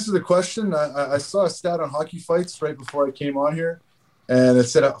 Before I answer the question, I saw a stat on hockey fights right before I came on here, and it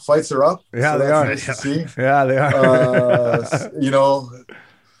said fights are up. Yeah, so they are. Nice to see. Yeah, they are.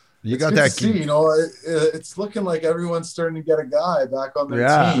 You got that key. It's looking like everyone's starting to get a guy back on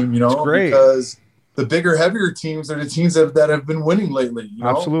their team. It's great. Because the bigger, heavier teams are the teams that have been winning lately.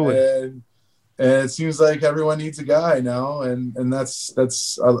 Absolutely. And it seems like everyone needs a guy now, and that's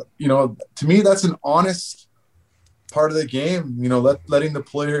to me that's an honest part of the game, letting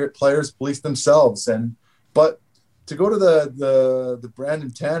the players police themselves. But to go to the Brandon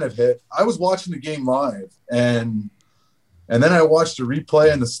Tanev hit, I was watching the game live, and then I watched a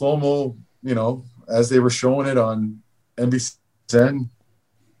replay and the slow-mo, as they were showing it on NBC.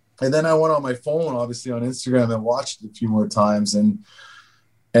 And then I went on my phone, obviously on Instagram, and watched it a few more times. And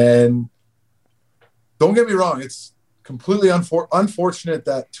don't get me wrong, it's completely unfortunate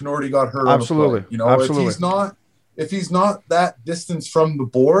that Tenorti got hurt. Absolutely. On the play. Absolutely. If he's not that distance from the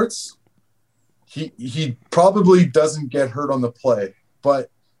boards, he probably doesn't get hurt on the play.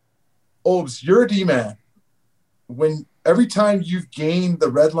 But Obes, you're a D-man. When every time you've gained the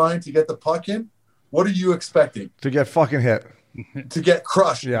red line to get the puck in, what are you expecting? To get fucking hit. To get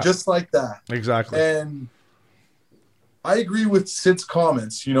crushed, just like that. Exactly. And I agree with Sid's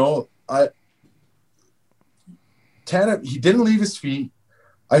comments. Tanev, he didn't leave his feet.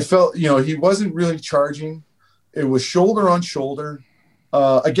 I felt, he wasn't really charging. It was shoulder on shoulder.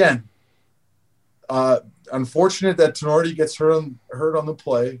 Again, unfortunate that Tenorti gets hurt on the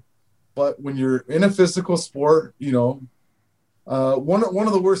play, but when you're in a physical sport, one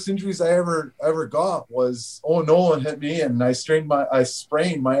of the worst injuries I ever got was Nolan hit me and I sprained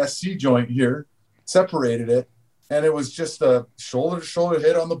my SC joint here, separated it, and it was just a shoulder to shoulder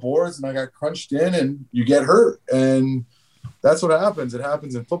hit on the boards, and I got crunched in, and you get hurt. And that's what happens. It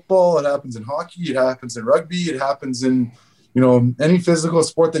happens in football. It happens in hockey. It happens in rugby. It happens in, any physical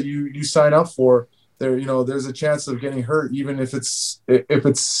sport that you sign up for. There's a chance of getting hurt, even if it's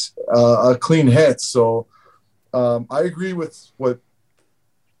a clean hit. So I agree with what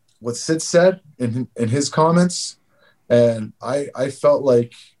what Sid said in his comments, and I felt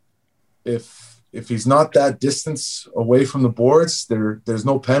like if he's not that distance away from the boards, there's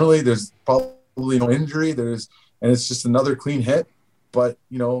no penalty, there's probably no injury, and it's just another clean hit. But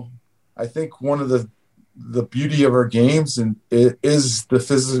I think one of the beauty of our games and it is the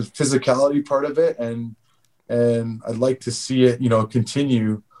physicality part of it, and I'd like to see it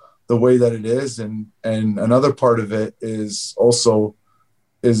continue the way that it is, and another part of it is also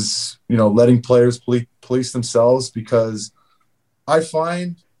letting players police themselves, because I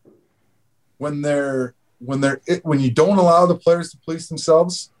find when you don't allow the players to police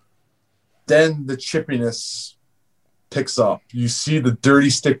themselves, then the chippiness picks up. You see the dirty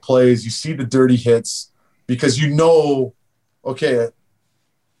stick plays, you see the dirty hits, because okay,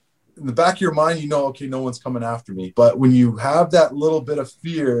 in the back of your mind, okay, no one's coming after me. But when you have that little bit of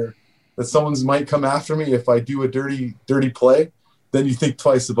fear that someone's might come after me if I do a dirty play, then you think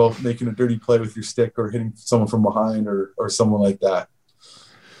twice about making a dirty play with your stick or hitting someone from behind or someone like that.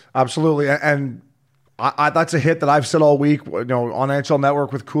 Absolutely. And that's a hit that I've said all week, on NHL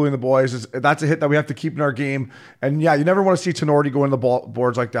Network with Cooling the Boys. That's a hit that we have to keep in our game. And yeah, you never want to see Tenorti go into the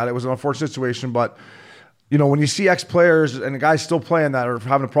boards like that. It was an unfortunate situation, but when you see ex-players and the guys still playing that or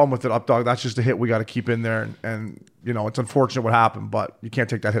having a problem with it, up dog, that's just a hit we got to keep in there. And it's unfortunate what happened, but you can't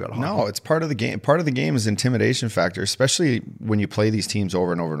take that hit at home. No, it's part of the game. Part of the game is intimidation factor, especially when you play these teams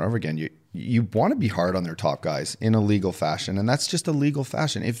over and over and over again. You want to be hard on their top guys in a legal fashion, and that's just a legal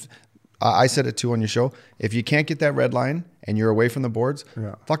fashion. If I said it too on your show, if you can't get that red line and you're away from the boards,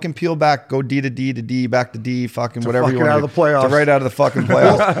 fucking peel back, go D to D to D, back to D, fucking whatever you want out of the playoffs. right out of the fucking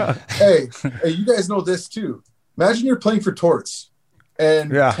playoffs. Hey, you guys know this too. Imagine you're playing for Torts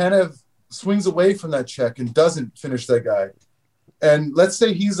and Tanev swings away from that check and doesn't finish that guy. And let's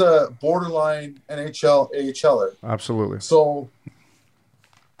say he's a borderline NHL, AHLer. Absolutely. So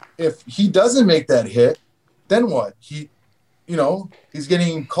if he doesn't make that hit, then what? He's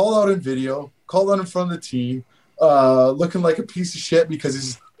getting called out in video, called out in front of the team, looking like a piece of shit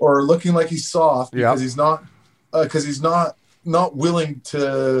or looking like he's soft because he's not willing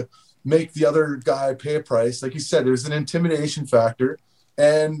to make the other guy pay a price. Like you said, there's an intimidation factor.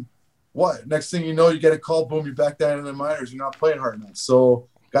 And what? Next thing you know, you get a call, boom, you're back down in the minors. You're not playing hard enough. So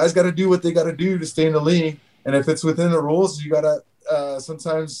guys got to do what they got to do to stay in the league. And if it's within the rules, you got to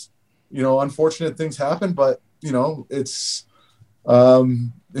sometimes, unfortunate things happen, but, it's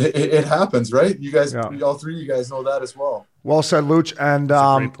it happens, right? You guys, all three of you guys know that as well. Well said, Looch. And That's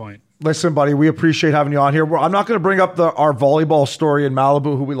a great point. Listen, buddy, we appreciate having you on here. I'm not going to bring up our volleyball story in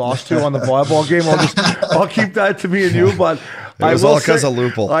Malibu, who we lost to on the volleyball game. I'll keep that to me and you. But it was all because of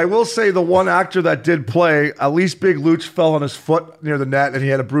Loople. I will say the one actor that did play, at least Big Looch fell on his foot near the net, and he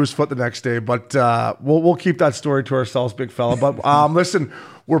had a bruised foot the next day. But we'll keep that story to ourselves, big fella. But listen,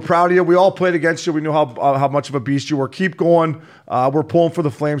 we're proud of you. We all played against you. We knew how much of a beast you were. Keep going. We're pulling for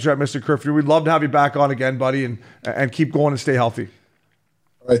the Flames here at Mr. Curfew. We'd love to have you back on again, buddy, and keep going and stay healthy.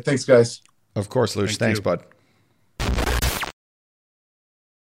 All right, thanks, guys. Of course, Luch. Thanks, bud.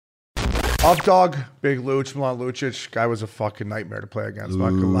 Up dog, Big Looch, Milan Lucic. Guy was a fucking nightmare to play against. I'm not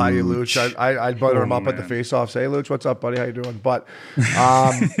gonna lie to you, Looch. I'd butter him up at the face-offs. Hey, Looch, what's up, buddy? How you doing? But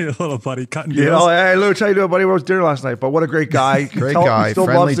little buddy cutting hey, Looch, how you doing, buddy? What was dinner last night? But what a great guy. Great guy, still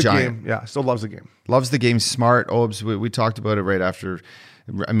friendly loves the giant. game. Yeah, still loves the game. Loves the game. Smart. Obes. We talked about it right after.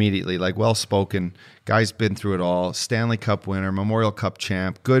 Immediately, like well-spoken. Guy's been through it all. Stanley Cup winner, Memorial Cup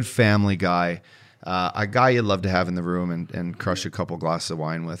champ, good family guy. A guy you'd love to have in the room and crush a couple glasses of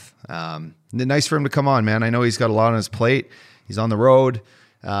wine with. Nice for him to come on, man. I know he's got a lot on his plate. He's on the road.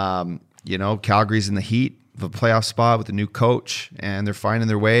 Calgary's in the heat of a playoff spot with a new coach, and they're finding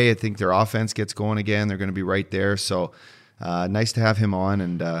their way. I think their offense gets going again. They're going to be right there. So nice to have him on.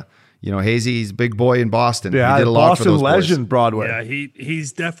 And Hazy, he's a big boy in Boston. Yeah, he did a lot for Boston those legend, boys. Broadway. Yeah,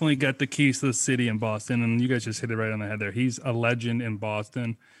 he's definitely got the keys to the city in Boston, and you guys just hit it right on the head there. He's a legend in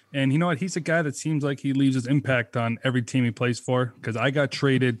Boston. And you know what? He's a guy that seems like he leaves his impact on every team he plays for, because I got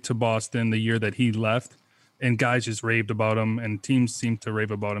traded to Boston the year that he left, and guys just raved about him, and teams seem to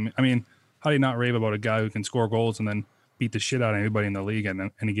rave about him. I mean, how do you not rave about a guy who can score goals and then beat the shit out of anybody in the league at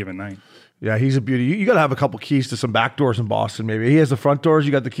any given night? Yeah, he's a beauty. You got to have a couple keys to some back doors in Boston, maybe. He has the front doors.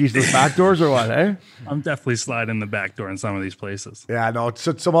 You got the keys to the back doors, or what, eh? I'm definitely sliding the back door in some of these places. Yeah, no,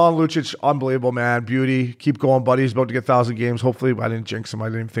 Milan Lucic, unbelievable, man. Beauty. Keep going, buddy. He's about to get 1,000 games. Hopefully, I didn't jinx him. I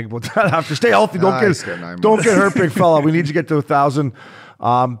didn't even think about that after. Stay healthy. Don't get hurt, big fella. We need to get to 1,000.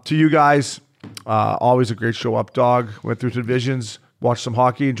 To you guys, always a great show up, dog. Went through two divisions. Watched some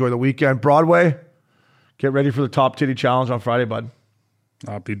hockey. Enjoy the weekend. Broadway, get ready for the Top Titty Challenge on Friday, bud.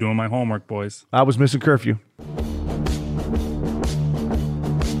 I'll be doing my homework, boys. I was missing curfew.